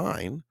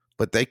design,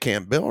 but they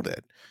can't build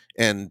it.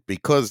 And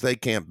because they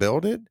can't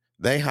build it,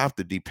 they have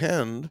to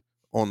depend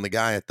on the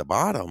guy at the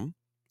bottom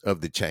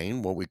of the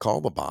chain, what we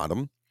call the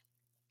bottom,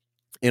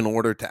 in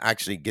order to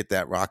actually get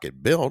that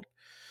rocket built.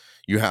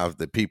 You have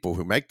the people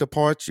who make the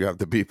parts, you have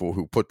the people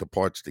who put the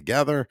parts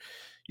together,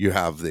 you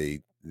have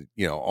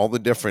all the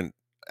different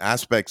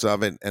aspects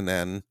of it, and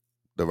then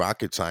the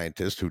rocket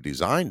scientist who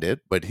designed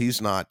it, but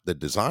he's not the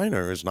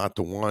designer, is not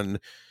the one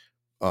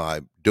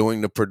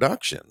doing the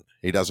production.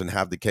 He doesn't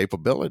have the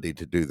capability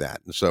to do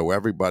that. And so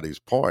everybody's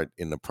part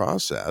in the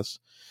process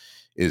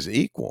is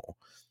equal.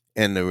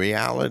 And the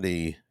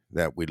reality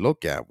that we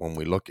look at when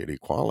we look at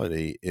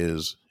equality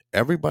is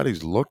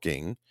everybody's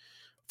looking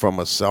from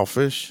a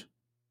selfish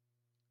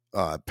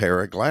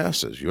pair of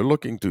glasses. You're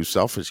looking through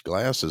selfish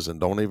glasses and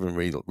don't even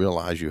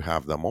realize you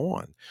have them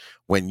on.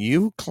 When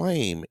you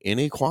claim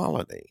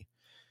inequality,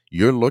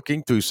 you're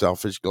looking through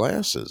selfish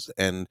glasses.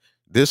 And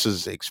this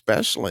is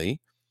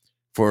especially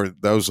for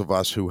those of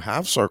us who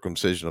have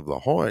circumcision of the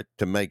heart,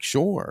 to make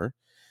sure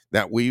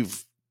that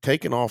we've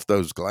taken off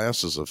those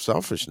glasses of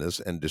selfishness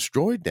and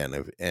destroyed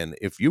them. And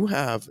if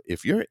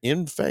you're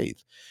in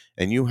faith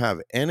and you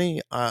have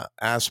any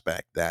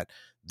aspect that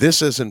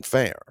this isn't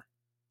fair,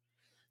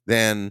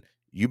 then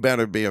you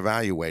better be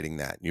evaluating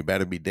that. You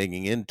better be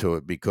digging into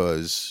it,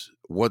 because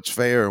what's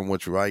fair and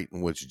what's right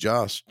and what's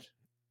just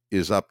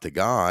is up to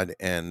God.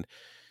 And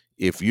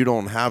if you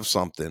don't have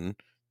something,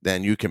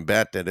 then you can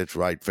bet that it's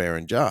right, fair,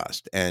 and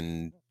just.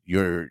 And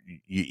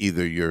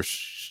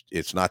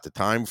it's not the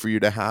time for you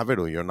to have it,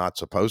 or you're not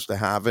supposed to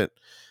have it,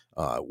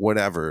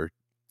 whatever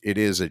it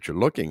is that you're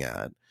looking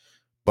at.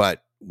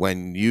 But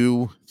when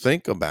you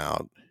think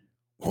about,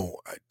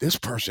 well, this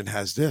person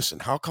has this,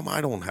 and how come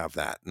I don't have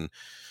that? And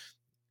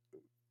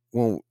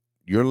well,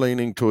 you're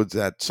leaning towards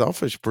that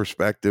selfish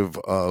perspective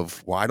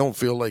of, well, I don't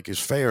feel like it's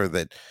fair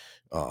that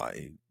uh,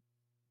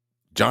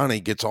 Johnny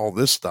gets all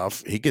this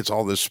stuff. He gets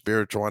all this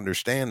spiritual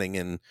understanding,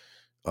 and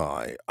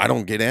I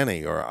don't get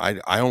any, or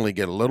I only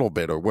get a little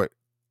bit, or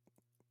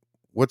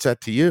what's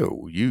that to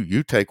you?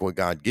 You take what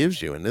God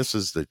gives you, and this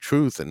is the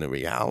truth and the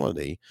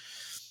reality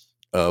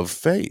of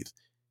faith.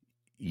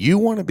 You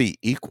want to be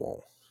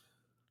equal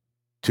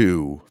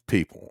to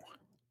people,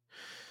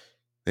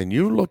 then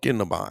you look in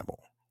the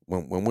Bible.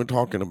 When we're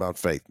talking about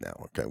faith now,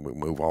 okay, we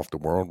move off the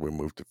world, we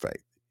move to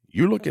faith.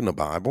 You look in the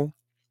Bible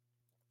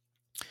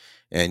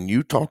and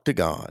you talk to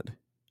God,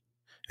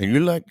 and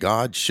you let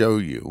God show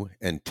you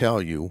and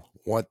tell you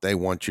what they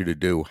want you to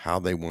do, how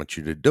they want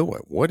you to do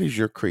it. What is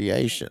your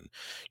creation?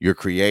 You're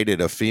created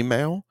a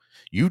female.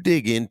 You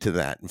dig into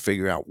that and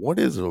figure out what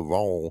is the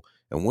role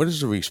and what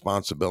is the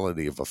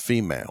responsibility of a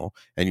female.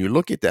 And you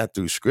look at that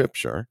through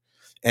scripture,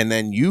 and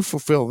then you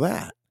fulfill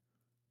that.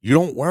 You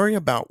don't worry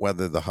about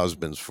whether the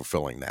husband's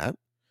fulfilling that.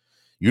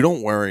 You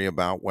don't worry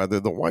about whether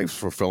the wife's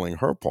fulfilling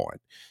her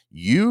part.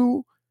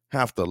 You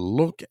have to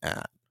look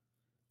at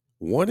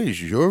what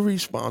is your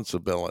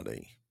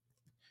responsibility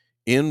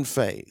in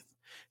faith.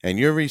 And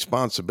your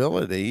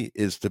responsibility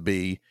is to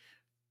be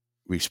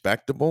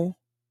respectable,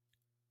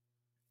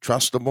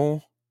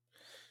 trustable,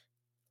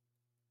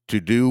 to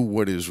do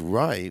what is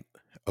right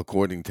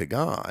according to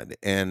God.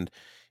 And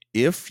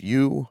if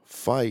you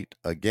fight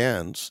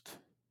against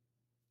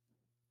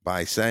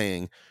by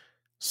saying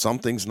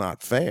something's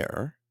not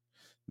fair,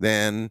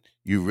 then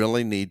you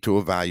really need to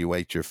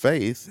evaluate your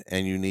faith,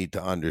 and you need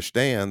to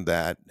understand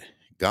that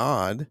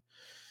God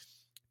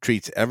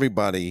treats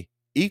everybody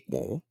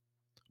equal,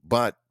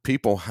 but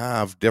people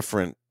have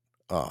different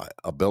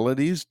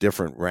abilities,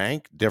 different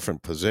rank,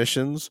 different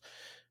positions.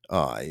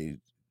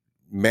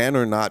 Men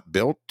are not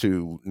built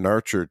to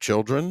nurture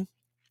children.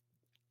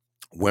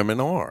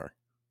 Women are.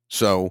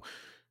 So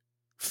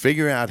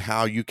figure out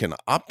how you can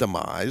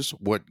optimize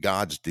what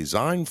God's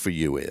design for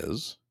you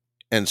is,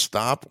 and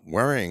stop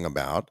worrying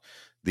about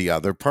the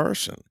other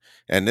person.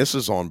 And this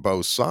is on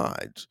both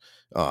sides.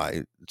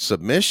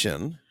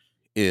 Submission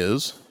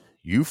is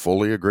you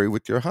fully agree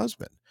with your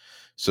husband.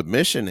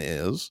 Submission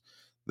is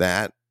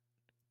that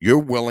you're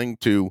willing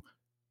to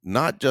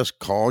not just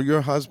call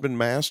your husband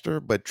master,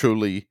 but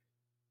truly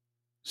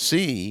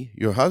see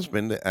your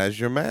husband as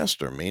your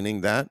master,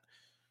 meaning that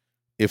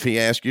if he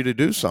asks you to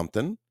do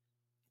something,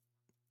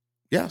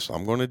 yes,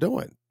 I'm going to do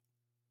it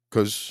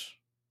because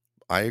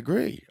I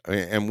agree.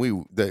 And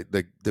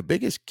the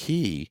biggest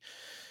key,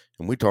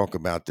 and we talk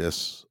about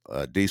this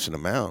a decent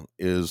amount,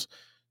 is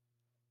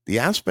the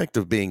aspect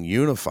of being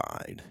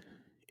unified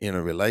in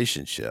a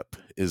relationship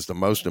is the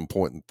most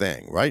important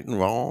thing. Right and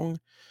wrong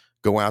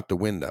go out the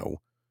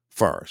window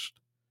first.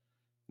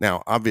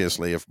 Now,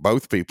 obviously, if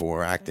both people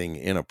are acting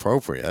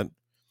inappropriate,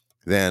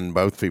 then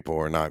both people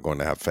are not going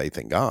to have faith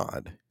in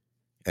God.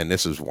 And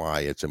this is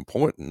why it's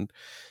important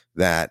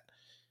that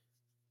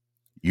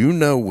you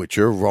know what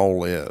your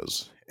role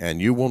is,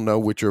 and you will know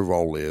what your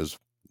role is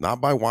not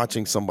by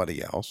watching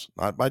somebody else,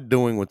 not by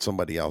doing what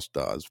somebody else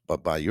does,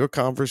 but by your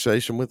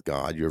conversation with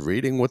God. You're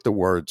reading what the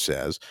word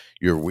says.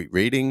 You're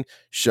reading,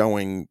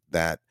 showing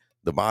that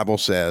the Bible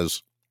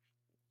says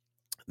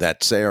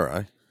that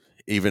Sarah,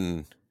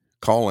 even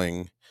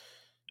calling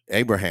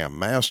Abraham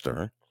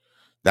master,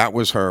 that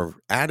was her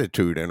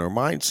attitude and her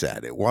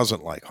mindset. It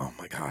wasn't like, oh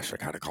my gosh, I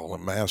got to call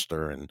him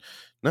master. And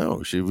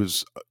no, she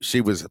was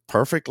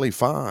perfectly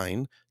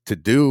fine to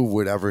do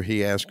whatever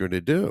he asked her to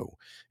do.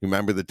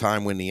 Remember the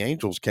time when the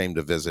angels came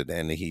to visit,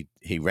 and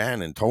he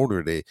ran and told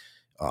her to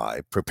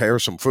prepare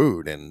some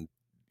food, and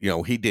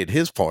he did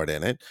his part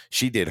in it.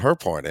 She did her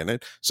part in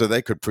it, so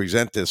they could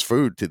present this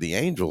food to the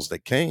angels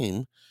that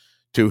came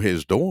to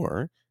his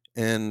door.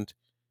 And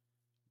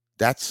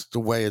that's the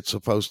way it's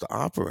supposed to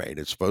operate.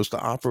 It's supposed to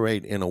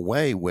operate in a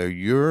way where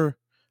your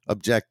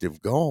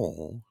objective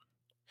goal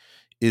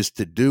is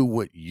to do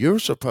what you're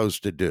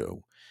supposed to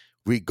do,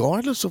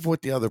 regardless of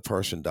what the other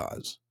person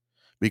does.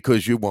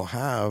 Because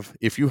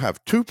if you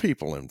have two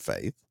people in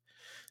faith,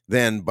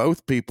 then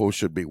both people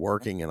should be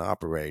working and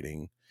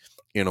operating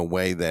in a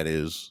way that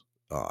is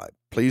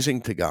pleasing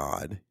to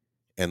God.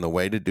 And the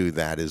way to do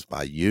that is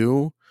by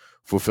you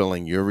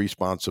fulfilling your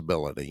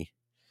responsibility.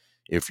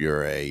 If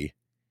you're a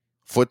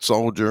foot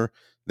soldier,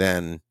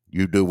 then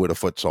you do what a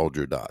foot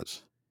soldier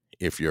does.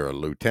 If you're a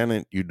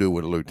lieutenant, you do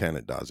what a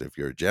lieutenant does. If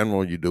you're a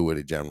general, you do what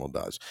a general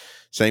does.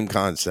 Same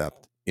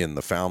concept in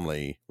the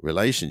family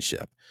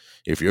relationship.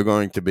 If you're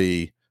going to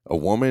be a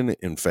woman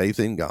in faith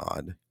in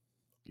God,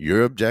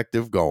 your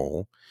objective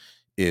goal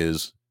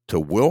is to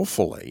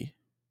willfully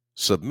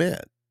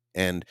submit.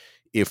 And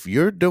if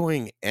you're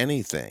doing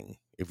anything,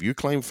 if you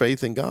claim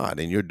faith in God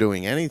and you're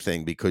doing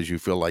anything because you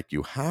feel like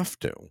you have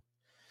to,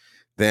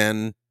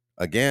 then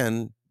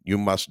again, you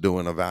must do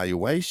an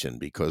evaluation,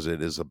 because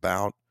it is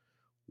about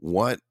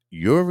what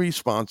your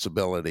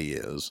responsibility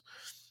is.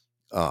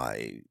 Uh,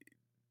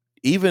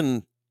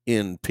 Even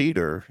in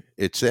Peter,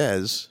 it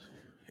says,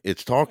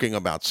 it's talking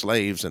about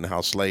slaves and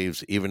how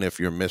slaves, even if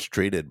you're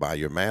mistreated by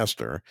your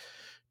master,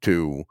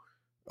 to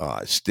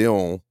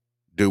still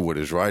do what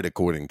is right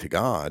according to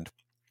God.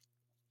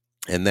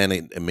 And then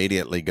it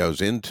immediately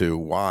goes into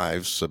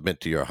wives,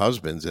 submit to your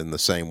husbands in the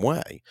same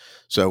way.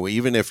 So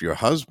even if your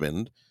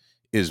husband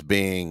is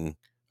being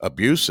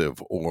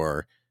abusive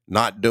or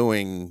not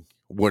doing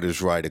what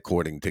is right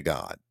according to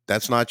God,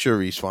 that's not your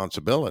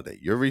responsibility.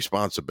 Your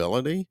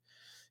responsibility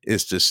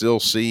is to still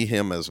see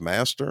him as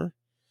master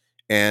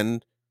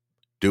and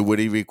do what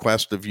he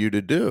requests of you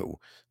to do.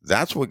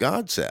 That's what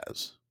God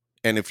says.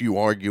 And if you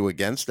argue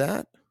against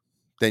that,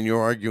 then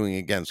you're arguing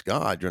against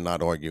God. You're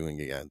not arguing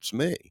against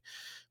me.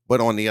 But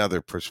on the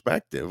other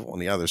perspective, on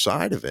the other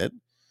side of it,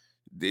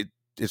 it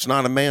it's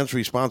not a man's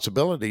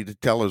responsibility to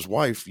tell his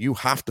wife, you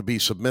have to be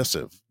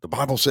submissive. The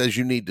Bible says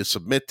you need to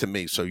submit to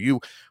me. So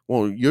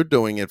you're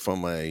doing it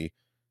from a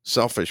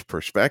selfish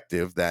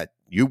perspective, that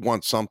you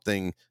want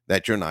something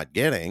that you're not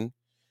getting.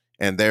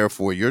 And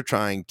therefore you're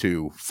trying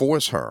to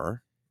force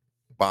her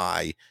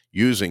by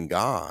using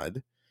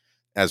God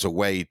as a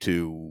way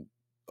to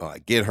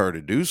get her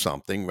to do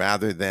something,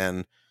 rather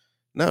than,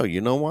 no,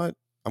 you know what?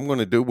 I'm going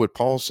to do what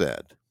Paul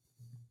said.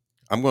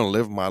 I'm going to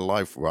live my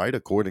life right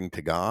according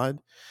to God.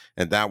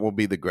 And that will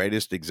be the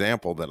greatest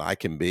example that I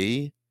can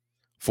be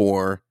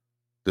for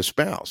the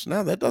spouse.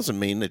 Now, that doesn't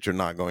mean that you're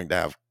not going to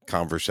have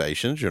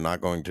conversations, you're not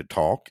going to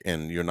talk,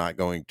 and you're not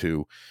going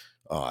to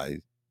uh,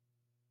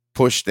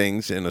 push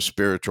things in a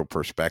spiritual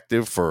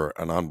perspective for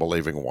an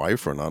unbelieving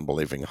wife or an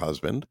unbelieving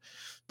husband.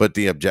 But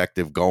the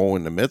objective goal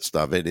in the midst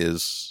of it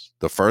is,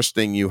 the first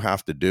thing you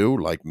have to do,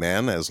 like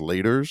men as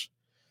leaders,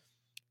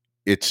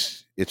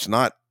 it's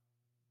not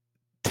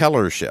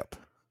tellership,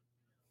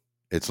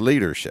 it's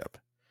leadership.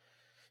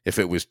 If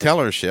it was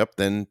tellership,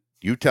 then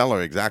you tell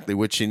her exactly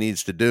what she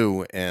needs to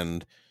do,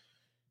 and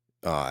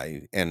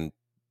then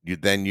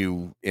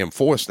you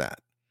enforce that.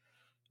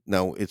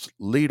 No, it's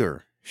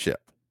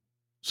leadership.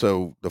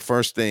 So the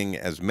first thing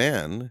as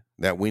men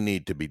that we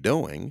need to be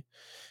doing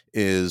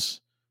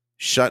is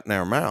shutting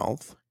our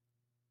mouth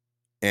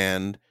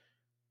and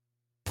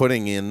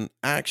putting in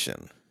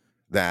action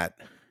that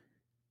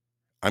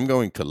I'm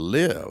going to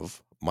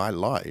live my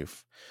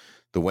life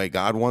the way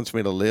God wants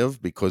me to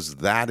live, because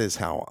that is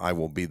how I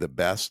will be the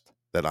best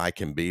that I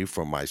can be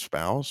for my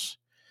spouse.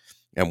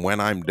 And when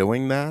I'm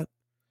doing that,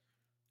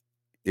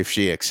 if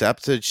she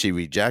accepts it, she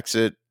rejects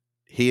it,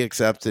 he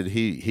accepts it,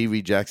 he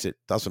rejects it,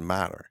 doesn't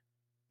matter.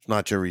 It's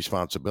not your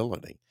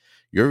responsibility.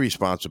 Your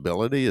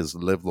responsibility is to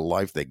live the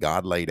life that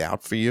God laid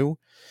out for you.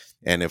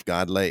 And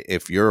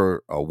if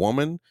you're a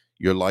woman,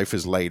 your life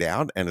is laid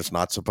out, and it's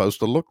not supposed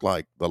to look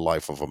like the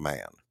life of a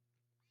man.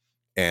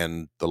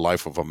 And the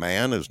life of a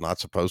man is not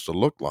supposed to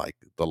look like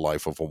the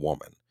life of a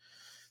woman.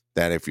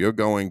 That if you're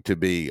going to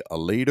be a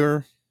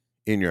leader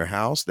in your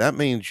house, that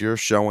means you're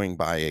showing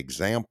by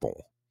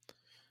example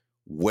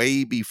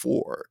way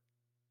before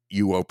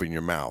you open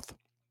your mouth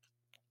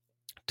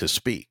to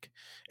speak.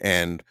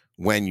 And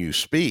when you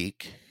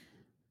speak,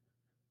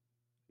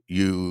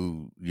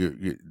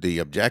 the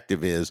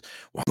objective is,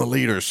 well, I'm the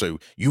leader, so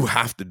you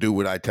have to do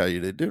what I tell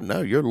you to do.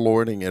 No, you're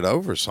lording it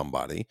over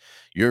somebody.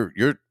 You're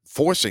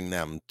forcing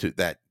them to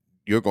that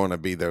you're going to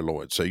be their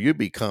lord. So you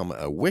become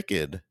a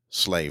wicked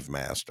slave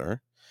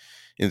master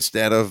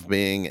instead of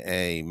being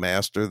a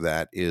master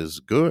that is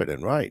good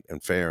and right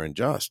and fair and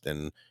just.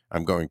 And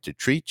I'm going to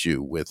treat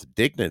you with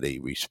dignity,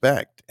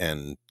 respect,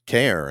 and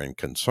care and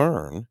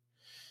concern.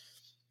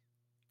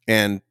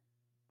 And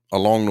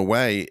along the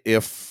way,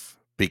 if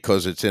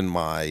because it's in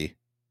my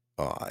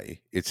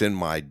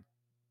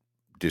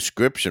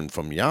description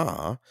from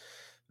Yah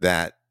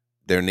that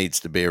there needs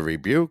to be a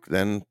rebuke,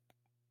 then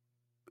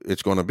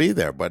it's going to be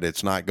there. But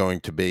it's not going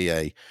to be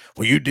a,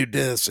 well, you do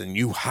this and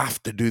you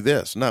have to do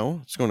this. No,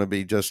 it's going to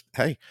be just,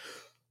 hey,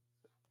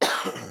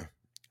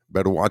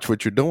 better watch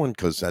what you're doing,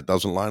 because that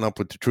doesn't line up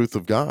with the truth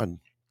of God.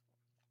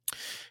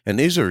 And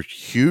these are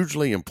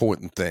hugely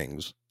important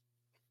things,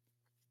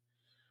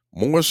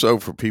 more so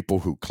for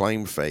people who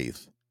claim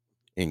faith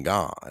in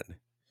God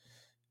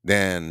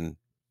than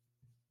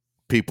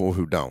people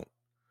who don't.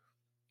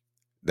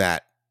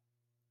 That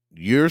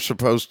you're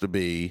supposed to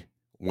be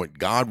what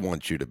God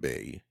wants you to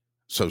be.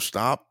 So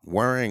stop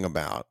worrying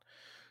about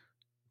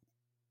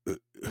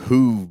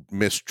who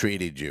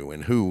mistreated you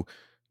and who,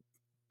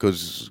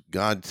 because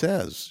God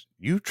says,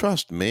 you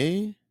trust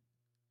me,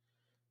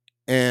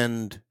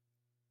 and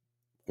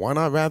why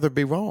not rather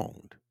be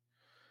wronged?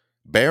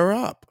 Bear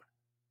up.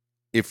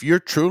 If you're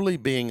truly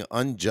being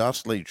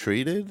unjustly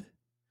treated,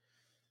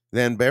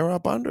 then bear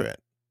up under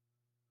it,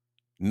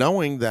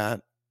 knowing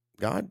that,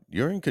 God,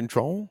 you're in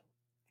control.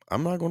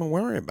 I'm not going to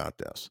worry about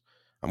this.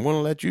 I'm going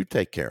to let you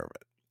take care of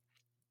it.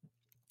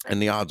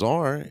 And the odds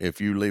are,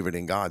 if you leave it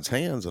in God's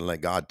hands and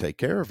let God take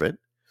care of it,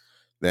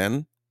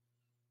 then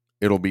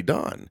it'll be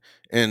done.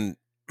 And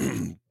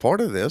part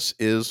of this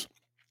is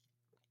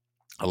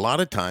a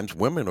lot of times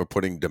women are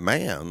putting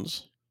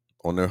demands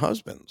on their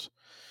husbands.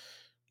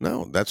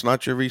 No, that's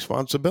not your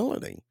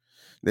responsibility.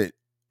 They,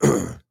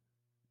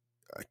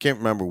 I can't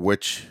remember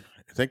which,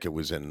 I think it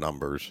was in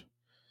Numbers.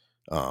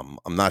 I'm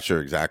not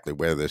sure exactly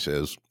where this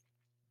is,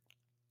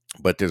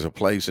 but there's a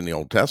place in the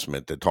Old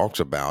Testament that talks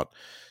about,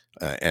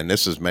 and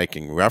this is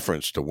making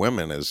reference to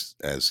women as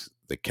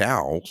the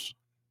cows.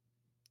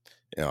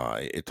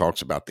 It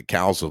talks about the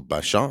cows of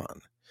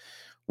Bashan,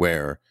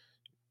 where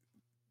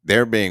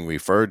they're being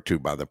referred to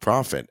by the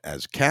prophet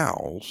as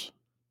cows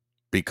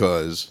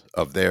because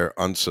of their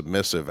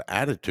unsubmissive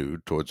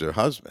attitude towards their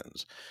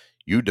husbands.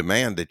 You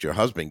demand that your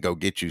husband go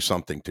get you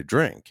something to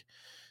drink,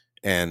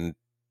 and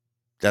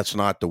that's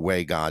not the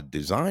way God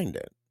designed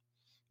it.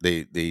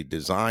 The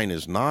design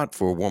is not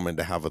for a woman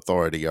to have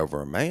authority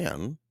over a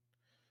man,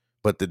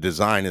 but the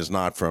design is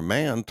not for a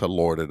man to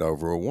lord it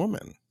over a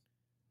woman.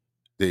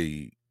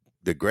 The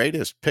the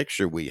greatest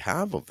picture we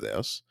have of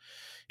this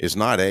is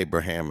not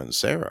Abraham and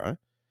Sarah,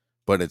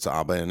 but it's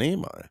Abba and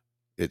Ema.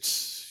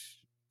 It's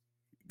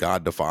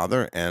God the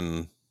Father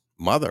and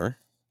Mother,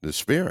 the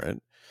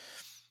Spirit.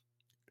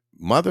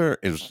 Mother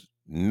is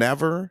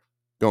never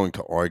going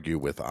to argue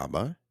with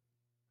Abba.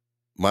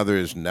 Mother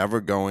is never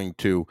going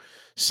to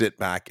sit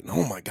back and,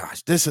 oh my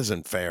gosh, this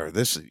isn't fair.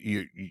 This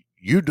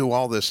you do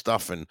all this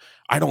stuff and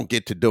I don't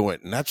get to do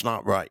it, and that's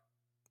not right.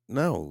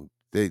 No,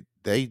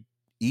 they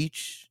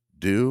each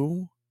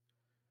do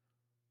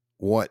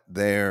what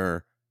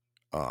their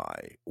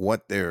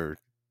what their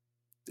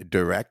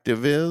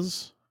directive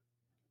is,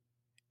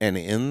 and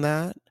in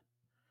that,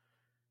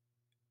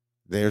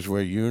 there's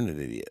where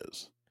unity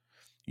is.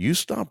 You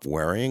stop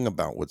worrying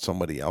about what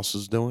somebody else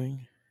is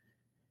doing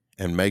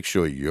and make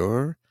sure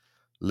you're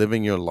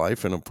living your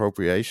life in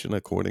appropriation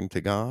according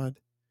to God.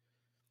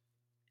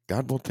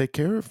 God will take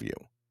care of you.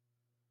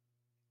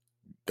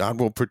 God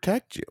will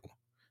protect you.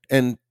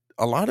 And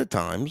a lot of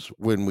times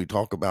when we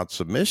talk about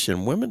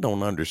submission, women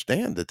don't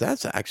understand that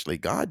that's actually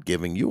God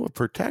giving you a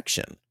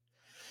protection.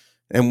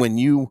 And when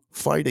you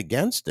fight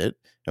against it,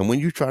 and when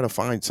you try to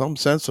find some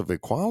sense of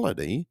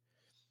equality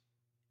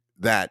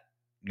that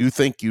you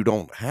think you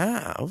don't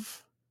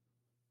have,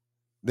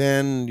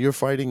 then you're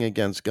fighting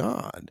against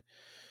God.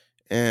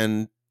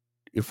 And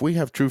if we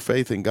have true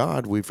faith in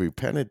God, we've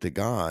repented to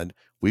God,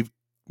 we've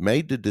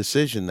made the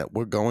decision that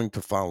we're going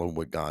to follow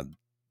what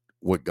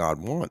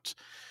God wants.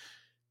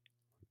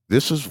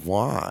 This is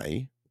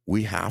why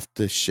we have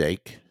to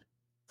shake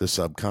the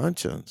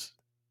subconscious.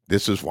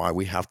 This is why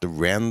we have to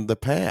rend the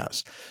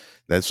past.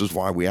 This is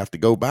why we have to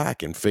go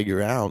back and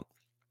figure out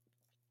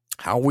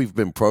how we've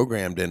been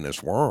programmed in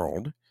this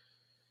world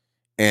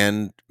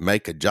and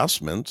make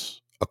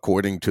adjustments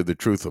according to the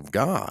truth of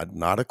God,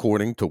 not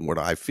according to what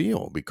I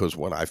feel, because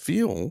what I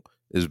feel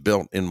is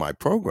built in my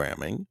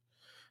programming,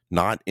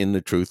 not in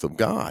the truth of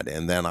God.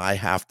 And then I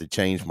have to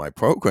change my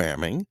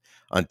programming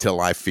until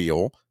I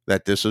feel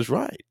that this is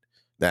right,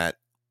 that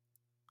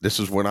this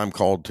is what I'm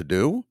called to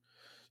do,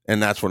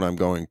 and that's what I'm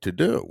going to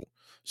do.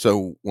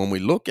 So when we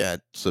look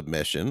at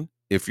submission,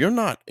 if you're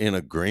not in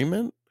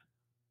agreement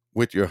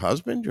with your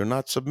husband, you're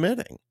not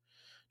submitting.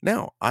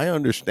 Now, I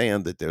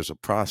understand that there's a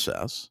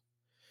process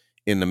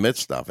in the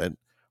midst of it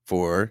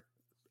for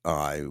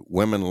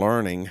women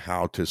learning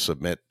how to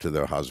submit to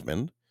their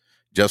husband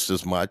just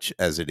as much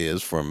as it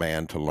is for a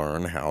man to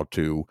learn how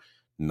to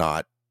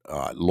not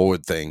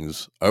lord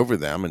things over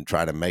them and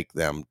try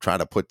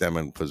to put them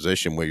in a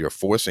position where you're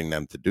forcing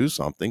them to do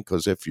something.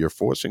 Because if you're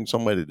forcing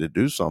somebody to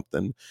do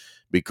something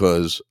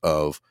because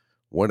of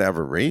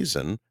whatever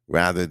reason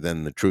rather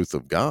than the truth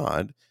of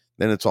God,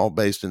 then it's all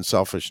based in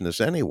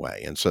selfishness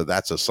anyway. And so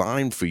that's a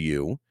sign for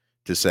you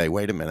to say,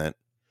 wait a minute,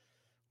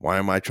 why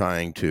am I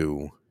trying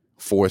to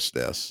force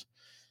this?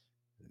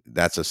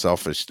 That's a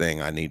selfish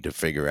thing. I need to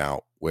figure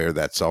out where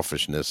that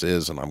selfishness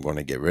is, and I'm going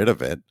to get rid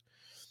of it.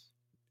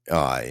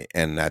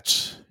 And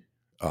that's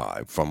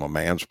from a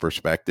man's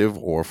perspective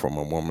or from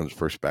a woman's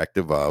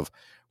perspective of,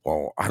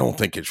 well, I don't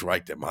think it's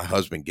right that my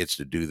husband gets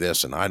to do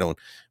this and I don't,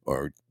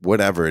 or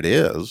whatever it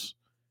is,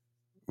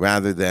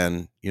 rather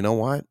than, you know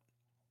what?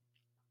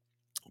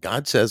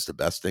 God says the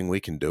best thing we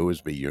can do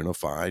is be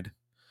unified.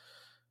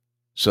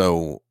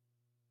 So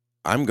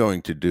I'm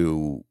going to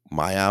do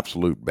my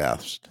absolute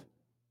best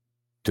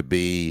to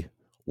be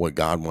what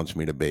God wants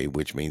me to be,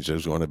 which means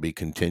there's going to be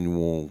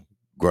continual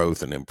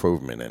growth and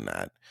improvement in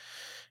that.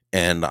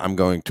 And I'm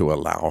going to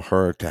allow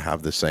her to have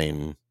uh,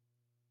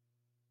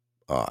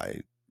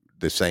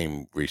 the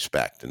same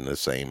respect and the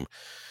same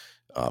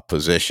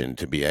position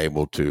to be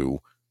able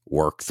to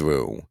work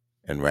through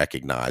and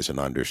recognize and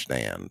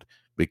understand.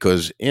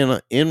 Because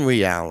in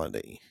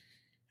reality,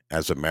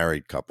 as a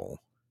married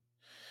couple,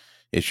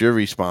 it's your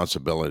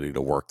responsibility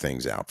to work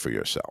things out for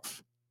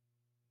yourself.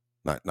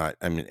 Not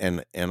I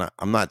mean, and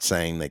I'm not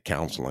saying that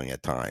counseling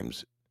at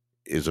times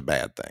is a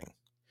bad thing,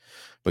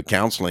 but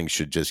counseling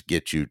should just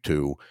get you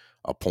to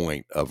a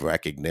point of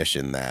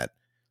recognition that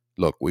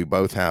look, we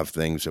both have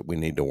things that we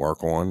need to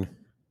work on.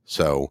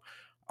 So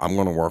I'm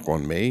going to work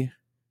on me,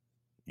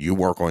 you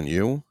work on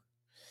you.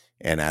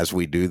 And as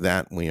we do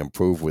that, we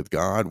improve with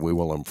God, we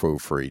will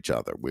improve for each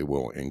other. We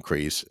will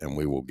increase and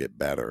we will get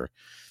better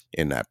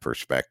in that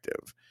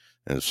perspective.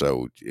 And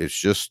so it's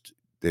just,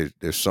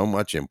 there's so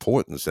much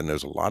importance. And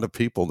there's a lot of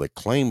people that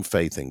claim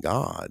faith in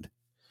God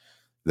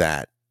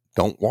that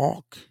don't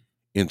walk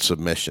in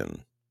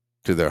submission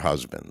to their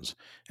husbands.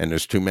 And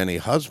there's too many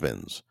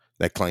husbands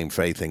that claim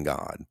faith in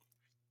God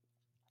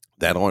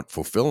that aren't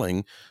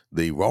fulfilling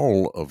the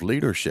role of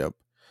leadership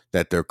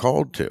that they're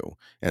called to.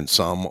 And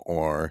some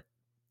are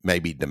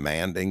maybe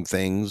demanding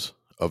things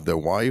of their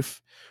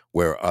wife,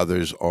 where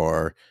others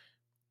are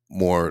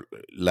more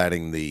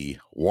letting the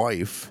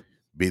wife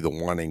be the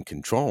one in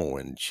control,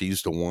 and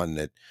she's the one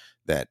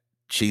that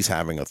she's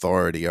having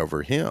authority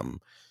over him.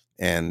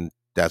 And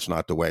that's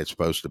not the way it's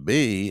supposed to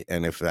be.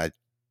 And if that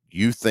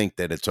you think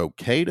that it's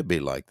okay to be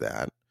like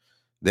that,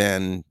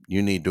 then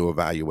you need to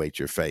evaluate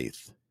your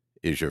faith.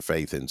 Is your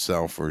faith in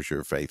self or is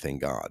your faith in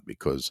God?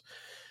 Because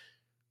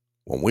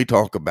when we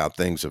talk about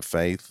things of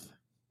faith,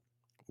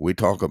 we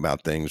talk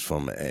about things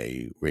from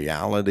a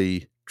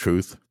reality,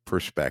 truth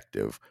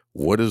perspective.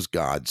 What does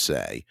God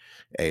say?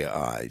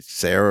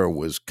 Sarah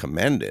was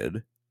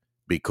commended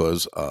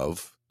because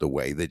of the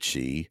way that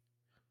she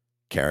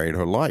carried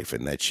her life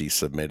and that she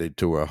submitted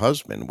to her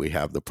husband. We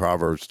have the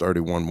Proverbs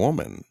 31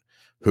 woman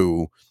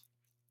who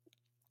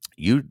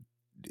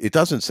it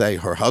doesn't say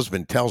her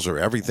husband tells her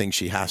everything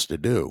she has to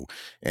do.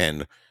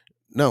 And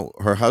no,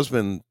 her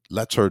husband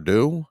lets her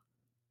do,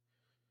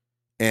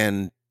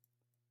 and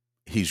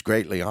he's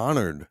greatly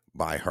honored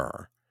by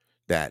her,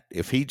 that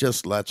if he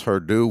just lets her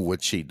do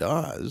what she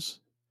does.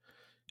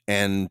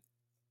 And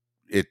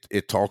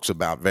it talks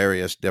about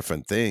various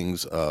different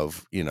things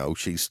of,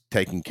 she's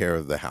taking care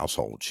of the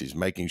household. She's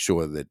making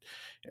sure that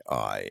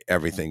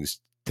everything's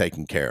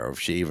taken care of.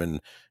 She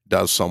even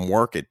does some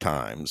work at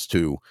times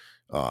to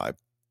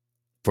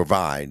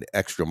provide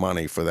extra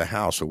money for the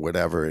house or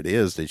whatever it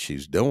is that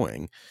she's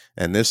doing.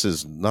 And this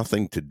is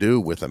nothing to do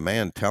with a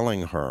man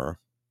telling her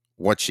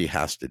what she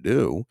has to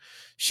do.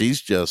 She's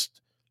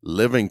just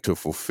living to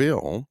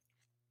fulfill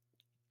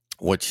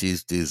what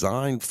she's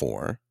designed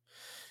for.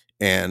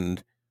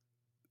 And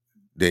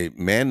the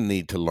men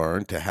need to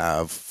learn to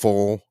have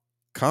full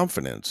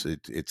confidence.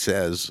 It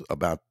says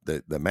about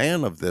the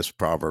man of this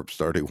Proverbs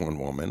 31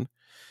 woman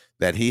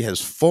that he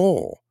has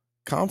full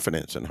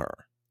confidence in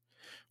her.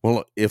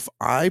 Well, if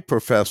I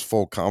profess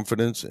full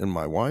confidence in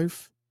my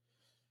wife,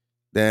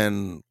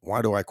 then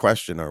why do I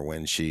question her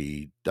when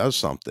she does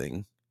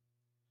something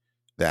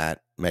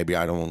that maybe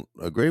I don't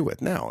agree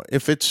with? Now,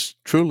 if it's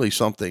truly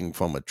something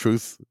from a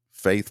truth,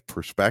 faith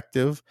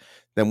perspective,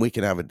 then we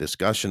can have a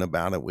discussion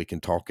about it. We can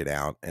talk it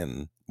out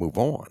and move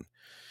on.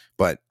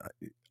 But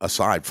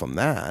aside from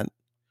that,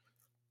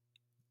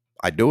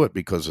 I do it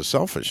because of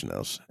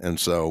selfishness. And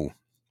so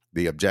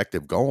the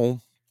objective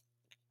goal,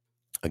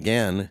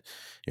 again,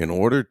 in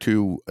order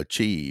to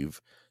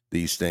achieve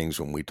these things,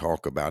 when we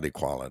talk about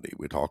equality,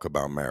 we talk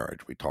about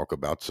marriage, we talk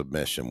about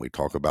submission, we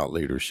talk about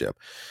leadership,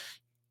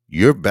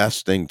 your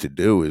best thing to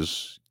do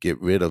is get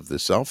rid of the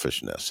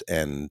selfishness.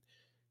 And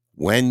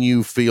when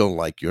you feel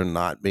like you're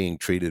not being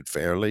treated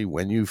fairly,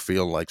 when you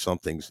feel like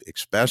something's,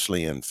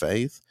 especially in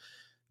faith,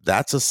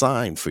 that's a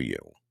sign for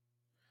you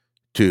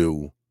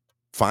to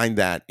find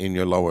that in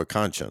your lower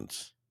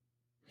conscience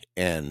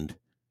and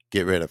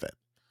get rid of it.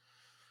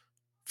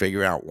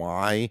 Figure out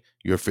why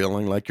you're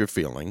feeling like you're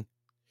feeling.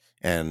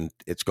 And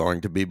it's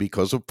going to be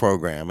because of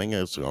programming.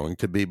 It's going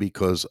to be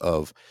because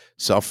of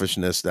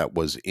selfishness that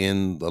was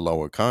in the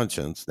lower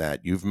conscience,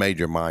 that you've made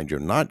your mind you're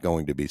not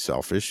going to be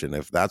selfish. And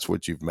if that's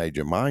what you've made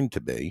your mind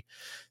to be,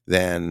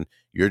 then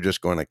you're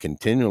just going to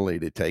continually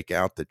to take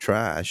out the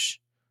trash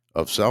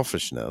of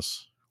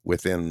selfishness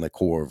within the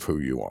core of who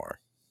you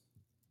are.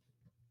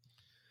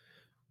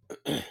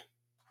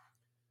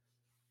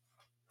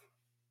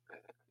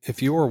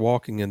 If you are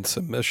walking in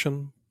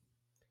submission,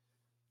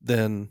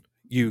 then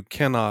you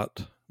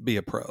cannot be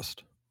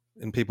oppressed.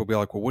 And people be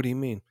like, well, what do you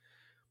mean?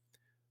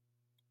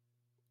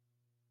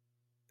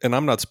 And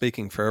I'm not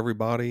speaking for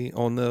everybody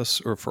on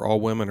this or for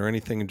all women or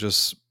anything,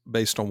 just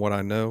based on what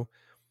I know.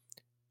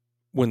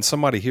 When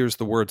somebody hears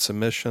the word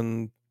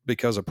submission,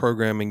 because of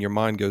programming, your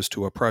mind goes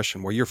to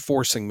oppression, where you're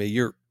forcing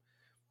me.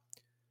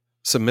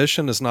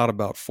 Submission is not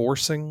about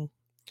forcing.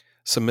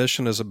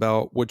 Submission is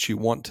about what you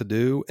want to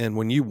do. And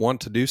when you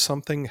want to do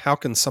something, how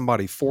can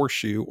somebody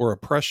force you or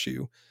oppress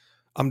you?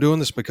 I'm doing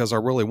this because I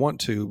really want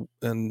to,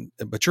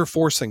 but you're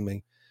forcing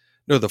me.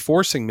 No, the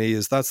forcing me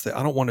is I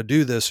don't want to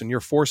do this and you're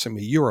forcing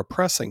me. You're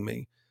oppressing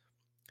me.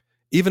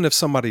 Even if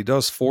somebody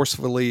does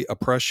forcefully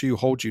oppress you,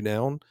 hold you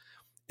down,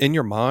 in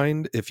your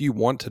mind, if you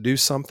want to do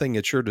something,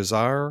 it's your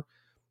desire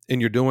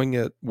and you're doing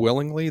it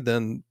willingly,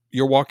 then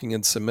you're walking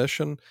in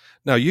submission.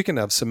 Now, you can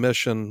have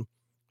submission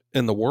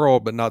in the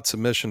world, but not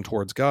submission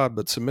towards God.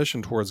 But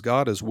submission towards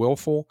God is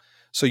willful.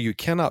 So you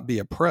cannot be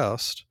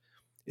oppressed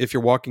if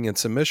you're walking in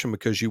submission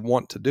because you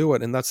want to do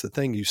it. And that's the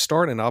thing. You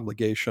start an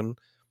obligation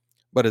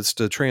but it's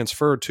to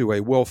transfer to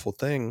a willful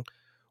thing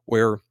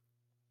where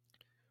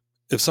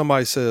if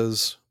somebody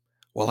says,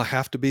 well, I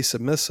have to be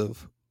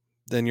submissive,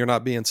 then you're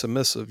not being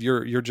submissive.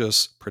 You're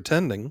just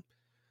pretending.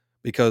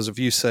 Because if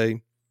you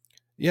say,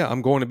 yeah,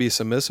 I'm going to be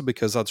submissive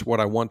because that's what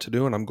I want to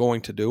do and I'm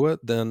going to do it,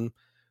 then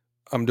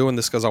I'm doing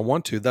this because I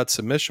want to. That's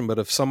submission. But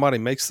if somebody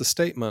makes the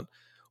statement,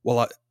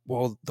 well,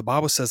 the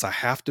Bible says I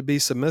have to be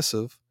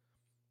submissive,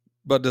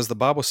 but does the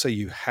Bible say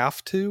you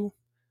have to?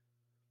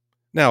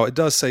 Now, it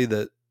does say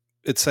that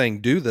it's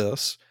saying do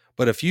this,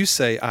 but if you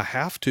say I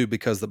have to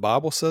because the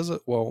Bible says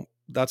it, well,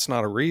 that's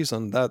not a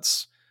reason.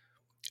 That's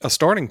a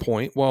starting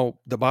point. Well,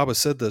 the Bible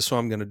said this, so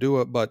I'm going to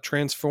do it, but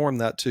transform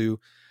that to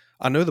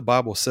I know the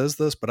Bible says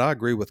this, but I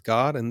agree with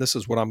God and this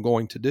is what I'm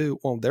going to do.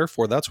 Well,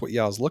 therefore, that's what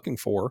Yah's looking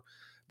for.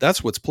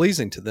 That's what's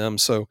pleasing to them.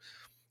 So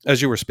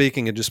as you were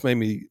speaking, it just made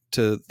me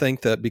to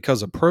think that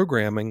because of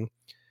programming,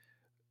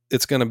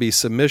 it's going to be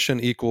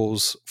submission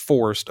equals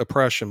forced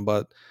oppression.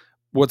 But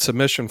what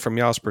submission from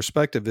Yah's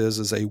perspective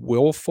is a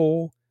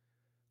willful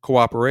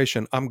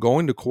cooperation. I'm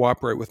going to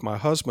cooperate with my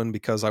husband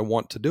because I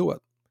want to do it.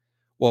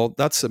 Well,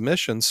 that's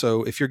submission.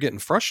 So if you're getting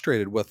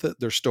frustrated with it,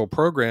 there's still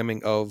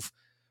programming of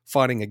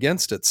fighting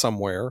against it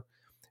somewhere.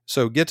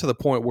 So get to the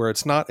point where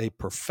it's not a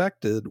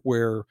perfected,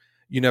 where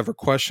you never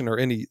question or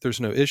there's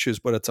no issues,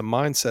 but it's a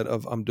mindset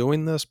of I'm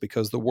doing this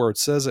because the word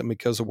says it, and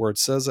because the word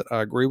says it,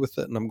 I agree with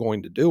it and I'm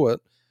going to do it.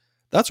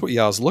 That's what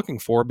Yah's looking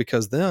for,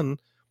 because then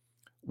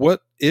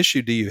what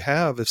issue do you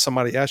have if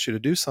somebody asks you to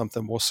do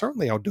something? Well,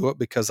 certainly I'll do it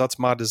because that's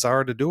my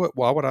desire to do it.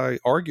 Why would I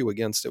argue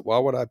against it? Why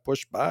would I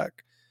push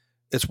back?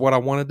 It's what I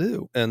want to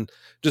do. And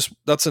just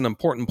that's an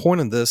important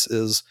point in this,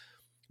 is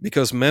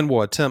because men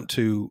will attempt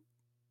to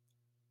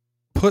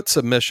put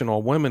submission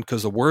on women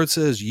because the word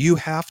says you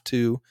have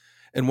to,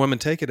 and women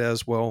take it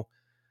as, well,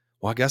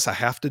 I guess I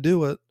have to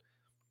do it.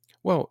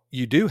 Well,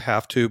 you do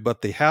have to,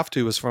 but the have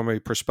to is from a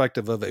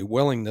perspective of a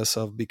willingness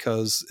of,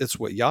 because it's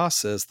what Yah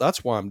says.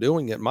 That's why I'm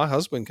doing it. My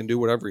husband can do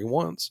whatever he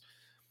wants.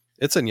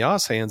 It's in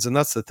Yah's hands. And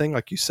that's the thing,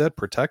 like you said,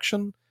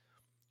 protection.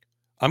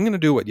 I'm going to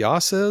do what Yah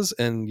says,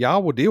 and Yah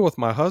will deal with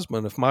my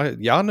husband. If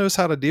Yah knows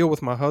how to deal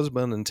with my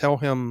husband and tell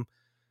him,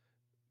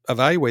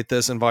 evaluate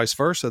this, and vice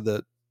versa,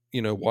 that,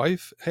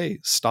 wife, hey,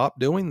 stop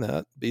doing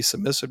that. Be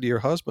submissive to your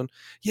husband.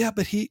 Yeah,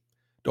 but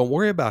don't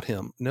worry about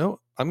him. No,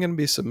 I'm going to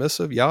be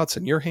submissive. Yah, it's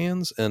in your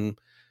hands. And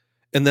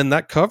then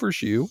that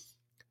covers you,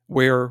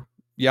 where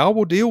Yah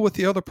will deal with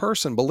the other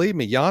person. Believe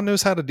me, Yah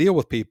knows how to deal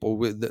with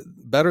people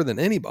better than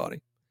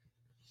anybody.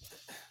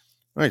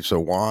 Right. So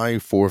why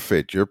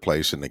forfeit your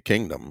place in the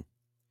kingdom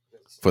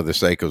for the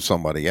sake of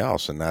somebody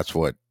else? And that's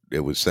what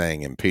it was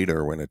saying in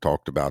Peter when it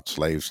talked about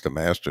slaves to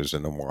masters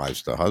and then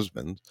wives to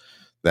husbands.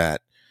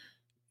 That,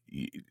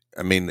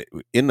 I mean,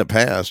 in the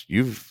past,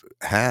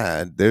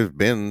 there's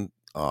been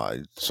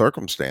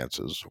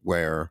circumstances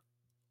where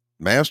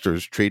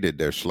masters treated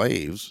their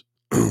slaves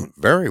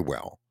very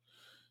well.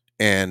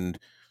 And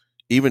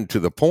even to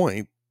the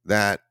point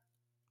that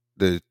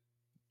the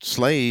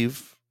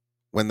slave,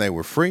 when they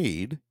were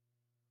freed,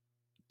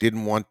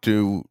 didn't want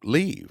to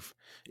leave.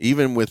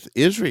 Even with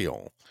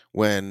Israel,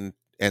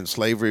 and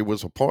slavery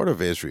was a part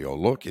of Israel.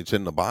 Look, it's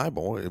in the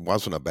Bible. It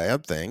wasn't a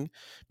bad thing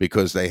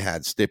because they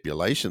had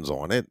stipulations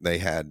on it. They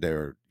had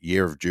their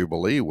year of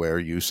Jubilee where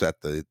you set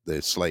the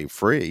slave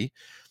free.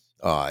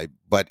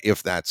 But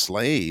if that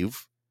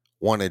slave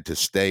wanted to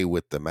stay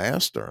with the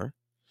master,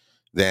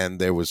 then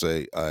there was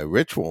a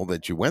ritual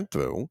that you went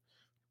through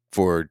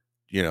for,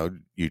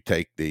 you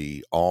take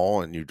the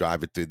awl and you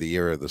drive it through the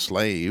ear of the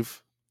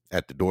slave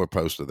at the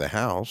doorpost of the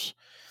house,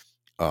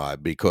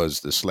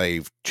 because the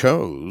slave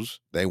chose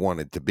they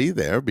wanted to be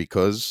there.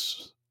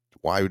 Because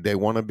why would they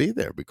want to be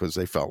there? Because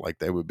they felt like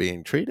they were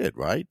being treated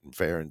right and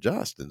fair and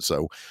just. And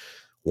so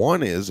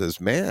one is,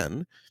 as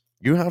men,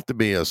 you have to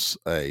be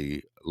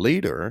a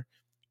leader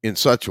in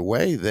such a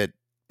way that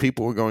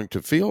people are going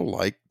to feel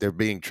like they're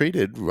being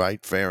treated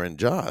right, fair, and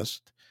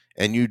just.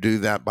 And you do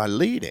that by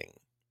leading,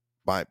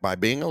 by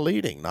being a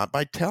leading, not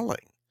by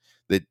telling.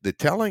 The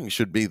telling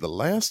should be the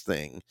last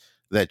thing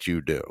that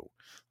you do.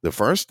 The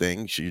first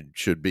thing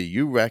should be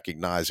you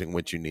recognizing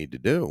what you need to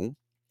do,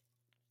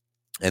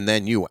 and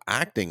then you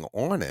acting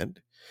on it.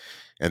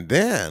 And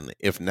then,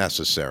 if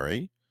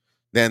necessary,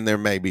 then there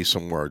may be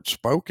some words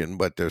spoken,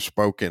 but they're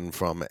spoken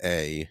from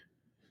a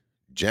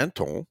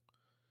gentle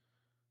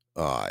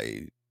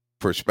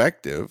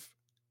perspective,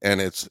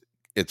 and it's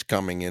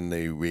coming in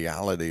the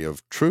reality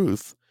of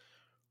truth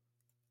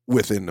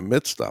within the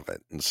midst of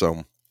it. And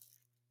so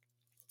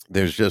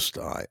there's just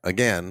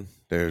again,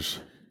 there's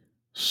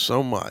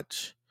so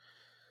much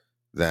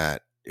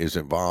that is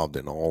involved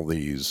in all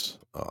these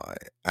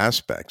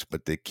aspects,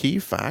 but the key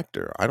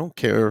factor, I don't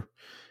care,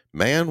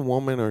 man,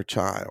 woman, or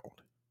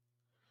child,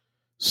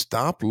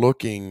 stop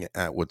looking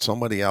at what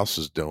somebody else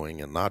is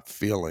doing and not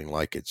feeling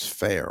like it's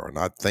fair or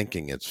not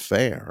thinking it's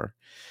fair.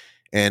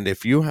 And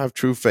if you have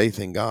true faith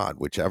in God,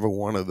 whichever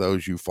one of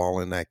those you fall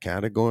in that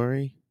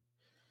category,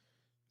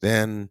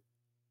 then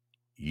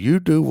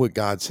you do what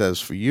God says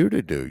for you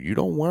to do. You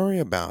don't worry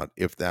about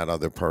if that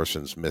other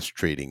person's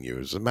mistreating you.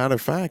 As a matter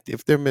of fact,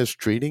 if they're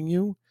mistreating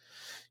you,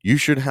 you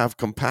should have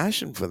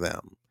compassion for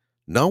them,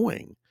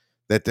 knowing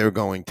that they're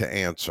going to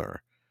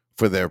answer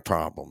for their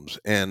problems.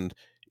 And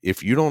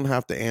if you don't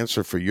have to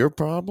answer for your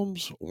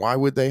problems, why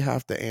would they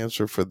have to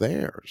answer for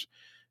theirs?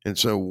 And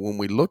so when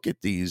we look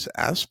at these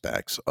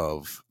aspects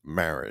of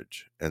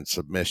marriage and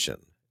submission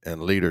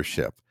and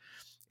leadership,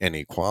 and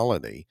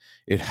equality,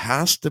 it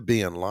has to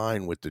be in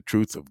line with the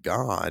truth of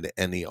God.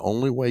 And the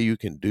only way you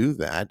can do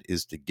that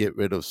is to get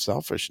rid of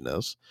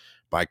selfishness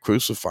by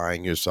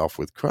crucifying yourself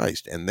with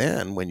Christ. And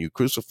then when you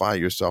crucify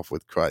yourself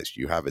with Christ,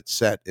 you have it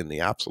set in the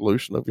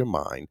absolution of your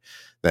mind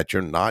that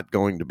you're not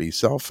going to be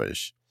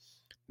selfish.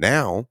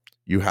 Now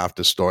you have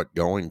to start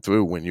going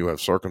through, when you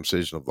have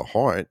circumcision of the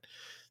heart,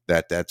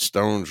 that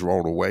stone's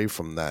rolled away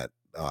from that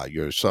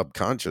your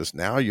subconscious.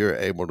 Now you're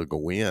able to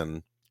go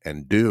in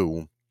and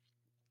do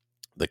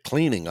the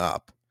cleaning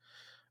up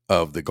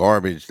of the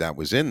garbage that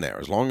was in there.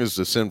 As long as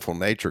the sinful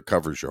nature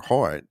covers your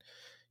heart,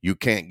 you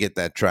can't get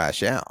that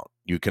trash out.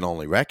 You can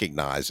only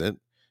recognize it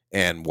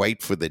and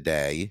wait for the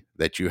day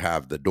that you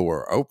have the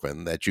door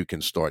open, that you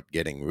can start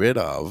getting rid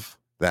of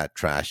that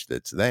trash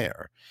that's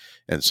there.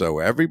 And so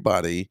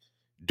everybody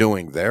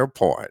doing their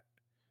part,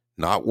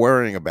 not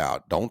worrying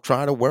about, don't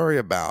try to worry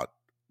about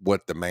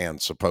what the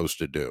man's supposed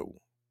to do.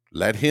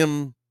 Let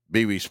him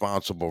be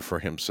responsible for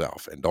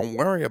himself, and don't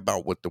worry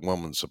about what the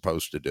woman's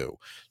supposed to do.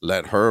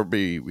 Let her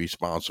be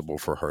responsible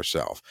for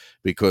herself,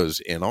 because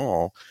in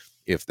all,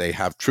 if they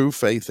have true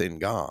faith in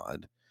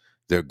God,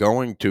 they're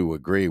going to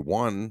agree,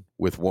 one,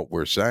 with what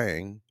we're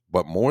saying,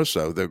 but more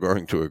so, they're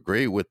going to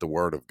agree with the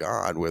word of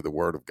God, where the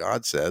word of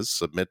God says,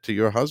 submit to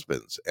your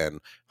husbands, and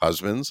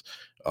husbands,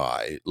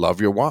 love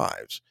your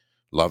wives,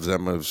 love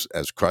them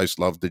as Christ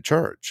loved the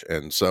church.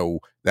 And so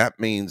that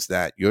means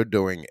that you're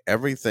doing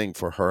everything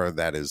for her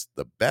that is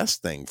the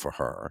best thing for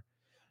her,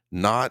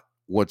 not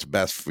what's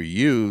best for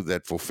you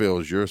that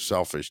fulfills your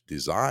selfish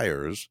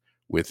desires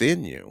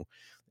within you.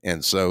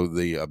 And so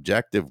the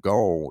objective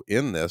goal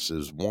in this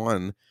is,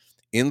 one,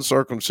 in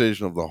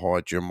circumcision of the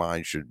heart, your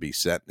mind should be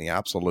set in the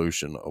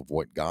absolution of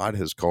what God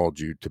has called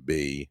you to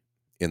be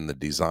in the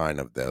design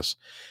of this,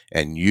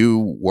 and you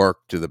work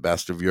to the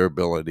best of your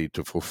ability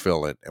to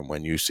fulfill it. And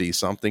when you see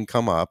something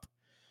come up,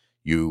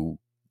 you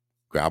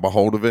grab a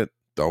hold of it,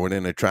 throw it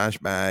in a trash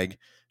bag,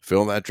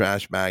 fill that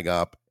trash bag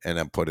up, and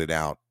then put it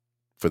out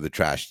for the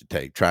trash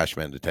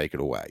men to take it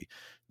away.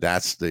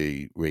 That's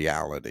the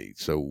reality.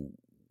 So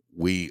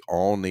we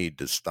all need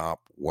to stop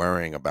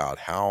worrying about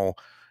how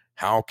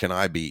can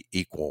I be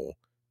equal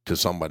to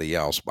somebody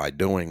else by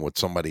doing what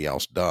somebody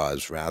else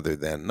does, rather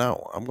than,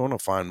 no, I'm going to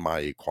find my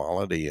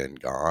equality in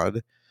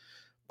God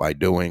by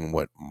doing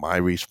what my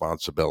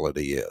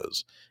responsibility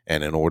is.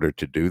 And in order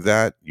to do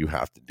that, you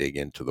have to dig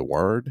into the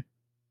word.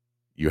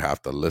 You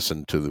have to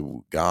listen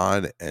to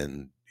God,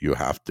 and you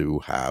have to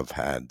have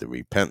had the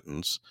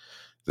repentance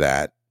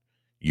that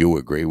you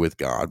agree with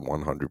God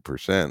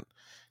 100%,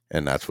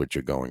 and that's what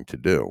you're going to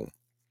do.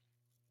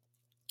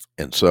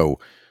 And so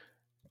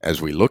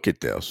as we look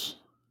at this,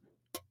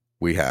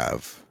 we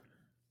have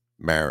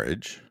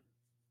marriage,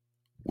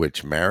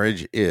 which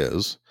marriage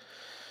is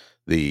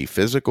the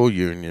physical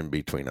union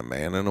between a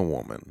man and a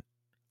woman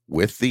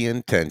with the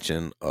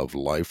intention of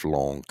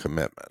lifelong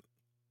commitment.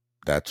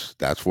 That's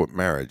what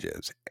marriage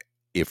is.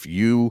 If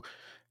you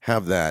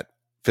have that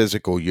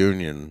physical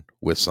union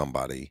with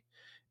somebody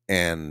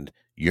and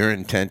your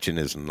intention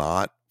is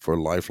not for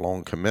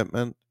lifelong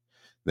commitment,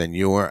 then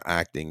you are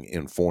acting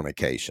in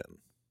fornication.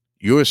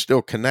 You are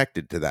still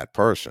connected to that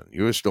person.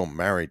 You are still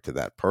married to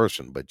that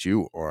person, but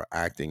you are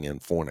acting in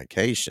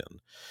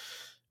fornication.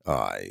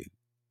 Uh,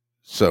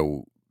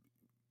 so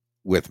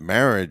with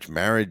marriage,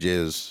 marriage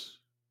is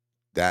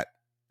that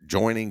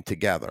joining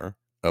together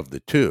of the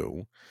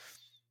two.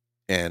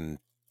 And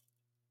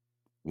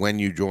when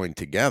you join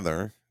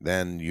together,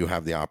 then you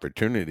have the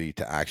opportunity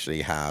to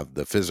actually have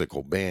the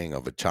physical being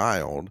of a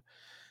child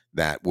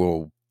that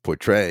will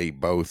portray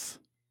both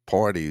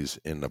parties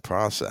in the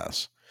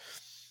process.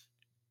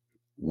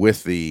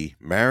 With the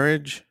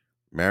marriage,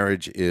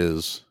 marriage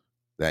is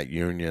that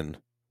union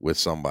with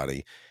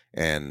somebody,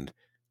 and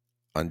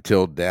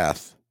until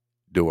death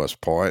do us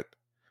part.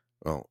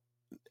 Well,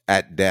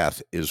 at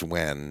death is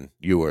when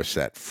you are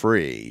set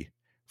free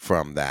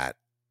from that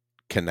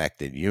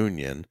connected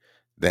union.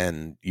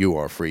 Then you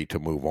are free to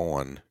move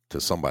on to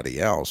somebody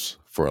else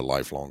for a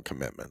lifelong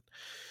commitment.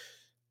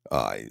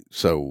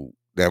 So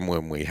then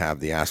when we have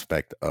the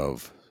aspect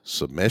of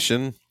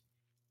submission,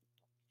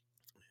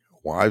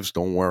 wives,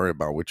 don't worry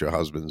about what your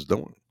husband's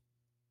doing.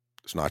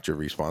 It's not your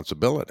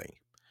responsibility.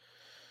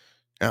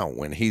 Now,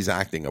 when he's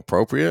acting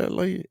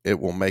appropriately, it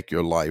will make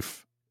your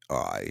life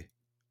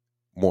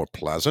more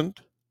pleasant,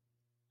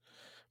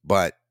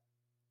 but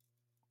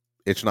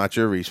it's not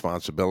your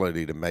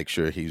responsibility to make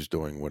sure he's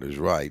doing what is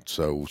right.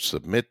 So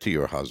submit to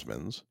your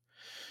husbands,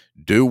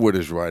 do what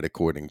is right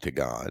according to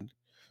God,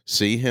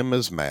 see him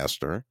as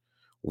master,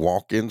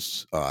 walk in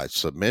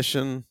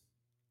submission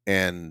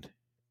and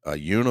a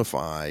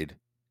unified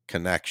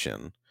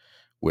connection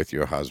with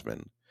your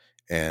husband,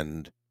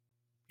 and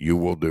you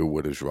will do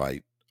what is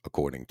right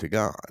according to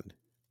God.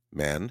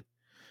 Men,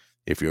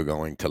 if you're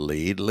going to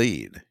lead,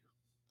 lead.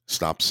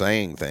 Stop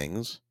saying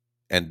things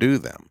and do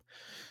them.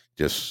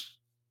 Just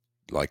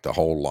like the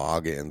whole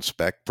log and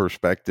spec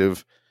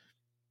perspective,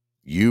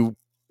 you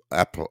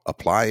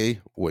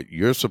apply what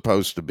you're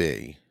supposed to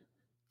be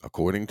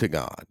according to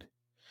God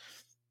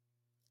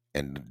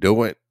and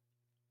do it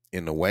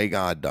in the way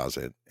God does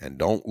it, and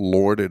don't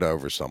lord it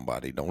over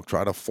somebody. Don't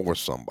try to force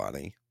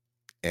somebody,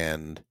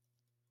 and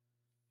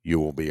you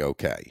will be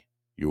okay.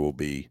 You will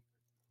be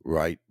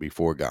right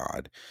before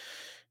God.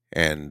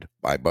 And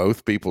by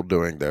both people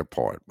doing their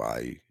part,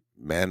 by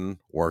men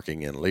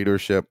working in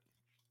leadership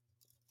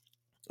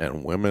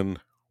and women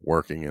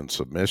working in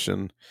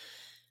submission,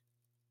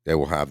 they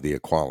will have the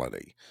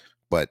equality.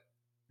 But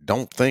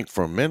don't think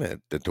for a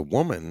minute that the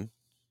woman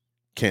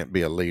can't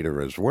be a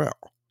leader as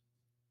well,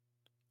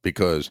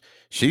 because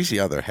she's the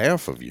other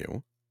half of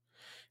you.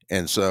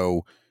 And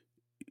so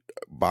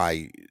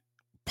by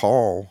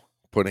Paul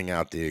putting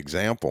out the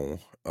example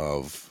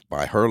of,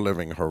 by her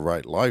living her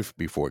right life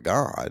before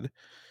God,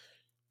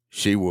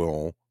 she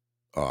will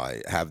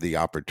have the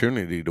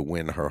opportunity to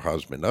win her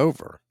husband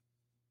over.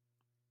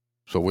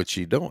 So what's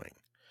she doing?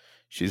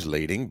 She's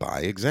leading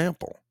by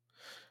example.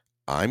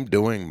 I'm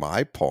doing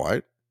my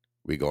part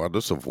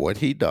regardless of what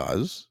he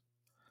does,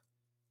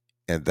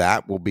 and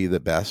that will be the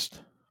best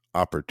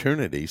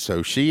opportunity.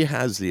 So she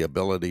has the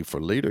ability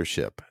for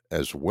leadership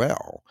as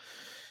well.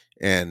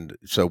 And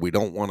so we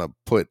don't want to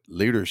put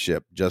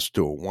leadership just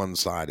to a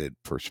one-sided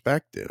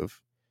perspective,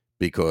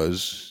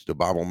 because the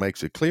Bible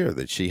makes it clear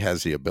that she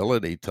has the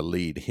ability to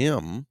lead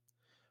him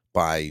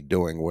by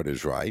doing what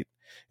is right,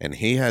 and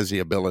he has the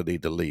ability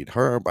to lead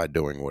her by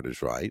doing what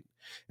is right.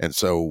 And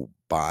so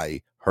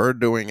by her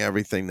doing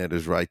everything that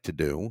is right to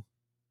do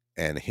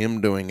and him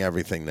doing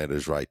everything that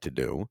is right to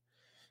do,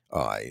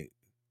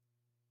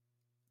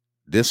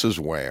 this is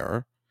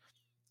where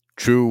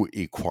true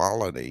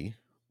equality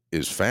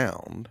is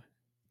found,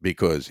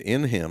 because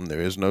in him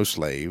there is no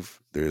slave,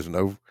 there is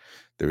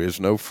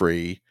no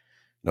free,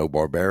 no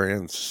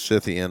barbarian,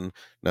 Scythian,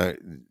 no,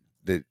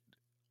 that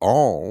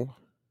all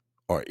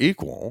are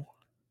equal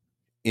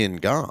in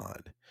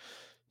God.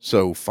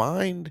 So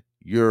find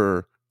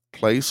your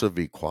place of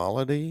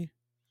equality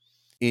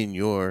in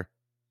your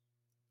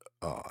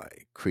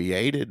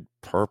created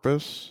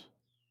purpose,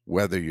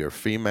 whether you're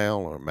female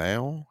or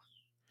male,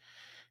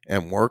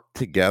 and work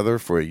together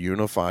for a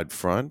unified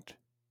front,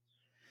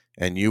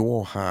 and you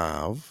will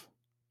have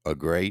a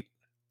great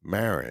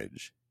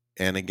marriage.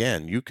 And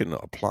again, you can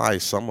apply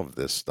some of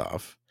this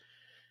stuff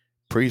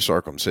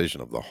pre-circumcision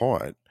of the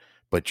heart,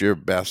 but your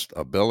best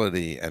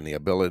ability and the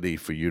ability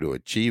for you to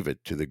achieve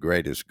it to the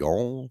greatest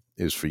goal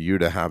is for you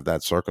to have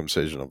that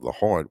circumcision of the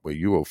heart where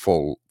you will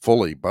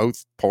fully,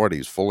 both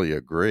parties fully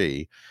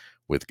agree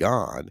with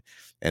God.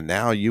 And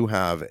now you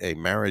have a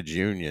marriage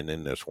union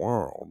in this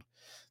world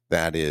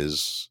that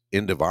is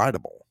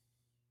indivisible,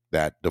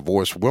 that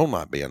divorce will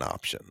not be an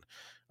option,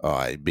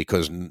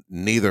 because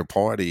neither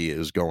party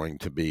is going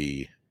to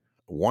be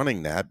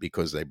wanting that,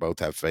 because they both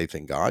have faith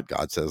in God.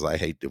 God says, I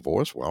hate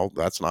divorce. Well,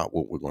 that's not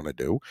what we're going to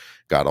do.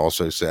 God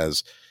also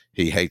says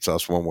he hates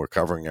us when we're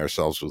covering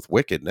ourselves with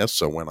wickedness.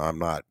 So when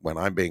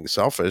I'm being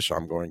selfish,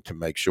 I'm going to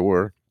make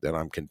sure that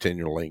I'm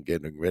continually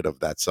getting rid of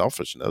that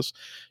selfishness.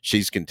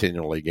 She's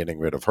continually getting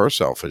rid of her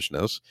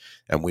selfishness.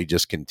 And we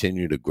just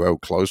continue to grow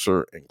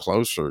closer and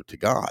closer to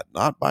God,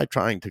 not by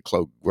trying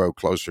to grow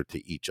closer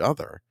to each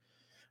other,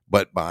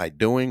 but by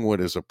doing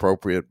what is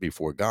appropriate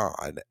before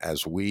God.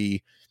 As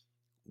we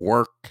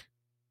work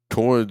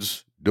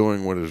towards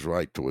doing what is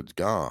right towards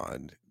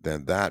God,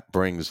 then that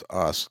brings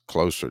us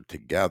closer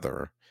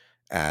together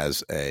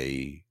as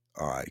a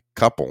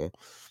couple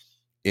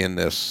in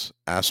this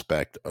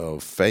aspect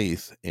of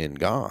faith in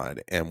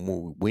God.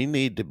 And we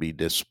need to be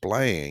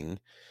displaying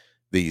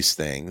these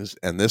things,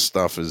 and this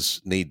stuff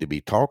need to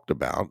be talked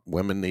about.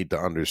 Women need to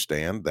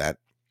understand that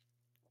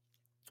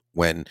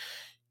when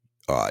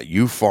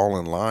you fall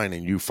in line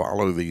and you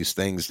follow these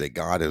things that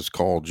God has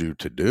called you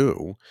to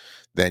do,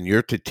 then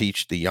you're to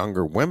teach the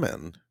younger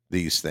women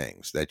these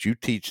things, that you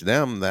teach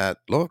them that,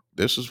 look,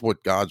 this is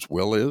what God's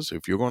will is.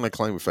 If you're going to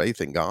claim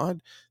faith in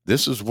God,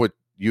 this is what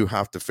you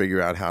have to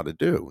figure out how to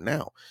do.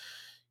 Now,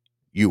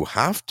 you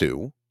have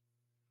to,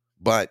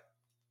 but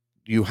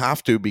you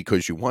have to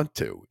because you want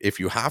to. If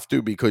you have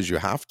to because you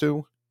have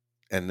to,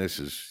 and this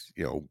is,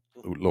 a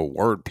little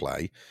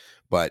wordplay,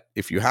 but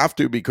if you have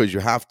to because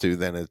you have to,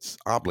 then it's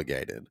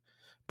obligated.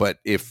 But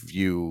if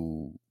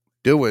you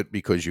do it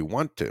because you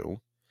want to,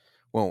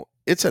 well,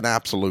 it's an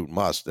absolute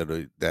must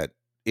that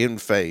in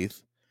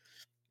faith,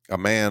 a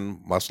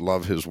man must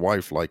love his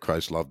wife like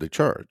Christ loved the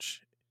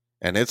church.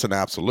 And it's an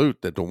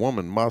absolute that the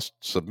woman must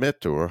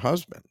submit to her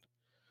husband.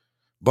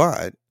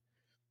 But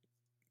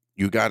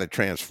you got to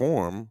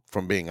transform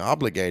from being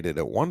obligated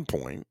at one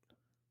point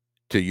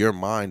to your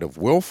mind of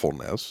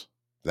willfulness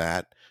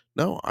that,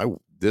 no,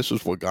 this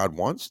is what God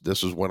wants.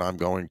 This is what I'm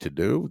going to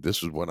do.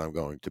 This is what I'm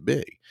going to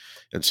be.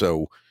 And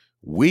so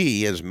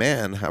we as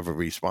men have a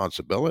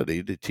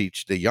responsibility to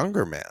teach the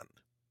younger men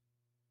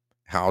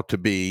how to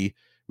be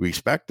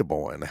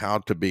respectable and how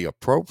to be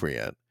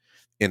appropriate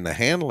in the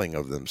handling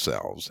of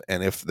themselves.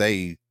 And if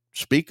they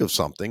speak of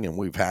something, and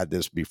we've had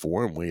this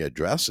before and we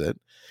address it,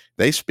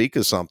 they speak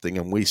of something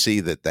and we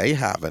see that they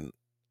haven't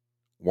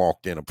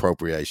walked in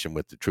appropriation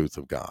with the truth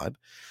of God,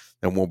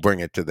 and we'll bring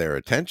it to their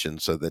attention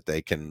so that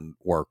they can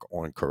work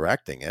on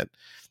correcting it.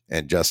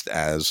 And just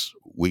as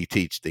we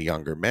teach the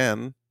younger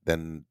men,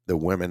 then the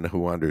women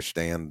who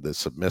understand the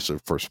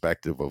submissive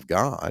perspective of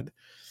God,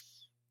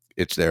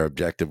 it's their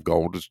objective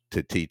goal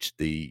to teach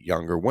the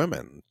younger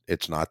women.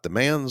 It's not the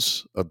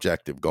man's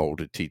objective goal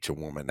to teach a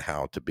woman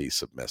how to be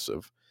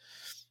submissive.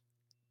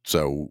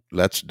 So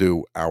let's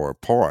do our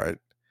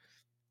part,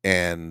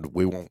 and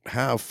we won't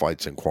have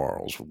fights and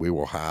quarrels. We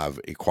will have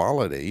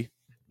equality,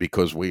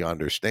 because we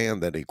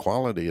understand that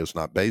equality is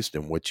not based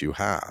in what you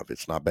have.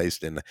 It's not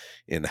based in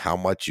how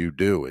much you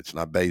do. It's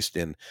not based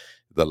in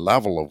the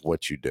level of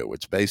what you do.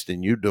 It's based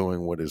in you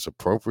doing what is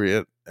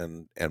appropriate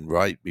and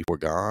right before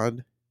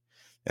God.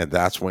 And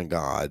that's when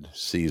God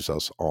sees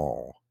us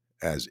all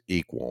as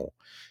equal.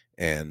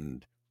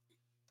 And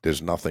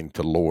there's nothing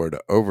to lord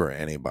over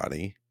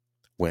anybody.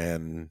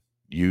 When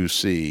you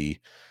see,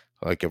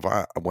 like,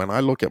 when I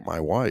look at my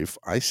wife,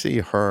 I see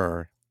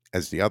her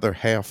as the other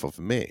half of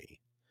me.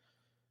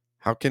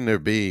 How can there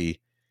be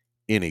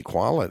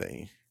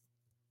inequality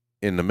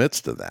in the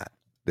midst of that?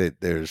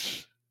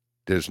 There's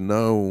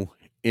no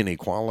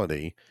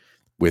inequality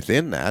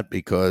within that,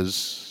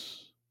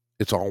 because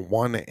it's all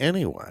one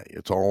anyway.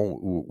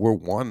 We're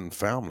one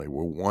family,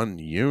 we're one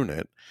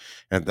unit,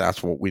 and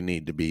that's what we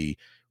need to be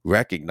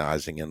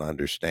recognizing and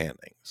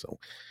understanding. So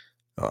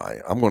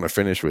I'm going to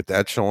finish with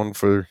that, Sean,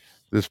 for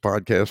this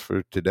podcast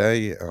for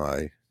today.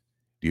 Do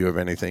you have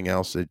anything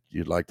else that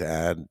you'd like to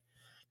add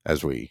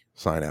as we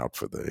sign out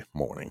for the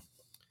morning?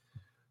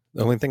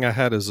 The only thing I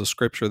had is a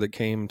scripture that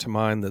came to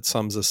mind that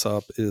sums this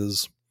up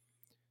is,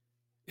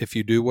 if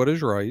you do what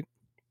is right,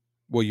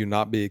 will you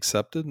not be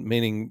accepted?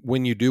 Meaning,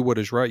 when you do what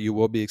is right, you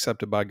will be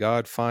accepted by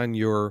God. Find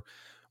your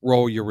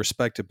role, your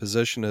respective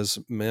position as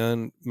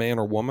man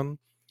or woman,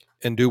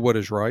 and do what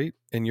is right,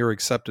 and you're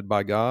accepted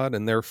by God.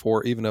 And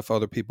therefore, even if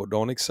other people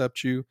don't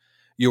accept you,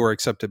 you are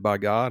accepted by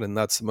God, and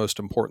that's the most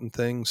important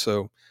thing.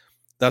 So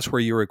that's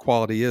where your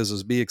equality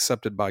is be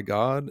accepted by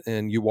God,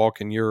 and you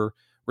walk in your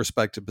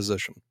respective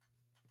position.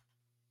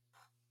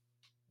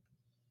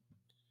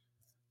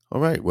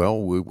 All right.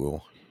 Well, we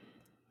will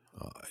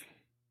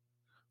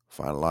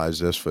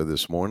finalize this for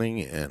this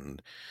morning,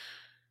 and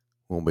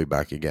we'll be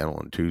back again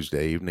on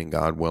Tuesday evening,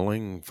 God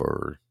willing,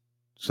 for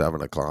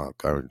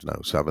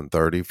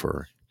 7:30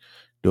 for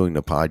doing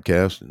the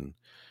podcast. And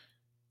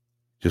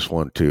just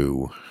want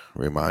to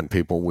remind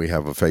people we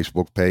have a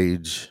Facebook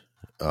page,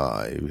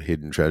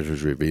 Hidden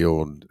Treasures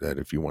Revealed, that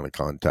if you want to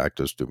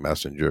contact us through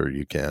Messenger,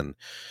 you can.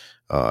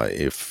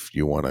 If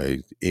you want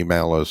to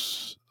email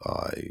us,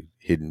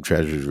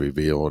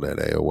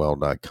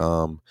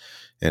 hiddentreasuresrevealed@aol.com.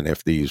 And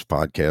if these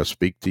podcasts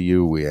speak to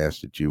you, we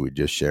ask that you would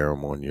just share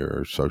them on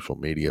your social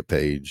media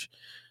page.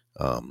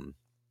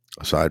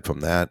 Aside from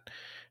that,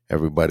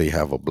 everybody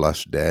have a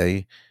blessed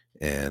day,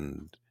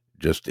 and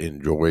just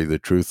enjoy the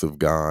truth of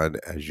God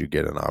as you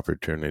get an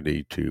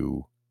opportunity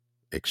to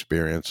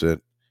experience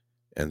it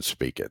and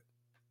speak it.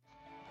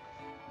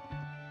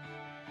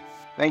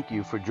 Thank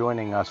you for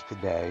joining us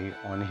today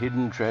on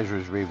Hidden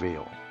Treasures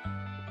Revealed.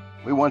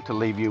 We want to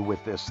leave you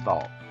with this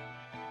thought.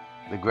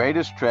 The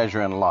greatest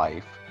treasure in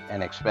life,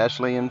 and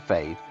especially in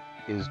faith,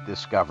 is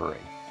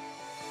discovery.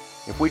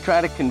 If we try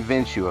to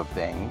convince you of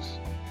things,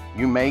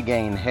 you may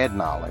gain head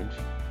knowledge,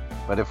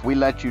 but if we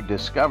let you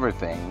discover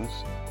things,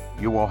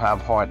 you will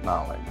have heart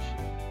knowledge,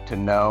 to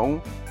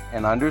know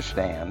and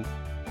understand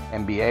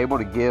and be able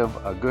to give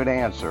a good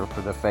answer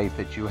for the faith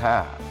that you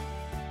have.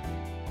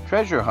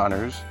 Treasure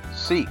hunters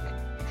seek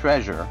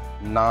treasure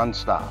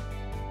nonstop.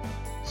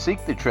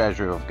 Seek the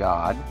treasure of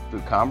God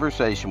through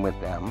conversation with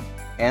them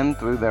and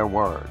through their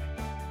word.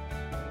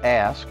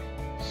 Ask,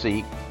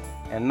 seek,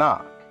 and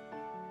knock.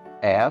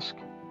 Ask,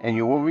 and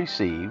you will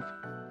receive.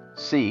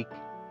 Seek,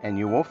 and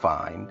you will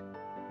find.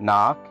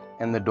 Knock,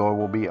 and the door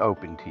will be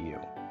open to you.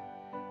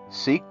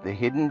 Seek the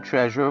hidden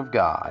treasure of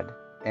God,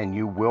 and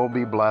you will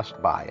be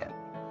blessed by it.